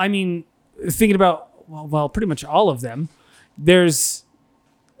 well, I mean, thinking about, well, pretty much all of them, there's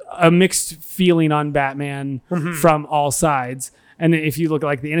a mixed feeling on Batman from all sides. And if you look at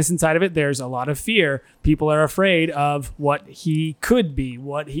like the innocent side of it, there's a lot of fear. People are afraid of what he could be,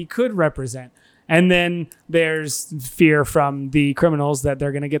 what he could represent. And then there's fear from the criminals that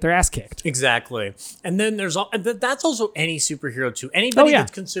they're going to get their ass kicked. Exactly. And then that's also any superhero too. Anybody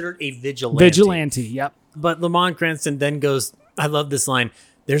that's considered a vigilante. Vigilante, yep. But Lamont Cranston then goes, I love this line,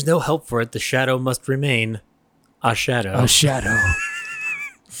 there's no help for it. The shadow must remain a shadow. A shadow.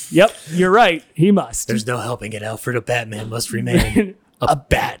 Yep, you're right. He must. There's no helping it, Alfred. A Batman must remain a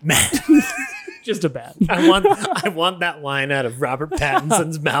Batman. Just a bat. I want that line out of Robert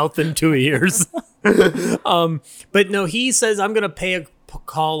Pattinson's mouth in 2 years. But no, he says, I'm going to pay a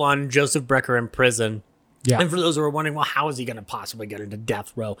call on Joseph Brecker in prison. Yeah. And for those who are wondering, well, how is he going to possibly get into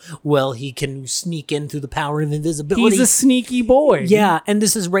death row? Well, he can sneak in through the power of invisibility. He's a sneaky boy. Yeah, and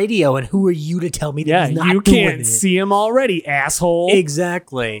this is radio, and who are you to tell me that he's not you doing can't it? see him already, asshole.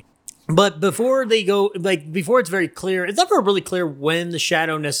 Exactly. But before they go, before it's very clear, it's never really clear when the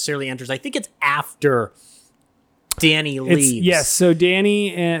shadow necessarily enters. I think it's after Danny leaves. Yes, so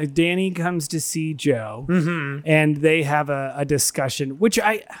Danny comes to see Joe, and they have a discussion, which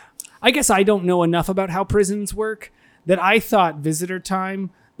I guess I don't know enough about how prisons work, that I thought visitor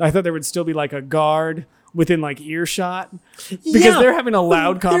time, I thought there would still be like a guard within like earshot, because they're having a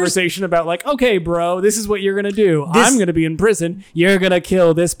loud conversation about like, okay, bro, this is what you're going to do. I'm going to be in prison. You're going to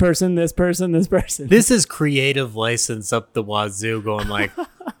kill this person, this person, this person. This is creative license up the wazoo going like,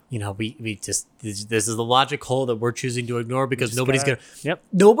 we just, this is the logic hole that we're choosing to ignore because nobody's going to. Yep.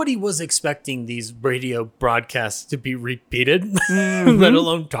 Nobody was expecting these radio broadcasts to be repeated, let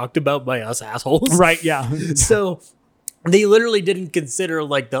alone talked about by us assholes. Right. Yeah. So they literally didn't consider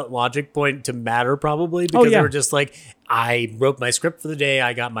like the logic point to matter probably because they were just like, I wrote my script for the day.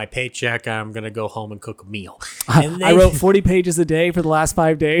 I got my paycheck. I'm going to go home and cook a meal. And I wrote 40 pages a day for the last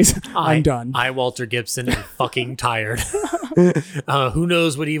 5 days. I'm done. Walter Gibson, am fucking tired. Who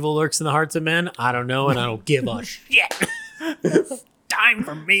knows what evil lurks in the hearts of men? I don't know, and I don't give a shit. Time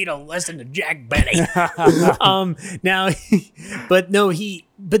for me to listen to Jack Benny.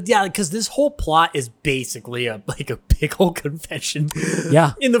 Because this whole plot is basically a big old confession.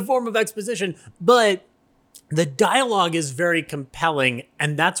 Yeah. In the form of exposition. But the dialogue is very compelling,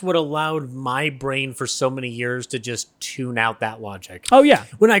 and that's what allowed my brain for so many years to just tune out that logic. Oh yeah.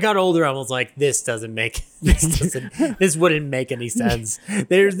 When I got older, I was like, this wouldn't make any sense.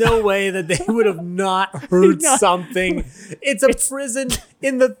 There's no way that they would have not heard something. It's a prison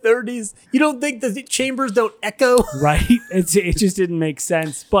in the 30s. You don't think the chambers don't echo? Right. It just didn't make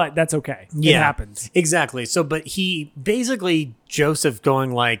sense, but that's okay. It happens. Exactly. So, but he basically, Joseph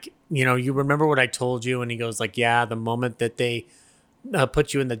going like, you remember what I told you? And he goes like, yeah, the moment that they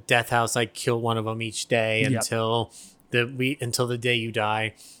put you in the death house, I kill one of them each day until the day you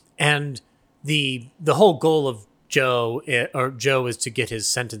die. And the whole goal of Joe is to get his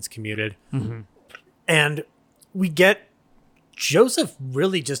sentence commuted. Mm-hmm. And we get Joseph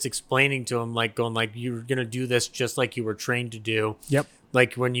really just explaining to him, like going like, you're going to do this just like you were trained to do. Yep.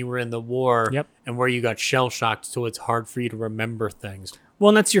 Like when you were in the war. Yep. And where you got shell shocked. So it's hard for you to remember things. Well,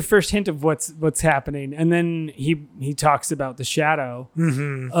 and that's your first hint of what's happening, and then he talks about the shadow.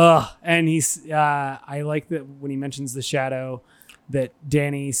 Mm-hmm. And he's I like that when he mentions the shadow, that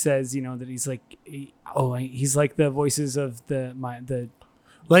Danny says, that he's like, he's like the voices of the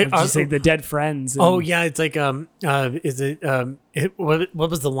dead friends. And, it's like what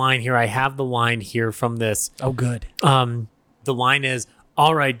was the line here? I have the line here from this. Oh, good. The line is,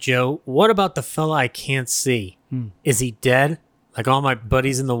 all right, Joe, what about the fella I can't see? Is he dead? Like all my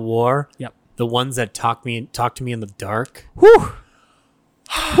buddies in the war? Yep. The ones that talk to me in the dark? Whew.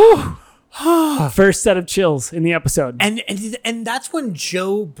 First set of chills in the episode. And that's when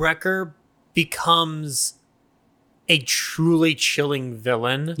Joe Brecker becomes a truly chilling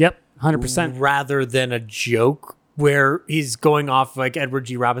villain. Yep, 100%. Rather than a joke where he's going off like Edward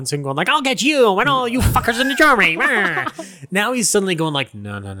G. Robinson going like, I'll get you and all you fuckers in the jury. Now he's suddenly going like,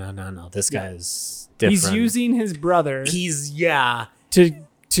 no. This guy is different. He's using his brother.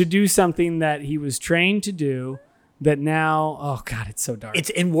 To do something that he was trained to do. That now, oh God, it's so dark.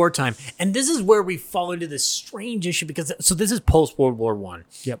 It's in wartime. And this is where we fall into this strange issue because, so this is post-World War I.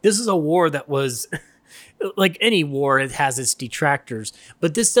 Yep. This is a war that was, like any war, it has its detractors.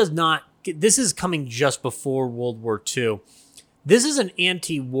 But this does not, this is coming just before World War II. This is an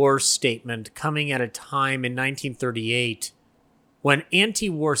anti-war statement coming at a time in 1938 when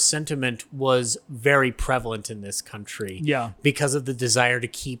anti-war sentiment was very prevalent in this country. Yeah. Because of the desire to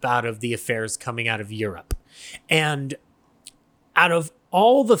keep out of the affairs coming out of Europe. And out of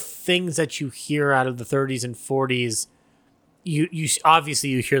all the things that you hear out of the 30s and 40s, you obviously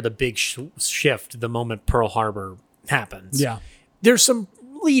you hear the big shift the moment Pearl Harbor happens. Yeah. There's some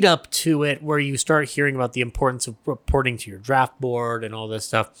lead up to it where you start hearing about the importance of reporting to your draft board and all this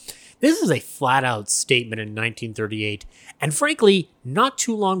stuff. This is a flat out statement in 1938. And frankly, not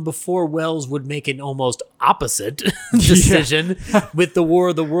too long before Wells would make an almost opposite decision with the War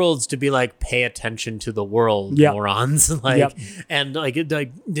of the Worlds to be like, pay attention to the world, morons. And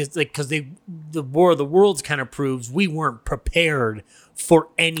because the War of the Worlds kind of proves we weren't prepared for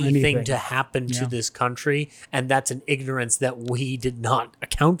anything to happen to this country. And that's an ignorance that we did not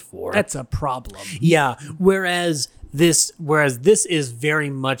account for. That's a problem. Yeah. Whereas this is very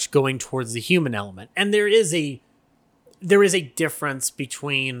much going towards the human element. And there is a difference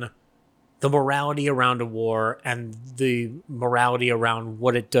between the morality around a war and the morality around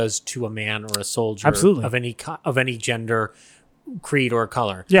what it does to a man or a soldier. Absolutely. of any gender, creed, or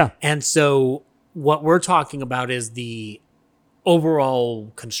color. Yeah. And so what we're talking about is the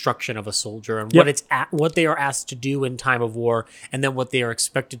overall construction of a soldier and what they are asked to do in time of war, and then what they are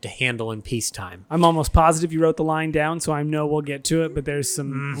expected to handle in peacetime. I'm almost positive you wrote the line down, so I know we'll get to it, but there's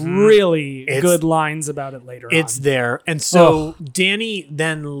some really good lines about it later on. It's there. And so Danny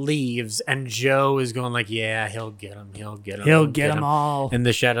then leaves, and Joe is going like, yeah, he'll get him. He'll get them all. And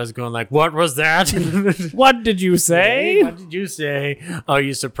the Shadow's going like, what was that? What did you say? What did you say? Are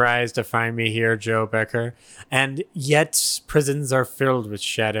you surprised to find me here, Joe Becker? And yet prisons are filled with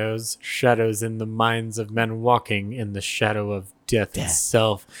shadows in the minds of men walking in the shadow of death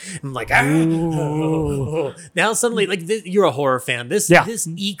itself. I'm like, now suddenly, like you're a horror fan. This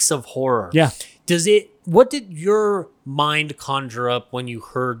eeks of horror. Yeah. What did your mind conjure up when you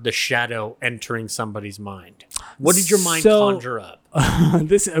heard the shadow entering somebody's mind? What did your mind conjure up?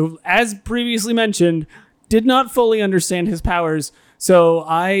 This, as previously mentioned, did not fully understand his powers, so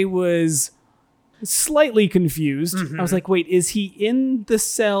I was slightly confused. I was like, wait, is he in the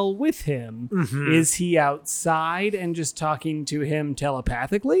cell with him? Is he outside and just talking to him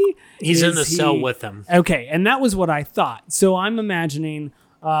telepathically? He's in the cell with him. Okay, and that was what I thought. So I'm imagining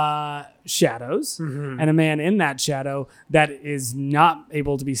shadows and a man in that shadow that is not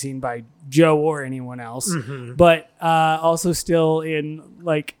able to be seen by Joe or anyone else, but also still in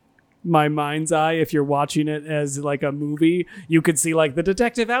like my mind's eye, if you're watching it as like a movie, you could see like the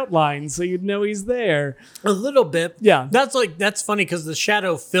detective outline, so you'd know he's there. A little bit. Yeah. That's funny because the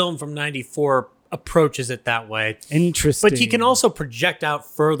Shadow film from 94 approaches it that way. Interesting. But he can also project out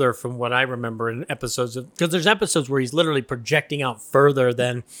further from what I remember in episodes of, because there's episodes where he's literally projecting out further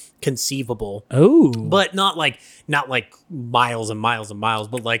than conceivable. Oh. But not like miles and miles and miles,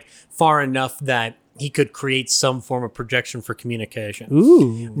 but like far enough that he could create some form of projection for communication.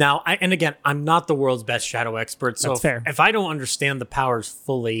 Ooh. Now, and again, I'm not the world's best shadow expert, so That's fair. if I don't understand the powers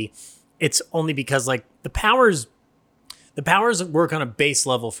fully, it's only because like the powers work on a base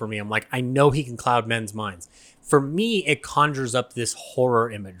level for me. I'm like, I know he can cloud men's minds. For me, it conjures up this horror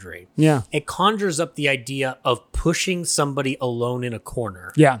imagery. Yeah. It conjures up the idea of pushing somebody alone in a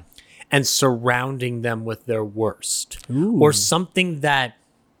corner. Yeah. And surrounding them with their worst. Ooh. Or something that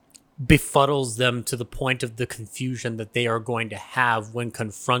befuddles them to the point of the confusion that they are going to have when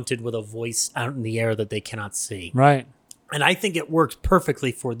confronted with a voice out in the air that they cannot see. Right. And I think it works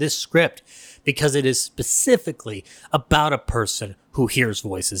perfectly for this script because it is specifically about a person who hears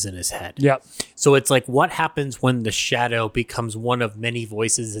voices in his head. Yep. So it's like, what happens when the shadow becomes one of many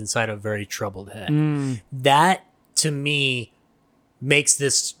voices inside a very troubled head? That, to me, makes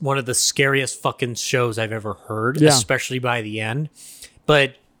this one of the scariest fucking shows I've ever heard, especially by the end.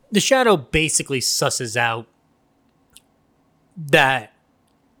 But the shadow basically susses out that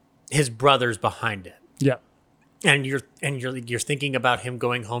his brother's behind it. Yeah. And you're thinking about him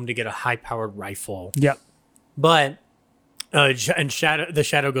going home to get a high-powered rifle. Yep. But the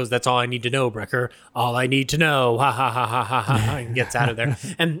shadow goes, "That's all I need to know, Brecker. All I need to know." Ha ha ha ha ha ha. And gets out of there.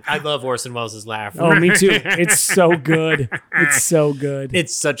 And I love Orson Welles' laugh. Oh, me too. It's so good. It's so good.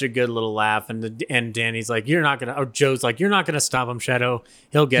 It's such a good little laugh. And Danny's like, "You're not gonna," or Joe's like, "You're not gonna stop him, Shadow.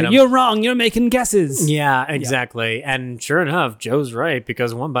 He'll get him." You're wrong. You're making guesses. Yeah, exactly. Yeah. And sure enough, Joe's right,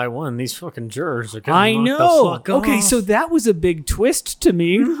 because one by one, these fucking jurors are getting I knocked know. the fuck off. Okay, so that was a big twist to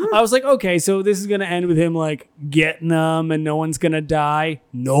me. I was like, okay, so this is gonna end with him like getting them, and no one's gonna die.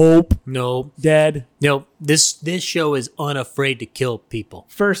 Nope. Dead. Nope. This show is unafraid to kill people.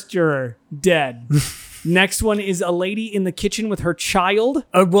 First juror dead. Next one is a lady in the kitchen with her child.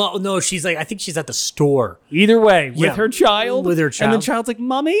 Well, no, she's like, I think she's at the store. Either way, with her child. With her child. And the child's like,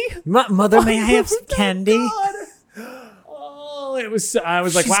 "Mommy? Mother, may I have some candy?" Oh, it was. I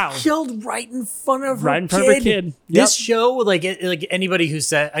was like, She's wow. killed right in front of her Right in front of her kid. This show, like anybody who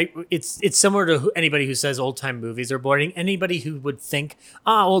said, it's similar to anybody who says old time movies are boring. Anybody who would think,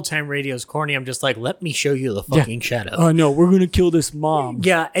 old time radio is corny. I'm just like, let me show you the fucking shadow. Oh no, we're gonna kill this mom.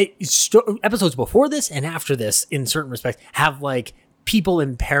 Yeah, episodes before this and after this, in certain respects, have like people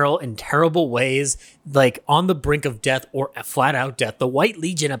in peril in terrible ways, like on the brink of death or flat out death. The White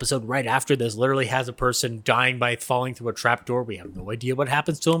Legion episode right after this literally has a person dying by falling through a trapdoor. We have no idea what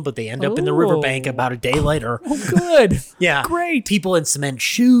happens to them, but they end up in the riverbank about a day later. Oh, good. Yeah. Great. People in cement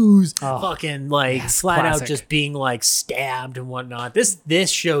shoes, fucking like yes, flat classic. out just being like stabbed and whatnot. This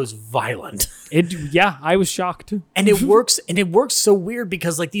show's violent. I was shocked. And it works so weird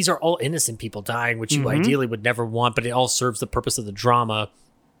because like these are all innocent people dying, which you ideally would never want, but it all serves the purpose of the drama.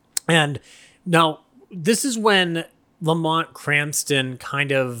 And now this is when Lamont Cranston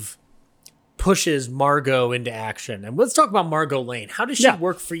kind of pushes Margot into action. And let's talk about Margot Lane. How does she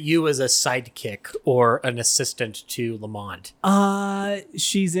work for you as a sidekick or an assistant to Lamont?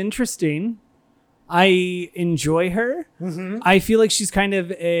 She's interesting. I enjoy her. I feel like she's kind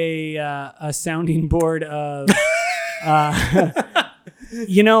of a sounding board of,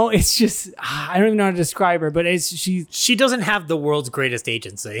 it's just, I don't even know how to describe her, but she doesn't have the world's greatest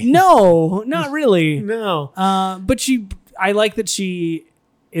agency. No, not really. No. But I like that she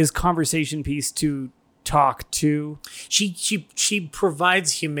is conversation piece to talk to. She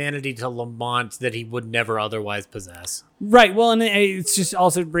provides humanity to Lamont that he would never otherwise possess. Right. Well, and it's just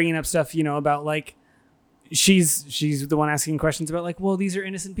also bringing up stuff, about like, she's the one asking questions about like, well, these are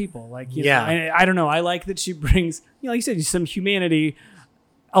innocent people. Like, I don't know. I like that she brings, like you said, some humanity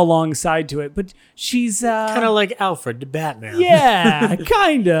alongside to it, but she's kind of like Alfred to Batman. Yeah,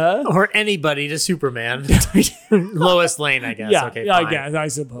 kind of. Or anybody to Superman. Lois Lane, I guess. Yeah, okay, I fine. guess, I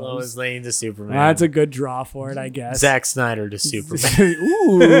suppose. Lois Lane to Superman. That's a good draw for it, I guess. Zack Snyder to Superman.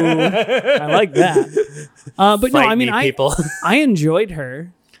 Ooh, I like that. But no, I mean, I enjoyed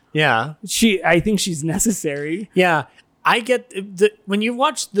her. Yeah. I think she's necessary. Yeah. I get when you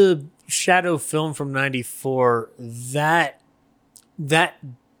watch the Shadow film from 94, that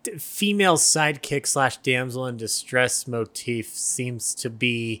female sidekick / damsel in distress motif seems to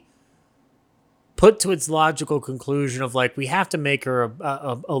be put to its logical conclusion of like, we have to make her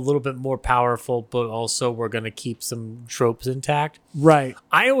a little bit more powerful, but also we're going to keep some tropes intact. Right.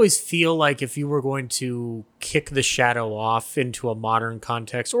 I always feel like if you were going to kick the Shadow off into a modern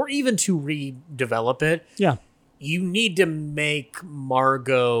context, or even to redevelop it, you need to make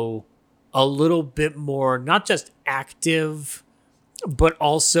Margot a little bit more, not just active, but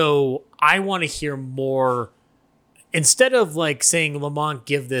also I want to hear more. Instead of like saying, Lamont,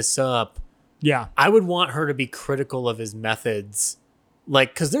 give this up. Yeah. I would want her to be critical of his methods.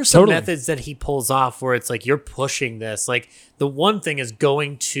 Like, because there's some methods that he pulls off where it's like, you're pushing this. Like, the one thing is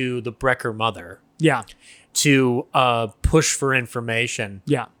going to the Brecker mother. Yeah. To push for information.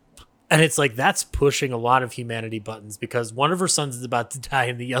 Yeah. And it's like, that's pushing a lot of humanity buttons, because one of her sons is about to die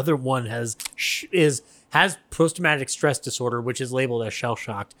and the other one has post-traumatic stress disorder, which is labeled as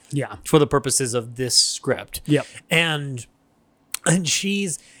shell-shocked. Yeah. For the purposes of this script. Yep. And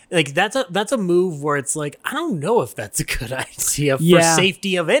she's like, that's a move where it's like, I don't know if that's a good idea for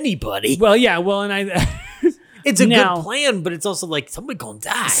safety of anybody. Well, yeah. Well, and it's a good plan, but it's also like, somebody gonna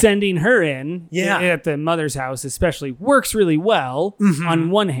die. Sending her in at the mother's house especially works really well on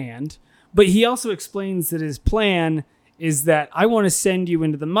one hand, but he also explains that his plan is that I want to send you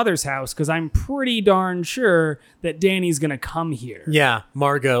into the mother's house because I'm pretty darn sure that Danny's going to come here. Yeah,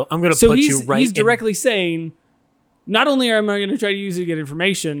 Margot, I'm going to put you right. He's directly saying, not only am I going to try to use it to get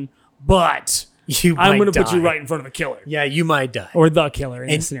information, but I'm going to put you right in front of the killer. Yeah, you might die. Or the killer in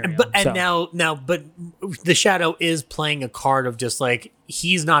this scenario. But the Shadow is playing a card of just like,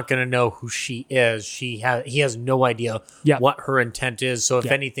 he's not going to know who she is. He has no idea what her intent is. So if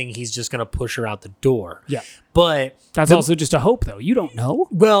anything, he's just going to push her out the door. Yeah. But that's also just a hope, though. You don't know.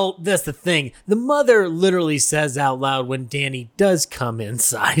 Well, that's the thing. The mother literally says out loud when Danny does come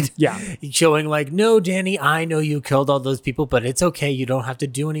inside. Yeah. Showing like, no, Danny, I know you killed all those people, but it's okay. You don't have to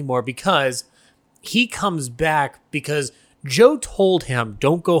do anymore, because he comes back because Joe told him,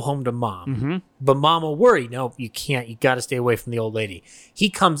 don't go home to Mom. But Mom will worry. No, you can't. You got to stay away from the old lady. He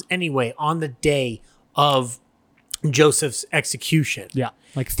comes anyway on the day of Joseph's execution. Yeah,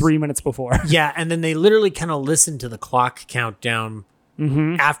 like 3 minutes before. Yeah, and then they literally kind of listen to the clock countdown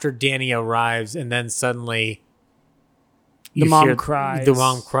after Danny arrives, and then suddenly the mom cries. The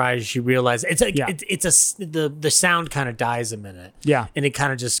mom cries. She realizes it's like the sound kind of dies a minute. Yeah, and it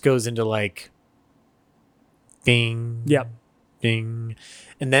kind of just goes into like ding. Yep. Ding.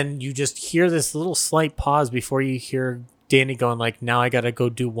 And then you just hear this little slight pause before you hear Danny going like, now I got to go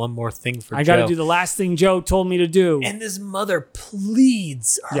do one more thing for Joe. I got to do the last thing Joe told me to do. And this mother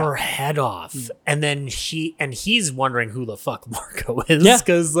pleads her head off. And then he's wondering who the fuck Margot is. Yeah.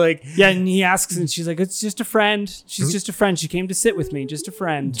 Cause like, and he asks and she's like, it's just a friend. She's just a friend. She came to sit with me. Just a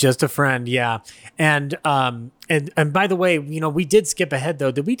friend. Just a friend. Yeah. And by the way, we did skip ahead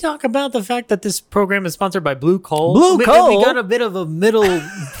though. Did we talk about the fact that this program is sponsored by Blue Coal? Blue Coal. We got a bit of a middle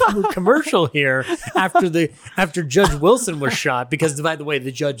commercial here after Judge Wilson was shot, because by the way,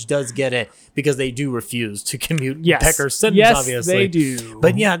 the judge does get it because they do refuse to commute Pecker's sentence, obviously. They do.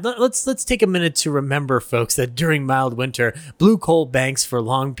 But yeah, let's take a minute to remember, folks, that during mild winter, Blue Coal banks for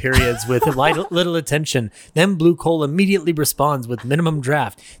long periods with little attention. Then Blue Coal immediately responds with minimum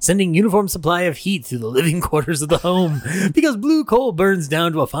draft, sending uniform supply of heat through the living quarters of the home. Because Blue Coal burns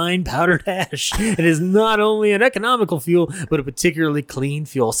down to a fine powdered ash. It is not only an economical fuel, but a particularly clean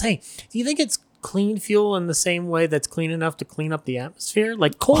fuel. Say, do you think it's clean fuel in the same way that's clean enough to clean up the atmosphere?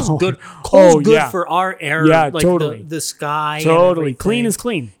 Like coal's good. Coal's good for our air. Yeah, like totally. The sky. Totally. Clean is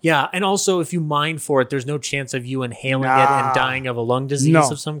clean. Yeah. And also if you mine for it, there's no chance of you inhaling it and dying of a lung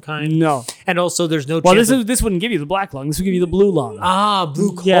disease of some kind. No. And also there's no chance. Well, this wouldn't give you the black lung. This would give you the blue lung.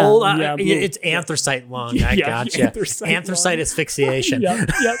 Blue coal. Yeah, blue. It's anthracite lung. I gotcha. Anthracite asphyxiation. Yeah,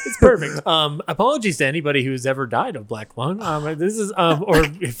 it's perfect. Apologies to anybody who's ever died of black lung. This is or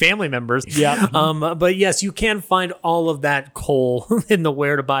family members. Yeah. But yes, you can find all of that coal in the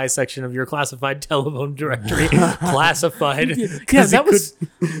where to buy section of your classified telephone directory. Classified. Yeah, that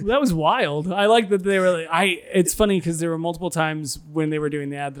was wild. I like that they were it's funny because there were multiple times when they were doing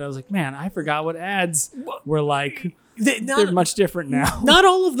the ad that I was like, man, I forgot what ads were like. They're much different now. Not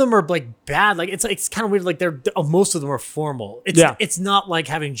all of them are like bad. Like it's kind of weird. Like most of them are formal. It's not like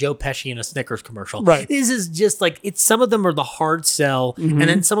having Joe Pesci in a Snickers commercial. Right. This is just like some of them are the hard sell, and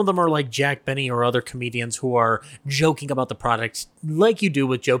then some of them are like Jack Benny or other comedians who are joking about the product, like you do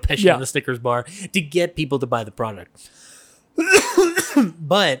with Joe Pesci in the Snickers bar, to get people to buy the product.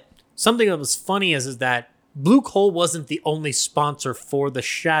 But something that was funny is that Blue Coal wasn't the only sponsor for The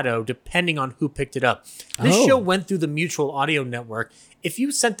Shadow, depending on who picked it up. This show went through the Mutual Audio Network. If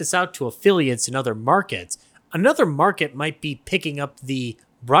you sent this out to affiliates in other markets, another market might be picking up the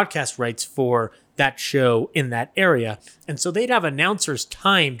broadcast rights for that show in that area. And so they'd have announcers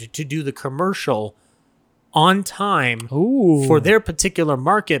timed to do the commercial on time for their particular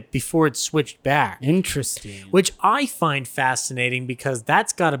market before it switched back. Interesting. Which I find fascinating because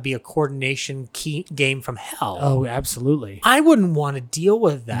that's got to be a coordination game from hell. Oh, absolutely. I wouldn't want to deal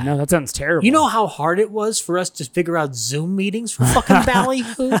with that. No, that sounds terrible. You know how hard it was for us to figure out Zoom meetings for fucking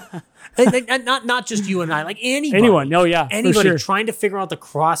Ballyhoo? And not just you and I, like anybody. Anyone, oh yeah, anybody for sure. trying to figure out the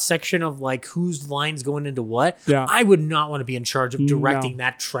cross section of like whose lines going into what. Yeah. I would not want to be in charge of directing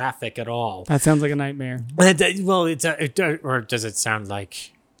that traffic at all. That sounds like a nightmare. Well, or does it sound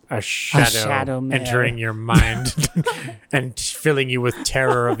like a shadow man. entering your mind and filling you with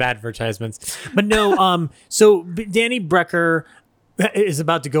terror of advertisements? But no, so Danny Brecker is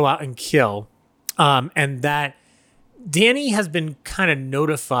about to go out and kill, and that Danny has been kind of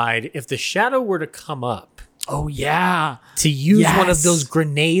notified if the shadow were to come up. Oh, yeah. To use one of those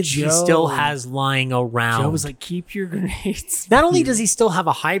grenades he still has lying around. Joe was like, keep your grenades. Not only does he still have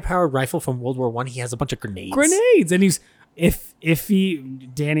a high-powered rifle from World War I, he has a bunch of grenades. And he's if you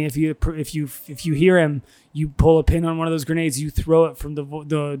hear him, you pull a pin on one of those grenades, you throw it from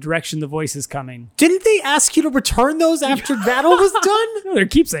the direction the voice is coming. Didn't they ask you to return those after battle was done? No, they're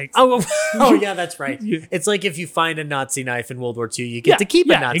keepsakes. Oh, yeah, that's right. It's like if you find a Nazi knife in World War II, you get to keep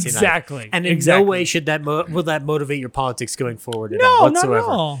a Nazi exactly. knife. And in no way should that will that motivate your politics going forward at all whatsoever. Not at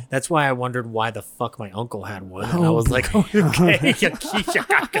all. That's why I wondered why the fuck my uncle had one. And I was like, okay, you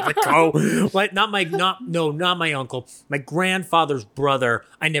gotta go. Like, not my uncle. My grandfather's brother.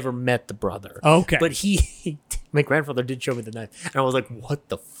 I never met the brother. Okay. But my grandfather did show me the knife, and I was like, "What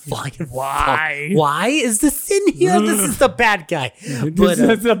the fuck? Why? Why is this in here? This is the bad guy." But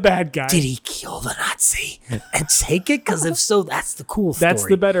That's the bad guy. did he kill the Nazi and take it? Because if so, that's the cool story. That's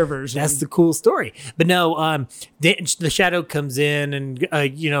the better version. That's the cool story. But no, the shadow comes in, and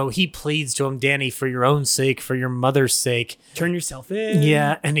he pleads to him, Danny, for your own sake, for your mother's sake, turn yourself in.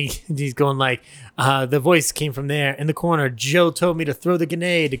 Yeah, and he's going like, the voice came from there in the corner. Joe told me to throw the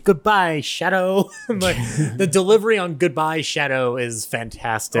grenade. Goodbye, Shadow. Like, the delivery on Goodbye, Shadow is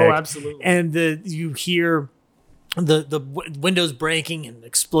fantastic. Oh, absolutely. And you hear the windows breaking and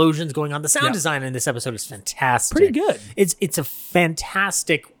explosions going on. The sound design in this episode is fantastic. Pretty good. It's a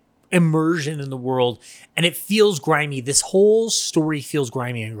fantastic immersion in the world, and it feels grimy. This whole story feels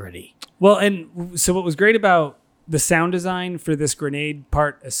grimy and gritty. Well, and so what was great about the sound design for this grenade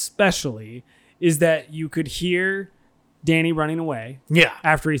part especially is that you could hear Danny running away. Yeah.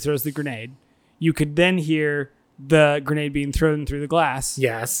 After he throws the grenade. You could then hear the grenade being thrown through the glass.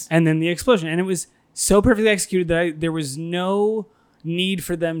 Yes. And then the explosion. And it was so perfectly executed that there was no need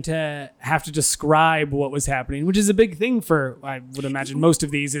for them to have to describe what was happening, which is a big thing for, I would imagine, most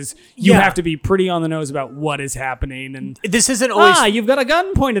of these is you have to be pretty on the nose about what is happening. And this isn't always... you've got a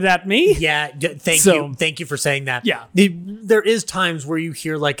gun pointed at me. Yeah, thank you for saying that. Yeah. There is times where you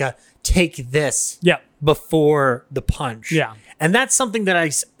hear like a take this before the punch. Yeah. And that's something that I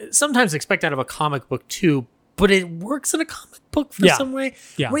sometimes expect out of a comic book too, but it works in a comic book for some way.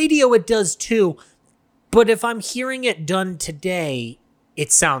 Yeah. Radio, it does too. But if I'm hearing it done today,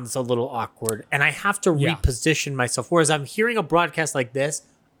 it sounds a little awkward and I have to reposition myself. Whereas I'm hearing a broadcast like this,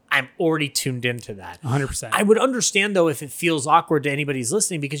 I'm already tuned into that. 100%. I would understand though if it feels awkward to anybody who's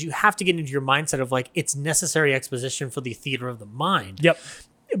listening, because you have to get into your mindset of like, it's necessary exposition for the theater of the mind. Yep.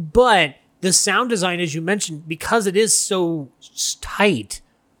 But the sound design, as you mentioned, because it is so tight,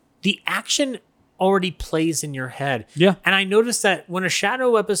 the action already plays in your head. Yeah. And I noticed that when a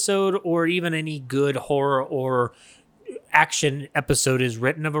Shadow episode or even any good horror or action episode is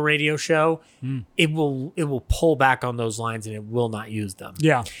written of a radio show, it will pull back on those lines and it will not use them.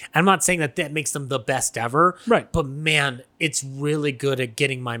 Yeah. I'm not saying that makes them the best ever. Right. But man, it's really good at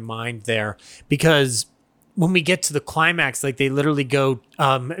getting my mind there, because when we get to the climax, like they literally go,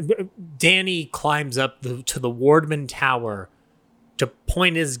 Danny climbs up to the Wardman Tower to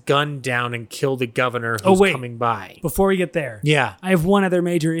point his gun down and kill the governor who's coming by. Before we get there. Yeah. I have one other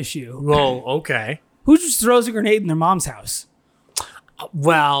major issue. Well, okay. Who just throws a grenade in their mom's house?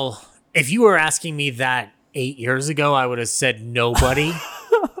 Well, if you were asking me that 8 years ago, I would have said nobody.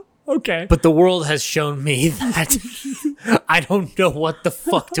 Okay. But the world has shown me that I don't know what the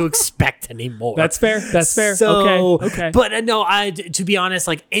fuck to expect anymore. That's fair. That's fair. So, okay. But no, to be honest,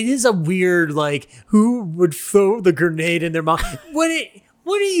 like, it is a weird, like, who would throw the grenade in their mouth? Wouldn't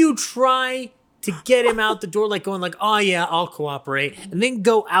you try to get him out the door, like going like, oh yeah, I'll cooperate, and then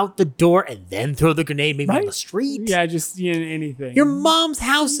go out the door and then throw the grenade maybe on the street? Yeah, just anything. Your mom's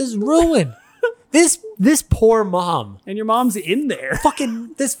house is ruined. This poor mom. And your mom's in there.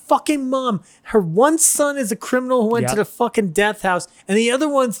 This fucking mom. Her one son is a criminal who went to the fucking death house, and the other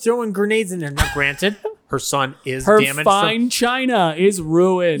one's throwing grenades in there. Now, granted, her son is her damaged. Fine china is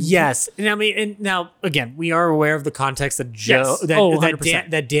ruined. Yes, and I mean, and now again, we are aware of the context that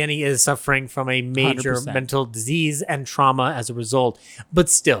that Danny is suffering from a major 100%. mental disease and trauma as a result. But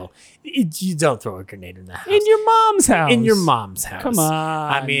still, you don't throw a grenade in the house. In your mom's house. In your mom's house. Come on.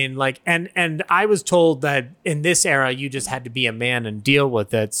 I mean, like, and I was told that in this era, you just had to be a man and deal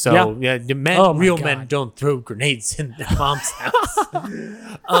with it. So the men, real men don't throw grenades in their mom's house.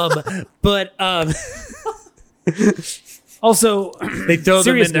 Also, they throw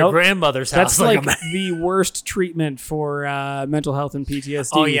them in their grandmother's house. That's like the worst treatment for mental health and PTSD.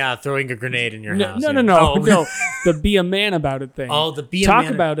 Oh yeah, throwing a grenade in your house. No. The be a man about it thing. Oh, the be a talk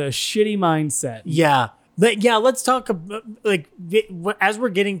man about a shitty mindset. Yeah. Let's talk about, like, as we're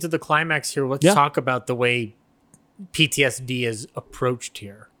getting to the climax here, let's talk about the way PTSD is approached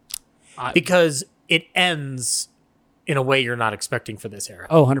here. Because it ends in a way you're not expecting for this era.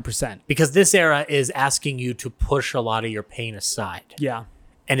 Oh, 100%. Because this era is asking you to push a lot of your pain aside. Yeah.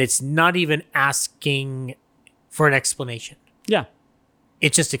 And it's not even asking for an explanation. Yeah.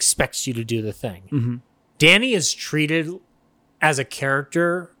 It just expects you to do the thing. Mm-hmm. Danny is treated as a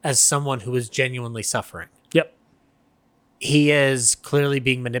character as someone who is genuinely suffering. Yep. He is clearly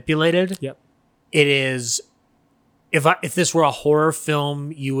being manipulated. Yep. It is, if this were a horror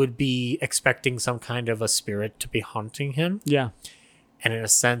film, you would be expecting some kind of a spirit to be haunting him. Yeah. And in a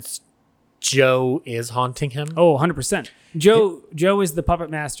sense, Joe is haunting him. Oh, 100%. Joe is the puppet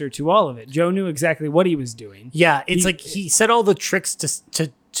master to all of it. Joe knew exactly what he was doing. Yeah, it's like he said all the tricks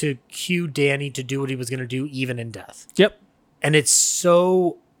to cue Danny to do what he was going to do, even in death. Yep. And it's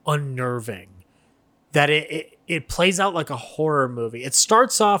so unnerving that it plays out like a horror movie. It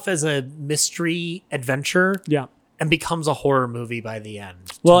starts off as a mystery adventure. Yeah. And becomes a horror movie by the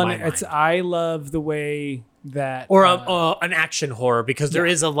end. Well, and I love the way that... Or an action horror, because there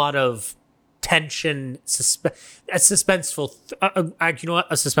is a lot of tension, a suspenseful... you know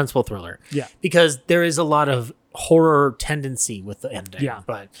what? A suspenseful thriller. Yeah. Because there is a lot of horror tendency with the ending. Yeah.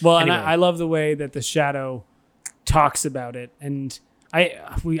 But well, anyway. and I love the way that the Shadow talks about it. And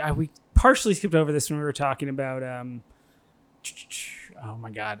we partially skipped over this when we were talking about... oh my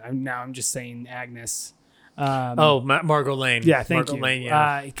God. I'm just saying Agnes... Margot Lane. Yeah, thank Margot you. Lane,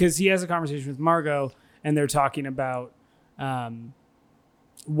 yeah. Because he has a conversation with Margot, and they're talking about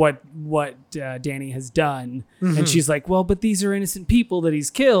what Danny has done, and she's like, "Well, but these are innocent people that he's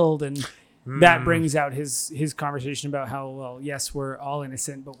killed," and that brings out his conversation about how, well, yes, we're all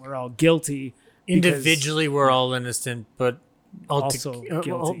innocent, but we're all guilty. Individually, we're all innocent, but also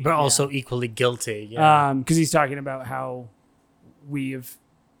guilty, but also equally guilty. Yeah. Because he's talking about how we have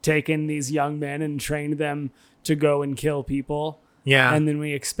taken these young men and trained them to go and kill people. Yeah. And then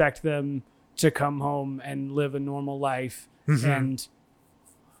we expect them to come home and live a normal life and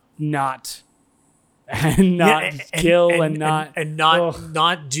not kill and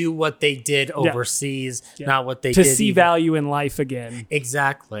not do what they did overseas, not what they to did see value in life again.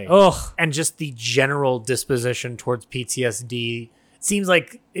 Exactly. Ugh. And just the general disposition towards PTSD. Seems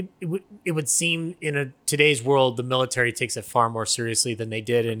like it would seem in today's world, the military takes it far more seriously than they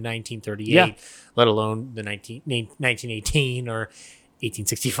did in 1938, let alone the 1918 or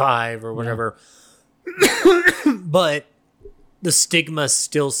 1865 or whatever. Yeah. But the stigma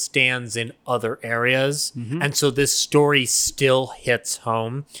still stands in other areas. Mm-hmm. And so this story still hits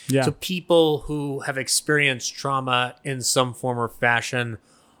home. Yeah. So people who have experienced trauma in some form or fashion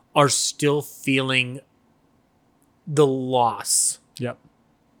are still feeling the loss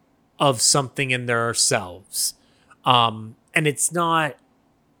of something in themselves. And it's not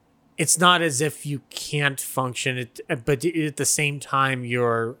as if you can't function, but at the same time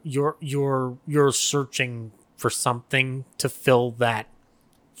you're searching for something to fill that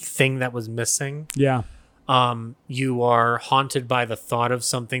thing that was missing. Yeah. You are haunted by the thought of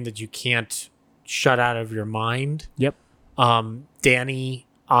something that you can't shut out of your mind. Yep. Danny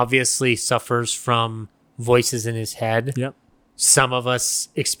obviously suffers from voices in his head. Yep. Some of us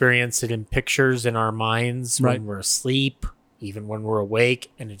experience it in pictures in our minds when we're asleep, even when we're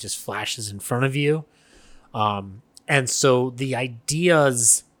awake, and it just flashes in front of you. And so the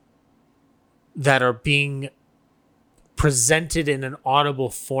ideas that are being presented in an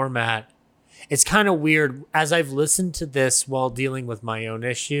audible format, it's kind of weird. As I've listened to this while dealing with my own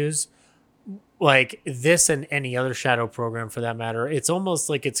issues, like this and any other Shadow program for that matter, it's almost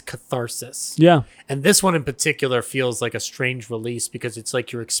like it's catharsis. Yeah. And this one in particular feels like a strange release because it's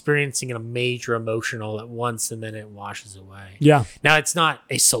like you're experiencing a major emotion all at once and then it washes away. Yeah. Now, it's not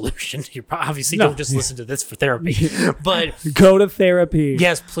a solution. You obviously No. don't just listen to this for therapy, but Go to therapy.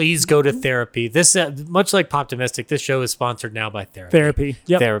 yes, please go to therapy. This, much like Poptimistic, this show is sponsored now by therapy. Therapy.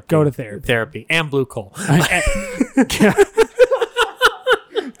 Yep. Therapy. Go to therapy. Therapy and Blue Coal.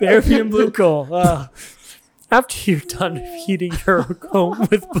 Therapy and Blue Coal. After you're done heating your home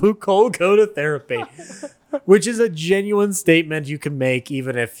with Blue Coal, go to therapy. Which is a genuine statement you can make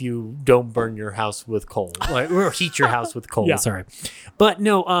even if you don't burn your house with coal. Or heat your house with coal, Yeah. sorry. But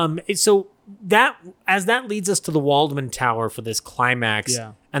no, so that as that leads us to the Waldman Tower for this climax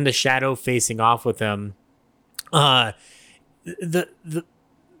Yeah. and the Shadow facing off with him,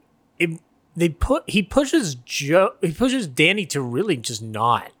 he pushes Danny to really just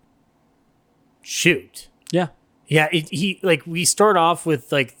not shoot. Yeah. Yeah, we start off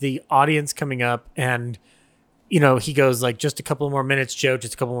with like the audience coming up and he goes like, just a couple more minutes, Joe,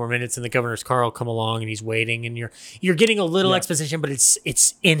 just a couple more minutes, and the governor's car will come along and he's waiting and you're getting a little exposition, but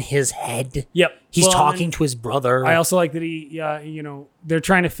it's in his head. Yep. He's Well, talking and to his brother. I also like that they're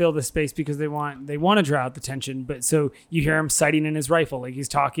trying to fill the space because they want to draw out the tension, but so you hear him sighting in his rifle, like he's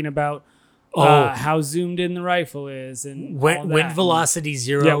talking about how zoomed in the rifle is and all that. Wind velocity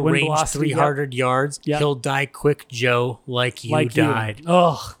 0, Yeah, wind range velocity, 300 yards. Yep. He'll die quick, Joe, like you died.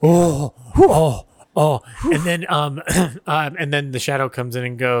 Oh, and then and then the Shadow comes in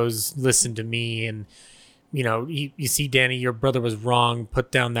and goes, listen to me, and you see, Danny, your brother was wrong.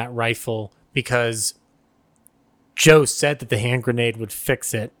 Put down that rifle because Joe said that the hand grenade would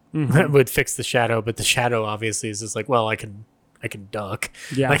fix it, would fix the Shadow, but the Shadow obviously is just like, well, I can duck.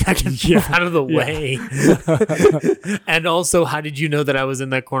 Yeah. Like I can move out of the way. And also, how did you know that I was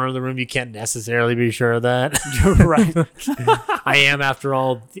in that corner of the room? You can't necessarily be sure of that. You're right. I am, after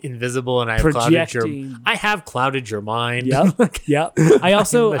all, invisible, and I have clouded your mind. Yep. Yep. I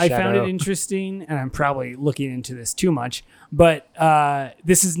also The I found it Shadow. interesting, and I'm probably looking into this too much, but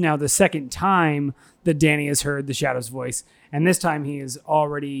this is now the second time that Danny has heard the Shadow's voice, and this time he has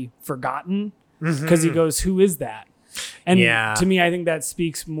already forgotten because he goes, "Who is that?" And to me, I think that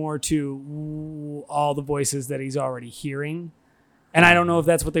speaks more to all the voices that he's already hearing. And I don't know if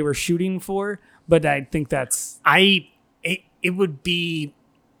that's what they were shooting for, but I think that's... It would be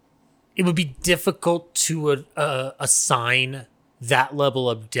difficult to assign that level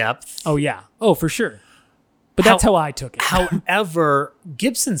of depth. Oh, yeah. Oh, for sure. But that's how I took it. However,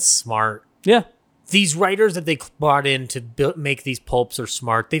 Gibson's smart. Yeah. These writers that they brought in to make these pulps are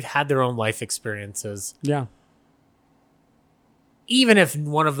smart. They've had their own life experiences. Yeah. Even if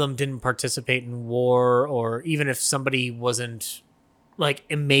one of them didn't participate in war, or even if somebody wasn't like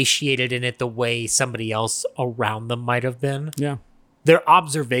emaciated in it the way somebody else around them might have been. Yeah. They're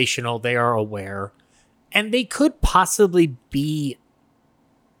observational, they are aware, and they could possibly be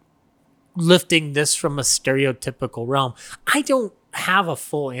lifting this from a stereotypical realm. I don't have a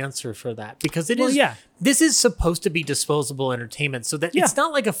full answer for that because this is supposed to be disposable entertainment, so that it's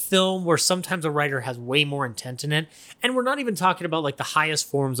not like a film where sometimes a writer has way more intent in it, and we're not even talking about like the highest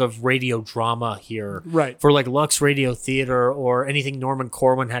forms of radio drama here, right? For like Lux Radio Theater or anything Norman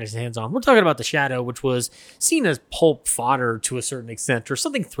Corwin had his hands on. We're talking about The Shadow, which was seen as pulp fodder to a certain extent, or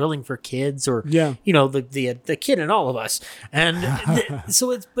something thrilling for kids, or the kid in all of us. And so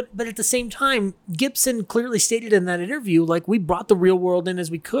it's but at the same time, Gibson clearly stated in that interview, like, we brought the real world in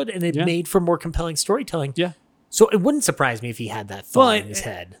as we could, and it made for more compelling storytelling. Yeah. So it wouldn't surprise me if he had that thought in his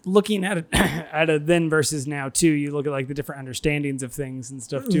head. Looking at it at a then versus now too, you look at like the different understandings of things and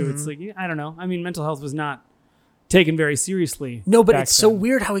stuff too. It's like, I don't know. I mean, mental health was not taken very seriously. No, but back it's so then.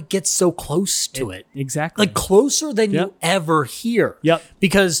 weird how it gets so close to it. Exactly. Like closer than you ever hear. Yep.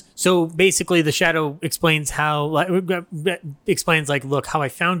 Because so basically the Shadow explains explains look, how I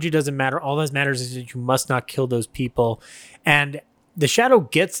found you doesn't matter. All that matters is that you must not kill those people. And the Shadow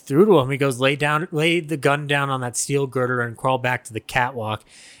gets through to him. He goes, lay the gun down on that steel girder and crawl back to the catwalk.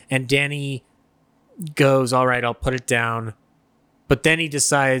 And Danny goes, all right, I'll put it down. But then he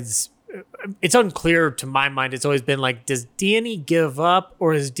decides, it's unclear to my mind. It's always been like, does Danny give up,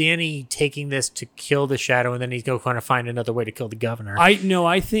 or is Danny taking this to kill the Shadow and then he's going to kind of find another way to kill the governor? I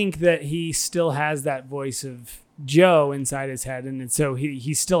think that he still has that voice of Joe inside his head. And so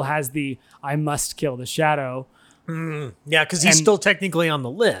he still has the, I must kill the Shadow. Yeah, because he's still technically on the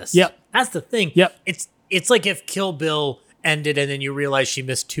list. Yep. That's the thing. Yep. It's like if Kill Bill ended and then you realize she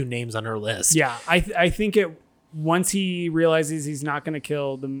missed 2 names on her list. Yeah, I think once he realizes he's not going to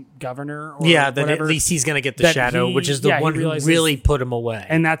kill the governor, or then whatever, at least he's going to get the shadow, which is the one who really put him away.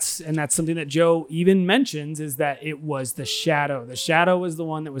 And that's something that Joe even mentions, is that it was the shadow. The shadow was the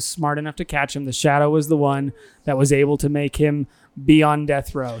one that was smart enough to catch him. The shadow was the one that was able to make him be on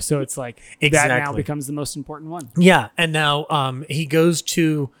death row. So it's like that now becomes the most important one. Yeah, and now he goes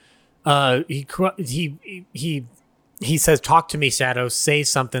to he says, "Talk to me, Shadow. Say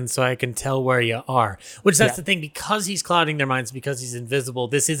something so I can tell where you are." Which that's the thing, because he's clouding their minds, because he's invisible.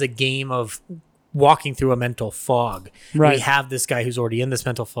 This is a game of walking through a mental fog. Right. We have this guy who's already in this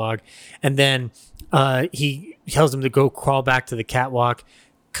mental fog, and then he tells him to go crawl back to the catwalk.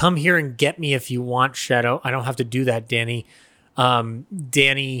 "Come here and get me if you want, Shadow. I don't have to do that, Danny."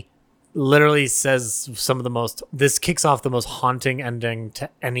 Danny literally says this kicks off the most haunting ending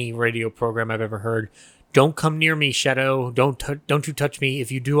to any radio program I've ever heard. "Don't come near me, Shadow. Don't you touch me.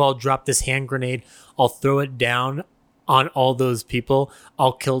 If you do, I'll drop this hand grenade. I'll throw it down on all those people.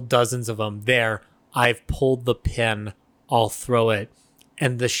 I'll kill dozens of them. There, I've pulled the pin. I'll throw it."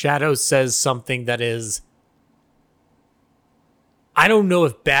 And the Shadow says something that is... I don't know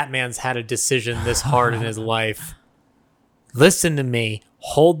if Batman's had a decision this hard in his life. "Listen to me.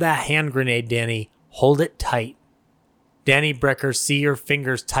 Hold that hand grenade, Danny. Hold it tight. Danny Brecker, see your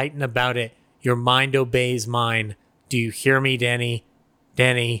fingers tighten about it. Your mind obeys mine. Do you hear me, Danny?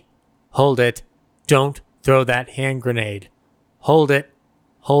 Danny, hold it. Don't throw that hand grenade. Hold it.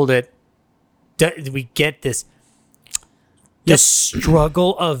 Hold it." We get this. The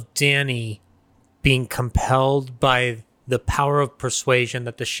struggle of Danny being compelled by the power of persuasion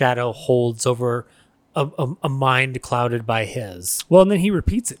that the Shadow holds over a mind clouded by his. Well, and then he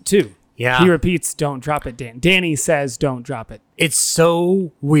repeats it too. Yeah. He repeats, "Don't drop it, Dan." Danny says, "Don't drop it." It's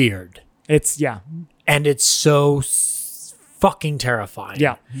so weird. And it's so fucking terrifying.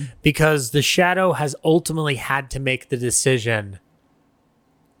 Yeah. Because the Shadow has ultimately had to make the decision.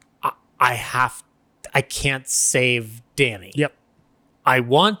 I can't save Danny. Yep. I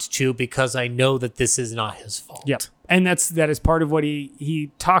want to, because I know that this is not his fault. Yep. And that is part of what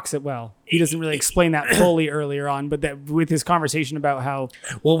he talks it. Well, he doesn't really explain that fully earlier on, but that with his conversation about how,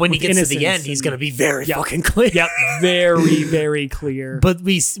 well, when he gets to the end, he's going to be very fucking clear. Yep. Very, very clear.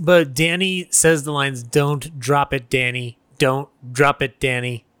 But Danny says the lines, "Don't drop it, Danny. Don't drop it,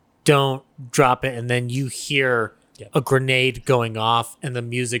 Danny. Don't drop it." And then you hear a grenade going off, and the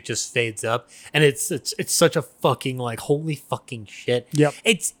music just fades up, and it's such a fucking, like, holy fucking shit. Yep.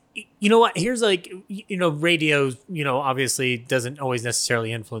 It's, you know what? Here's, like, radio, obviously doesn't always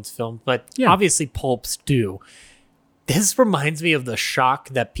necessarily influence film, but obviously pulps do. This reminds me of the shock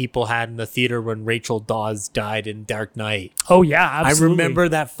that people had in the theater when Rachel Dawes died in Dark Knight. Oh, yeah, absolutely. I remember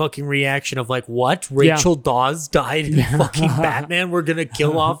that fucking reaction of like, what? Rachel Dawes died in fucking Batman? We're going to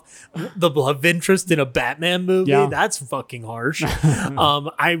kill off the love interest in a Batman movie? Yeah. That's fucking harsh.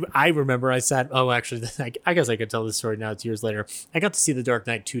 I remember I sat, I guess I could tell this story now. It's years later. I got to see The Dark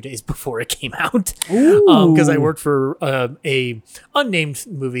Knight 2 days before it came out. Because I worked for a unnamed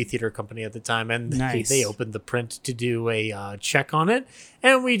movie theater company at the time. And they opened the print to do a check on it,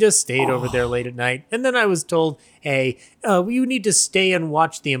 and we just stayed over there late at night. And then I was told, hey, you need to stay and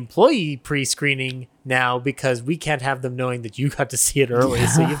watch the employee pre-screening now, because we can't have them knowing that you got to see it early,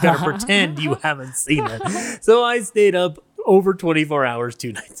 so you've got to pretend you haven't seen it. So I stayed up over 24 hours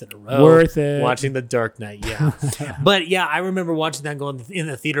 2 nights in a row. Worth it. Watching The Dark Knight, yeah. But yeah, I remember watching that, going in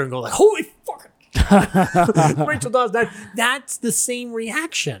the theater and go like, holy fucking Rachel Dawes died. That's the same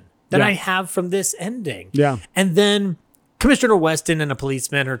reaction that I have from this ending. Yeah. And then Commissioner Weston and a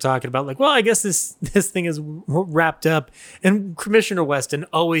policeman are talking about like, well, I guess this thing is wrapped up. And Commissioner Weston,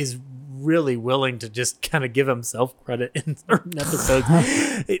 always really willing to just kind of give himself credit in certain episodes.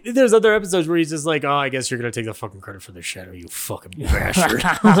 There's other episodes where he's just like, oh, I guess you're going to take the fucking credit for the Shadow, you fucking bastard.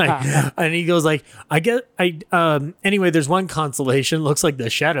 And he goes like, anyway, there's one consolation. Looks like the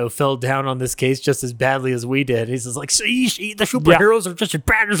Shadow fell down on this case just as badly as we did. He's just like, see, the superheroes are just as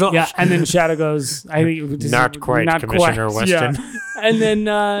bad as us. Yeah, and then Shadow goes, not quite, Commissioner Weston. Yeah. And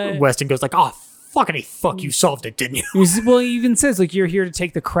then Weston goes like, oh, fuck, you solved it, didn't you? Well, he even says, like, you're here to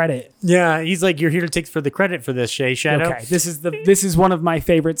take the credit. Yeah, he's like, you're here to take for the credit for this, Shadow. Okay, this is one of my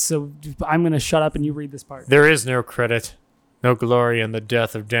favorites, so I'm going to shut up and you read this part. There is no credit, no glory in the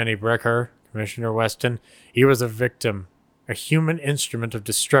death of Danny Brecker, Commissioner Weston. He was a victim, a human instrument of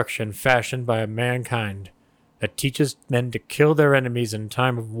destruction fashioned by a mankind that teaches men to kill their enemies in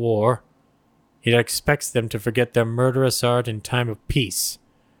time of war. It expects them to forget their murderous art in time of peace.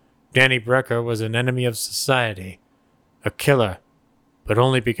 Danny Brecker was an enemy of society, a killer, but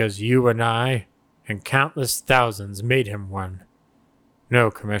only because you and I and countless thousands made him one. No,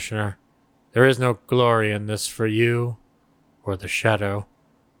 Commissioner, There is no glory in this for you, or the Shadow,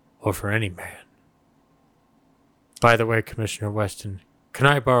 or for any man. By the way, Commissioner Weston, can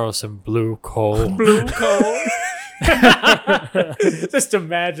I borrow some blue coal? Blue coal. Just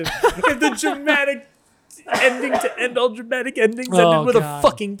imagine if the dramatic ending to end all dramatic endings ended with a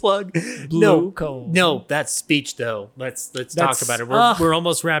fucking plug. Blue coal. No, that speech though. Let's talk about it. We're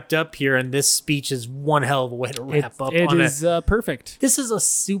almost wrapped up here, and this speech is one hell of a way to wrap up. It is perfect. This is a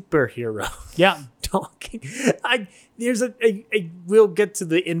superhero. Yeah. Talking. We'll get to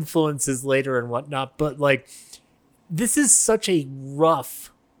the influences later and whatnot, but like, this is such a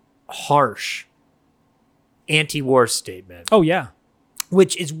rough, harsh anti-war statement. Oh yeah.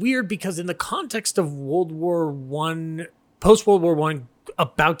 Which is weird because in the context of World War I, post-World War I,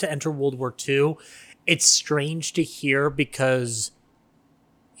 about to enter World War II, it's strange to hear because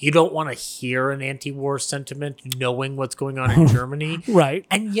you don't want to hear an anti-war sentiment knowing what's going on in Germany. Right.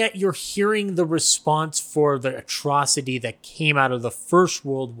 And yet you're hearing the response for the atrocity that came out of the First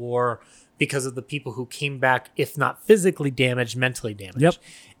World War because of the people who came back, if not physically damaged, mentally damaged. Yep.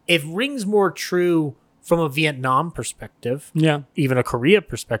 It rings more true from a Vietnam perspective, Yeah. even a Korea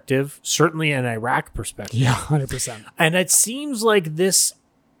perspective, certainly an Iraq perspective. Yeah, 100%. And it seems like this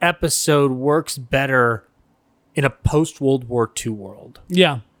episode works better in a post-World War II world.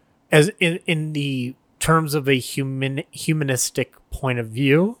 Yeah. As in the terms of a humanistic point of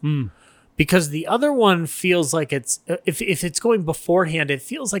view. Because the other one feels like it's, if it's going beforehand, it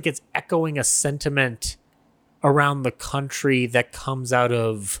feels like it's echoing a sentiment around the country that comes out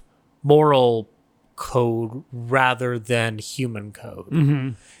of moral code rather than human code. Mm-hmm.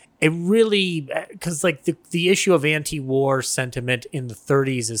 It really, because like the issue of anti-war sentiment in the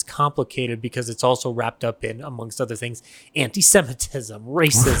 30s is complicated because it's also wrapped up in, amongst other things, anti-Semitism,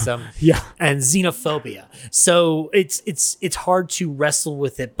 racism, Yeah. and xenophobia. So it's hard to wrestle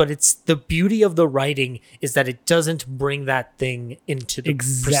with it, but it's the beauty of the writing is that it doesn't bring that thing into the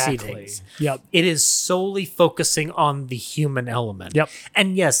proceedings. Yep. It is solely focusing on the human element. Yep.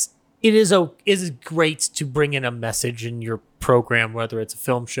 And yes, it is great to bring in a message in your program, whether it's a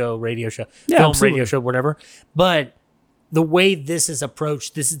film show, radio show, radio show, whatever. But the way this is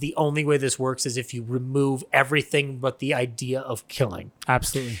approached, this is the only way this works is if you remove everything but the idea of killing.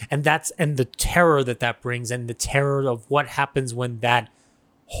 Absolutely. And the terror that brings, and the terror of what happens when that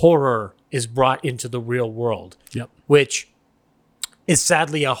horror is brought into the real world. Yep. Which is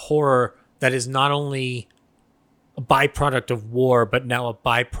sadly a horror that is not only a byproduct of war, but now a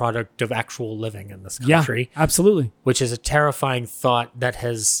byproduct of actual living in this country. Yeah, absolutely. Which is a terrifying thought that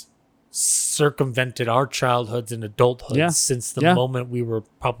has circumvented our childhoods and adulthoods since the moment we were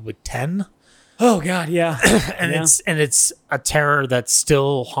probably 10. Oh God, yeah. It's a terror that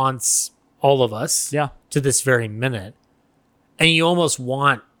still haunts all of us to this very minute. And you almost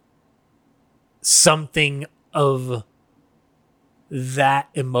want something of that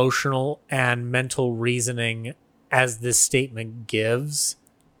emotional and mental reasoning as this statement gives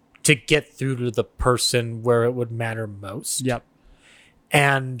to get through to the person where it would matter most. Yep.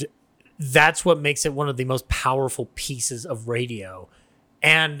 And that's what makes it one of the most powerful pieces of radio.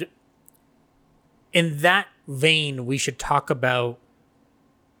 And in that vein, we should talk about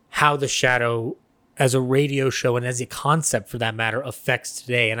how The Shadow as a radio show and as a concept for that matter affects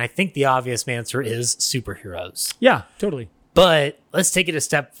today. And I think the obvious answer is superheroes. Yeah, totally. But let's take it a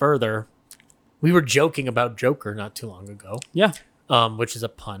step further. We were joking about Joker not too long ago. Yeah. Which is a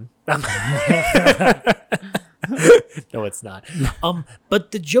pun. No, it's not. But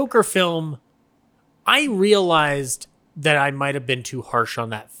the Joker film, I realized that I might have been too harsh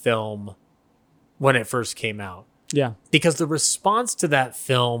on that film when it first came out. Yeah. Because the response to that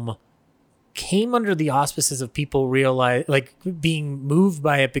film came under the auspices of people being moved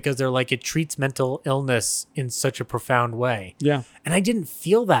by it because they're like, it treats mental illness in such a profound way. Yeah. And I didn't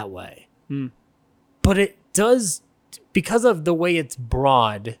feel that way. But it does, because of the way it's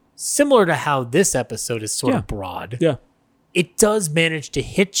broad, similar to how this episode is sort of broad. Yeah. It does manage to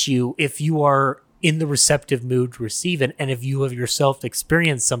hit you if you are in the receptive mood to receive it and if you have yourself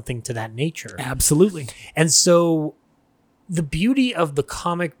experienced something to that nature. Absolutely. And so the beauty of the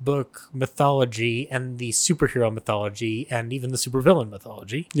comic book mythology and the superhero mythology and even the supervillain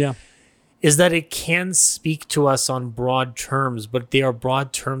mythology is that it can speak to us on broad terms, but they are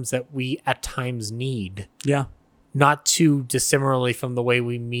broad terms that we at times need. Yeah. Not too dissimilarly from the way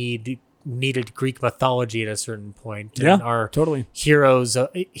we needed Greek mythology at a certain point. Yeah, and our totally. Heroes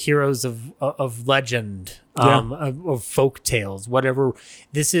of legend, of folk tales, whatever.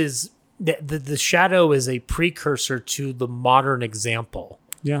 This is the Shadow is a precursor to the modern example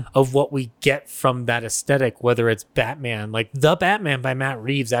of what we get from that aesthetic, whether it's Batman, like The Batman by Matt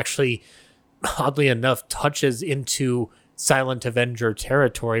Reeves actually oddly enough, touches into Silent Avenger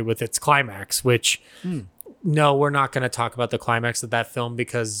territory with its climax, which no, we're not going to talk about the climax of that film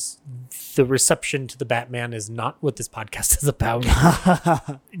because the reception to the Batman is not what this podcast is about.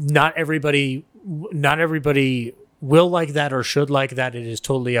 Not everybody will like that or should like that. It is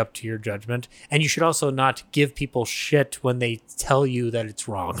totally up to your judgment. And you should also not give people shit when they tell you that it's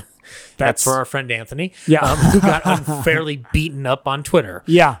wrong. That's for our friend Anthony, who got unfairly beaten up on Twitter.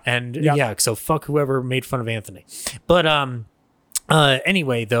 Yeah. And so fuck whoever made fun of Anthony. But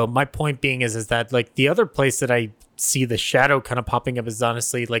anyway, though, my point being is that like the other place that I see the shadow kind of popping up is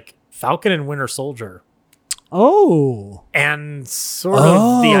honestly like Falcon and Winter Soldier. Oh. And sort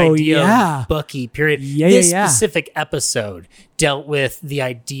of the idea of Bucky, period. This specific episode dealt with the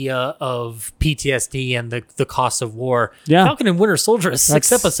idea of PTSD and the cost of war. Yeah. Falcon and Winter Soldier is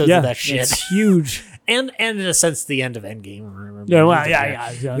 6 episodes of that shit. It's huge. And in a sense, the end of Endgame.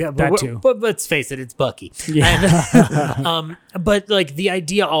 That too. But let's face it, it's Bucky. Yeah. And, but like the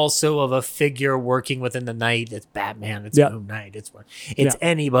idea also of a figure working within the night. It's Batman. It's Moon Knight. It's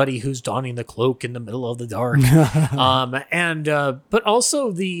anybody who's donning the cloak in the middle of the dark. But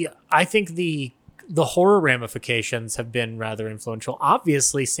also I think the horror ramifications have been rather influential.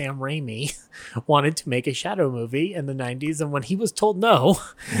 Obviously, Sam Raimi wanted to make a Shadow movie in the 90s, and when he was told no,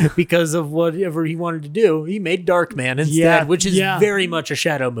 because of whatever he wanted to do, he made Darkman instead, which is very much a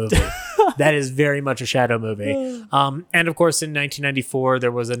Shadow movie. That is very much a Shadow movie. And of course, in 1994,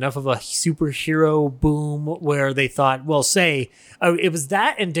 there was enough of a superhero boom where they thought, well, it was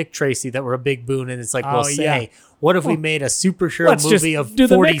that and Dick Tracy that were a big boon, and it's like, what if we made a superhero movie of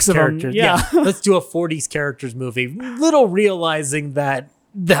 40s characters? Let's do a 40s characters movie. Little realizing that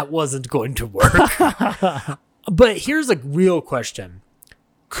wasn't going to work. But here's a real question.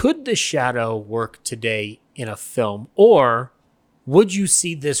 Could the Shadow work today in a film? Or would you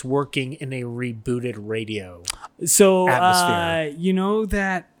see this working in a rebooted radio atmosphere? You know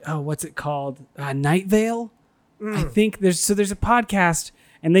that, what's it called? Night Vale? I think there's a podcast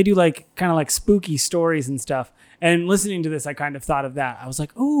and they do like kind of like spooky stories and stuff. And listening to this, I kind of thought of that. I was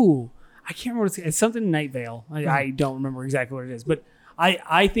like, ooh, I can't remember. It's something Night Vale. I don't remember exactly what it is, but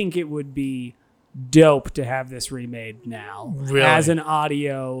I think it would be dope to have this remade now as an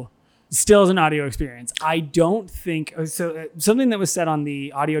audio experience. I don't think so. Something that was said on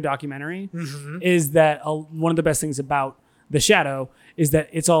the audio documentary is that one of the best things about The Shadow is that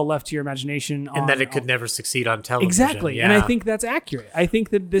it's all left to your imagination. And that it could never succeed on television. Exactly. Yeah. And I think that's accurate. I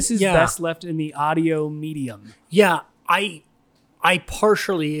think that this is best left in the audio medium. Yeah. I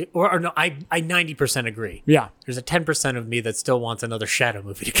partially, or no, I 90% agree. Yeah. There's a 10% of me that still wants another Shadow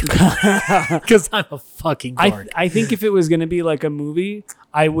movie to come out because I'm a fucking dork. I think if it was going to be like a movie,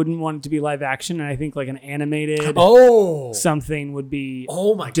 I wouldn't want it to be live action. And I think like an animated something would be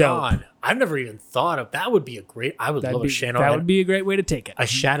Oh my dope. God. I've never even thought of that. Would be a great, I would love a Shadow. That would be a great way to take it. A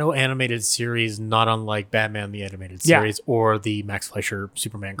Shadow animated series, not unlike Batman the Animated Series or the Max Fleischer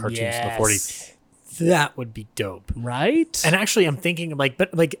Superman cartoons in the 40s. That would be dope. Right? And actually, I'm thinking but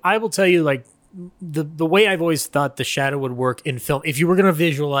I will tell you, like, the way I've always thought the Shadow would work in film, if you were going to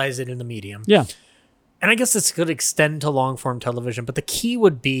visualize it in the medium. Yeah. And I guess this could extend to long form television, but the key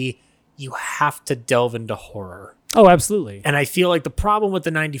would be you have to delve into horror. Oh, absolutely. And I feel like the problem with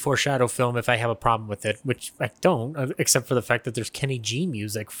the 94 Shadow film, if I have a problem with it, which I don't, except for the fact that there's Kenny G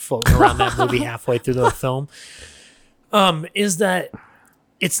music floating around that movie halfway through the film, is that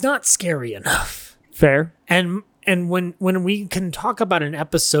it's not scary enough. Fair. And when we can talk about an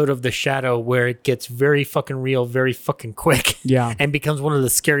episode of The Shadow where it gets very fucking real, very fucking quick, and becomes one of the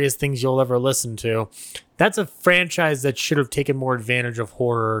scariest things you'll ever listen to, that's a franchise that should have taken more advantage of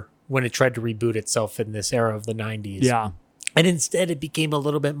horror when it tried to reboot itself in this era of the 90s. Yeah. And instead it became a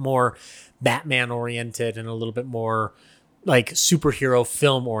little bit more Batman oriented and a little bit more like superhero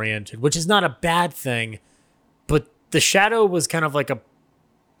film oriented, which is not a bad thing, but The Shadow was kind of like a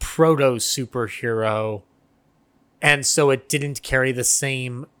proto superhero, and so it didn't carry the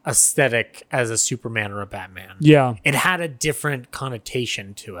same aesthetic as a Superman or a Batman. Yeah, it had a different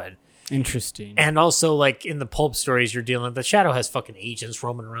connotation to it. Interesting. And also, like in the pulp stories you're dealing with, the Shadow has fucking agents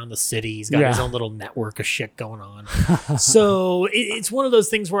roaming around the city. He's got his own little network of shit going on. So it's one of those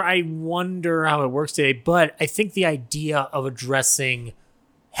things where I wonder how it works today. But I think the idea of addressing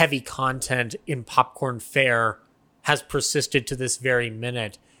heavy content in popcorn fare has persisted to this very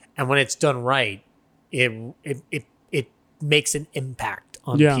minute. And when it's done right, it makes an impact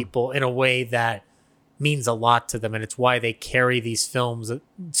on people in a way that means a lot to them. And it's why they carry these films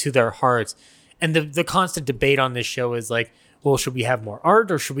to their hearts. And the constant debate on this show is like, well, should we have more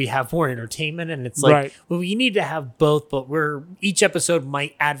art or should we have more entertainment? And it's like, Right. well, you need to have both, but each episode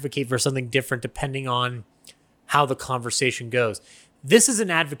might advocate for something different depending on how the conversation goes. This is an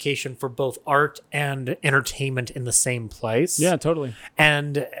advocacy for both art and entertainment in the same place. Yeah, totally.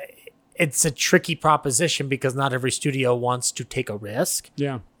 And it's a tricky proposition because not every studio wants to take a risk.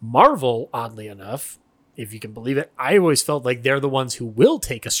 Yeah. Marvel, oddly enough, if you can believe it, I always felt like they're the ones who will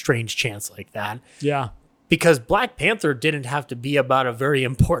take a strange chance like that. Yeah. Because Black Panther didn't have to be about a very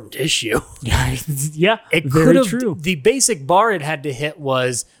important issue. Yeah, It very could have. true. The basic bar it had to hit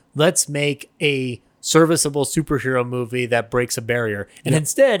was, let's make a serviceable superhero movie that breaks a barrier. And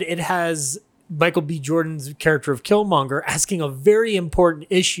instead, it has Michael B. Jordan's character of Killmonger asking a very important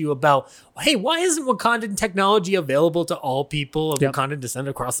issue about, hey, why isn't Wakandan technology available to all people of Wakandan descent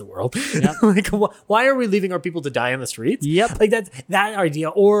across the world? Like, why are we leaving our people to die in the streets? Like that idea.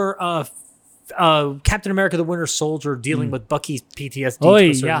 Or Captain America: The Winter Soldier dealing with Bucky's PTSD to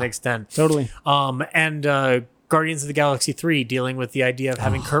a certain extent. Totally. And Guardians of the Galaxy 3 dealing with the idea of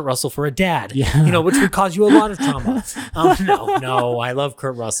having Kurt Russell for a dad, which would cause you a lot of trauma. No, I love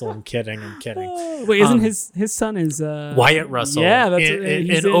Kurt Russell. I'm kidding. Wait, isn't his son is Wyatt Russell? Yeah, that's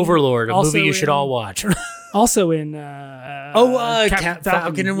in Overlord, a movie you should all watch. Also in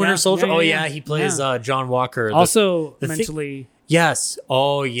Falcon and Winter Soldier. He plays John Walker. Also mentally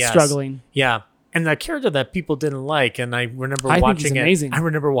struggling. Yeah. And the character that people didn't like, and I remember watching it. Amazing. I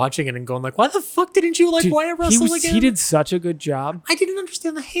remember watching it and going like, "Why the fuck didn't you like Wyatt Russell again?" He did such a good job. I didn't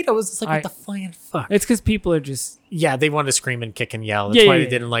understand the hate. I was just like, "What the flying fuck?" It's because people are just they want to scream and kick and yell. That's why they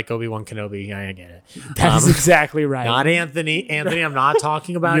didn't like Obi-Wan Kenobi. I get it. That is exactly right. Not Anthony. Anthony, I'm not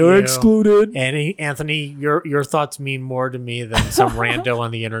talking about you. You're excluded. Anthony, your thoughts mean more to me than some rando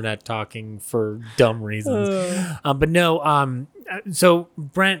on the internet talking for dumb reasons. But no. So,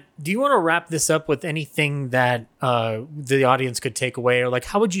 Brent, do you want to wrap this up with anything that the audience could take away? Or like,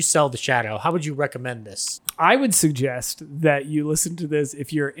 how would you sell The Shadow? How would you recommend this? I would suggest that you listen to this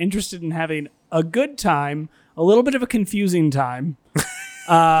if you're interested in having a good time, a little bit of a confusing time,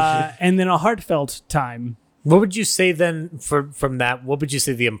 and then a heartfelt time. What would you say then from that? What would you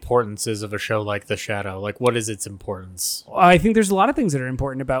say the importance is of a show like The Shadow? Like, what is its importance? I think there's a lot of things that are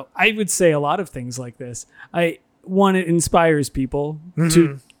important about. I would say a lot of things like this. One, it inspires people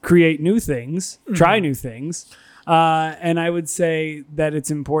to create new things, try new things. And I would say that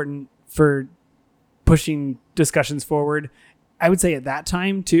it's important for pushing discussions forward. I would say at that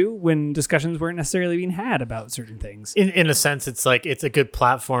time, too, when discussions weren't necessarily being had about certain things. In a sense, it's like it's a good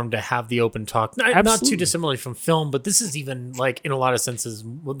platform to have the open talk. Not too dissimilar from film, but this is even like, in a lot of senses,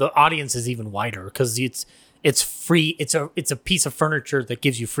 the audience is even wider because it's free. It's a piece of furniture that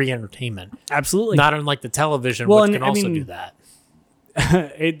gives you free entertainment. Absolutely. Not unlike the television, which can also do that.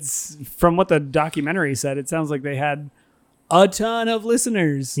 It's from what the documentary said, it sounds like they had a ton of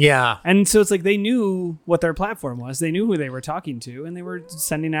listeners. Yeah. And so it's like they knew what their platform was. They knew who they were talking to, and they were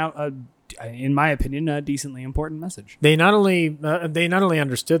sending out in my opinion, a decently important message. They not only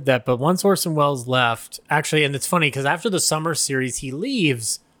understood that, but once Orson Welles left, actually, and it's funny because after the summer series, he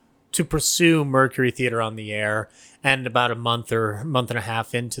leaves to pursue Mercury Theater on the Air. And about a month and a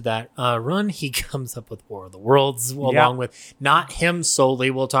half into that run, he comes up with War of the Worlds, along with not him solely.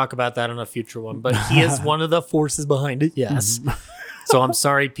 We'll talk about that on a future one, but he is one of the forces behind it. Yes. So I'm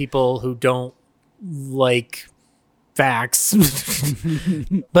sorry, people who don't like facts,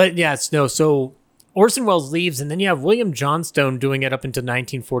 but yes, no. So Orson Welles leaves, and then you have William Johnstone doing it up until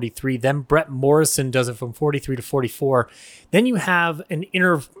 1943. Then Brett Morrison does it from 43 to 44. Then you have an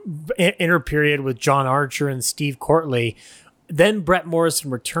inner period with John Archer and Steve Courtley. Then Brett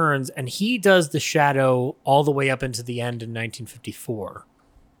Morrison returns, and he does The Shadow all the way up into the end in 1954.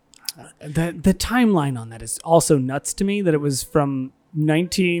 The timeline on that is also nuts to me, that it was from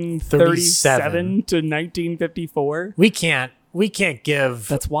 1937 to 1954. We can't give...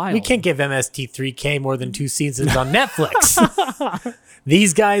 That's wild. We can't give MST3K more than 2 seasons on Netflix.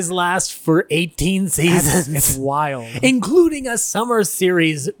 These guys last for 18 seasons. It's wild. Including a summer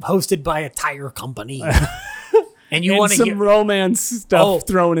series hosted by a tire company. And you want some romance stuff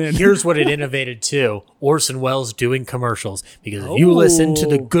thrown in. Here's what it innovated too. Orson Welles doing commercials. Because if you listen to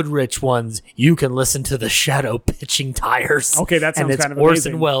the Goodrich ones, you can listen to The Shadow pitching tires. Okay, that sounds kind of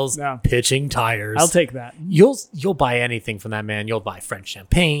Orson amazing. Welles pitching tires. I'll take that. You'll buy anything from that man. You'll buy French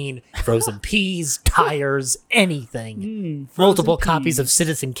champagne, frozen peas, tires, anything. Multiple copies of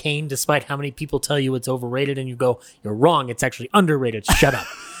Citizen Kane, despite how many people tell you it's overrated and you go, you're wrong, it's actually underrated. Shut up.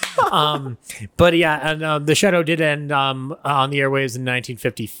 But yeah, and The Shadow did end on the airwaves in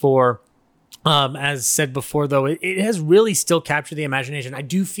 1954. As said before, though, it has really still captured the imagination. I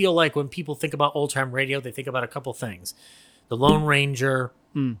do feel like when people think about old time radio, they think about a couple things. The Lone Ranger.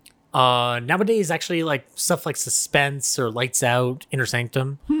 Nowadays, actually, like stuff like Suspense or Lights Out, Inner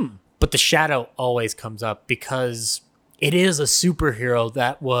Sanctum. But the Shadow always comes up because it is a superhero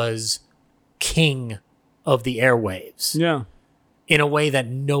that was king of the airwaves. Yeah. In a way that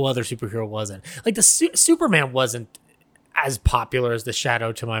no other superhero wasn't. Like the Superman wasn't as popular as the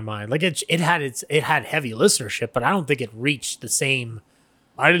Shadow to my mind. Like it had heavy listenership, but I don't think it reached the same.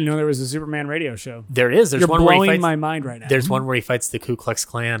 I didn't know there was a Superman radio show. There is. There's You're one blowing where he fights, my mind right now. There's one where he fights the Ku Klux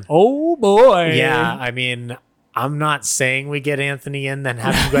Klan. Oh boy. Yeah, I mean, I'm not saying we get Anthony in, then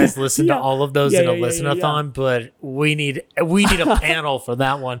have you guys listen to all of those in a listen-a-thon, but we need a panel for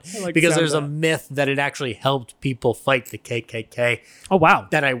that one because there's a myth that it actually helped people fight the KKK. Oh wow,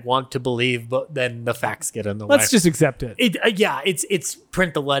 that I want to believe, but then the facts get in the way. Let's just accept it. It's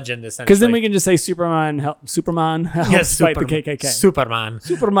print the legend essentially. Because then we can just say Superman helps fight the KKK. Superman.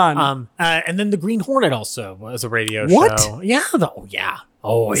 And then the Green Hornet also was a radio show. What? Yeah.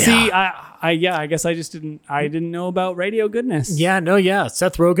 Oh yeah. See, I guess I just didn't know about radio goodness. Yeah, no, yeah.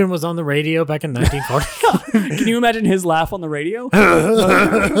 Seth Rogen was on the radio back in 1940. Can you imagine his laugh on the radio?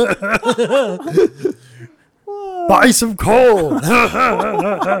 Buy some coal.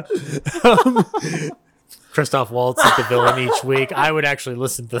 Christoph Waltz is the villain each week. I would actually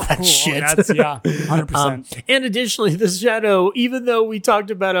listen to that shit. That's 100%. And additionally, The Shadow, even though we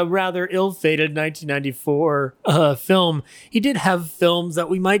talked about a rather ill-fated 1994 film, he did have films that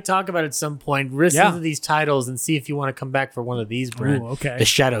we might talk about at some point. Listen to these titles and see if you want to come back for one of these, Brent. Ooh, okay. The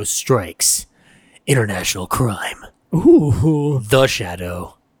Shadow Strikes. International Crime. Ooh. The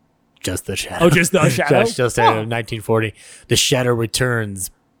Shadow. Just The Shadow. Oh, just The Shadow? just 1940. The Shadow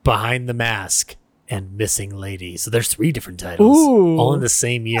Returns. Behind the Mask. And Missing Lady. So there's 3 different titles, all in the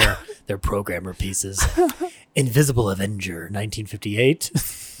same year. They're programmer pieces. Invisible Avenger, 1958,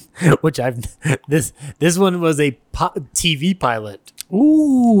 which this one was a TV pilot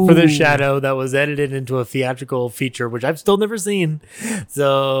for The Shadow that was edited into a theatrical feature, which I've still never seen.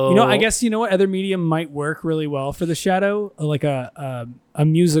 So I guess what other medium might work really well for The Shadow, like a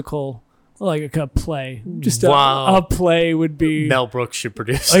musical. Like a play, just a play would be. Mel Brooks should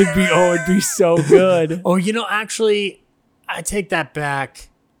produce. It'd be so good. Actually, I take that back.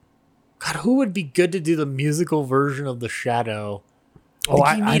 God, who would be good to do the musical version of The Shadow?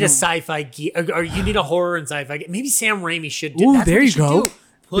 You need a sci-fi geek, or you need a horror and sci-fi geek. Maybe Sam Raimi should do. Ooh, there you go.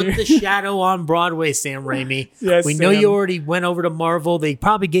 Put The Shadow on Broadway, Sam Raimi. Yes, we know you already went over to Marvel. They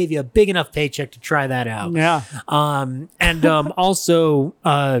probably gave you a big enough paycheck to try that out. Yeah. Also.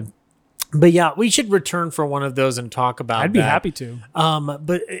 But yeah, we should return for one of those and talk about. I'd be happy to.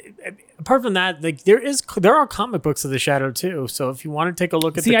 But apart from that, like there are comic books of The Shadow too. So if you want to take a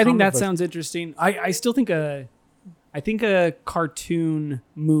look at, I think that sounds interesting. I still think a cartoon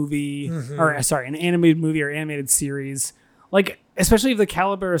movie an animated movie or animated series, like especially of the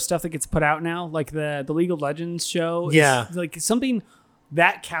caliber of stuff that gets put out now, like the League of Legends show. Is like something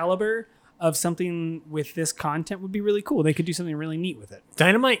that caliber of something with this content would be really cool. They could do something really neat with it.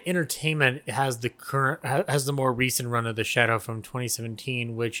 Dynamite Entertainment has the more recent run of The Shadow from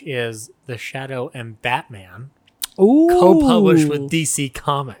 2017, which is The Shadow and Batman. Ooh. Co-published with DC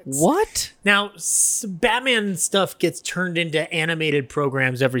Comics. What? Now, Batman stuff gets turned into animated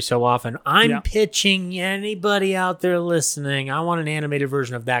programs every so often. I'm pitching anybody out there listening, I want an animated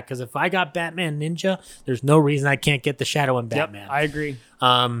version of that, because if I got Batman Ninja, there's no reason I can't get The Shadow and Batman. I agree.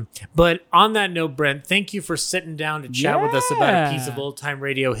 But on that note, Brent, thank you for sitting down to chat with us about a piece of old-time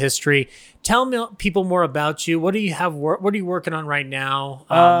radio history. Tell people more about you. What do you have? What are you working on right now?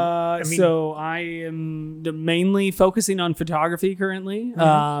 So I am mainly focusing on photography currently.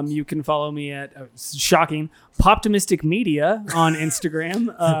 Mm-hmm. You can follow me at shocking Poptimistic Media on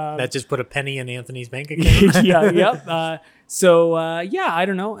Instagram. That just put a penny in Anthony's bank account. I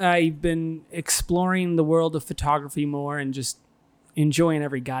don't know. I've been exploring the world of photography more and just enjoying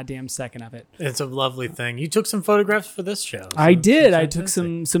every goddamn second of it. It's a lovely thing. You took some photographs for this show. I did. I took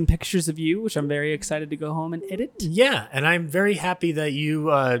some pictures of you, which I'm very excited to go home and edit. Yeah, and I'm very happy that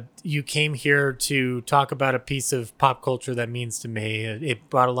you came here to talk about a piece of pop culture that means to me. It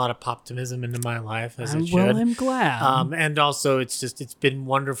brought a lot of optimism into my life, as it should. Well, I'm glad. And also, it's been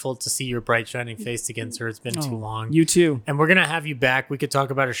wonderful to see your bright, shining face again, sir. It's been too long. You too. And we're going to have you back. We could talk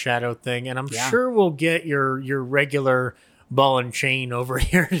about a Shadow thing, and I'm sure we'll get your regular ball and chain over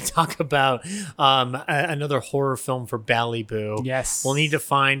here to talk about another horror film for Ballyboo. Yes. We'll need to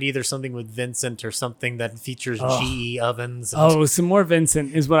find either something with Vincent or something that features G.E. Ovens. Some more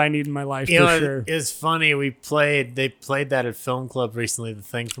Vincent is what I need in my life, for sure. It's funny. They played that at Film Club recently, The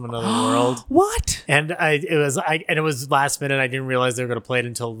Thing from Another World. What? And it was last minute. I didn't realize they were going to play it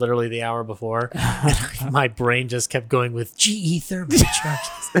until literally the hour before. And my brain just kept going with G.E. Thurman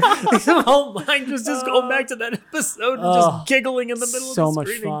charges. My whole mind was just going back to that episode and just giggling in the middle of the so much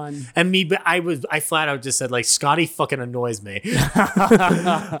screening. fun. And I flat out just said, like, Scotty fucking annoys me.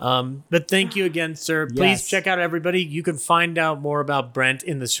 But thank you again, sir. Please check out everybody. You can find out more about Brent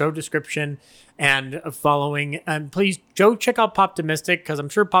in the show description and following. And please, Joe, check out Poptimistic, because I'm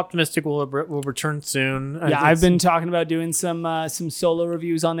sure Poptimistic will return soon. Yeah, I've been talking about doing some solo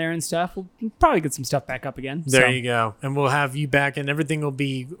reviews on there and stuff. We'll probably get some stuff back up again. There you go. And we'll have you back, and everything will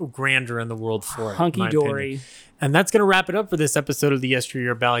be grander in the world for it. Hunky-dory. And that's going to wrap it up for this episode of the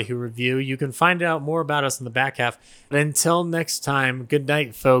Yesteryear Ballyhoo Review. You can find out more about us in the back half. And until next time, good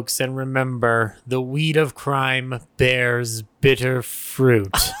night, folks. And remember, the weed of crime bears bitter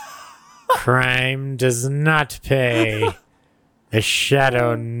fruit. Crime does not pay. The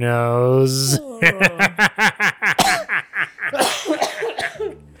shadow knows.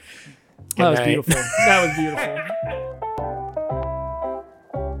 That was beautiful. That was beautiful.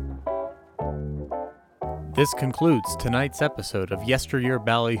 This concludes tonight's episode of Yesteryear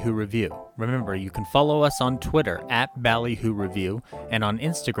Ballyhoo Review. Remember, you can follow us on Twitter @Ballyhoo Review and on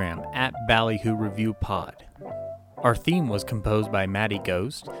Instagram @Ballyhoo Review Pod. Our theme was composed by Matty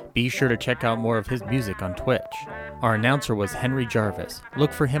Ghost. Be sure to check out more of his music on Twitch. Our announcer was Henry Jarvis.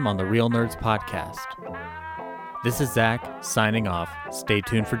 Look for him on the Real Nerds podcast. This is Zach, signing off. Stay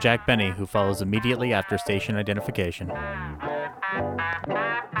tuned for Jack Benny, who follows immediately after station identification.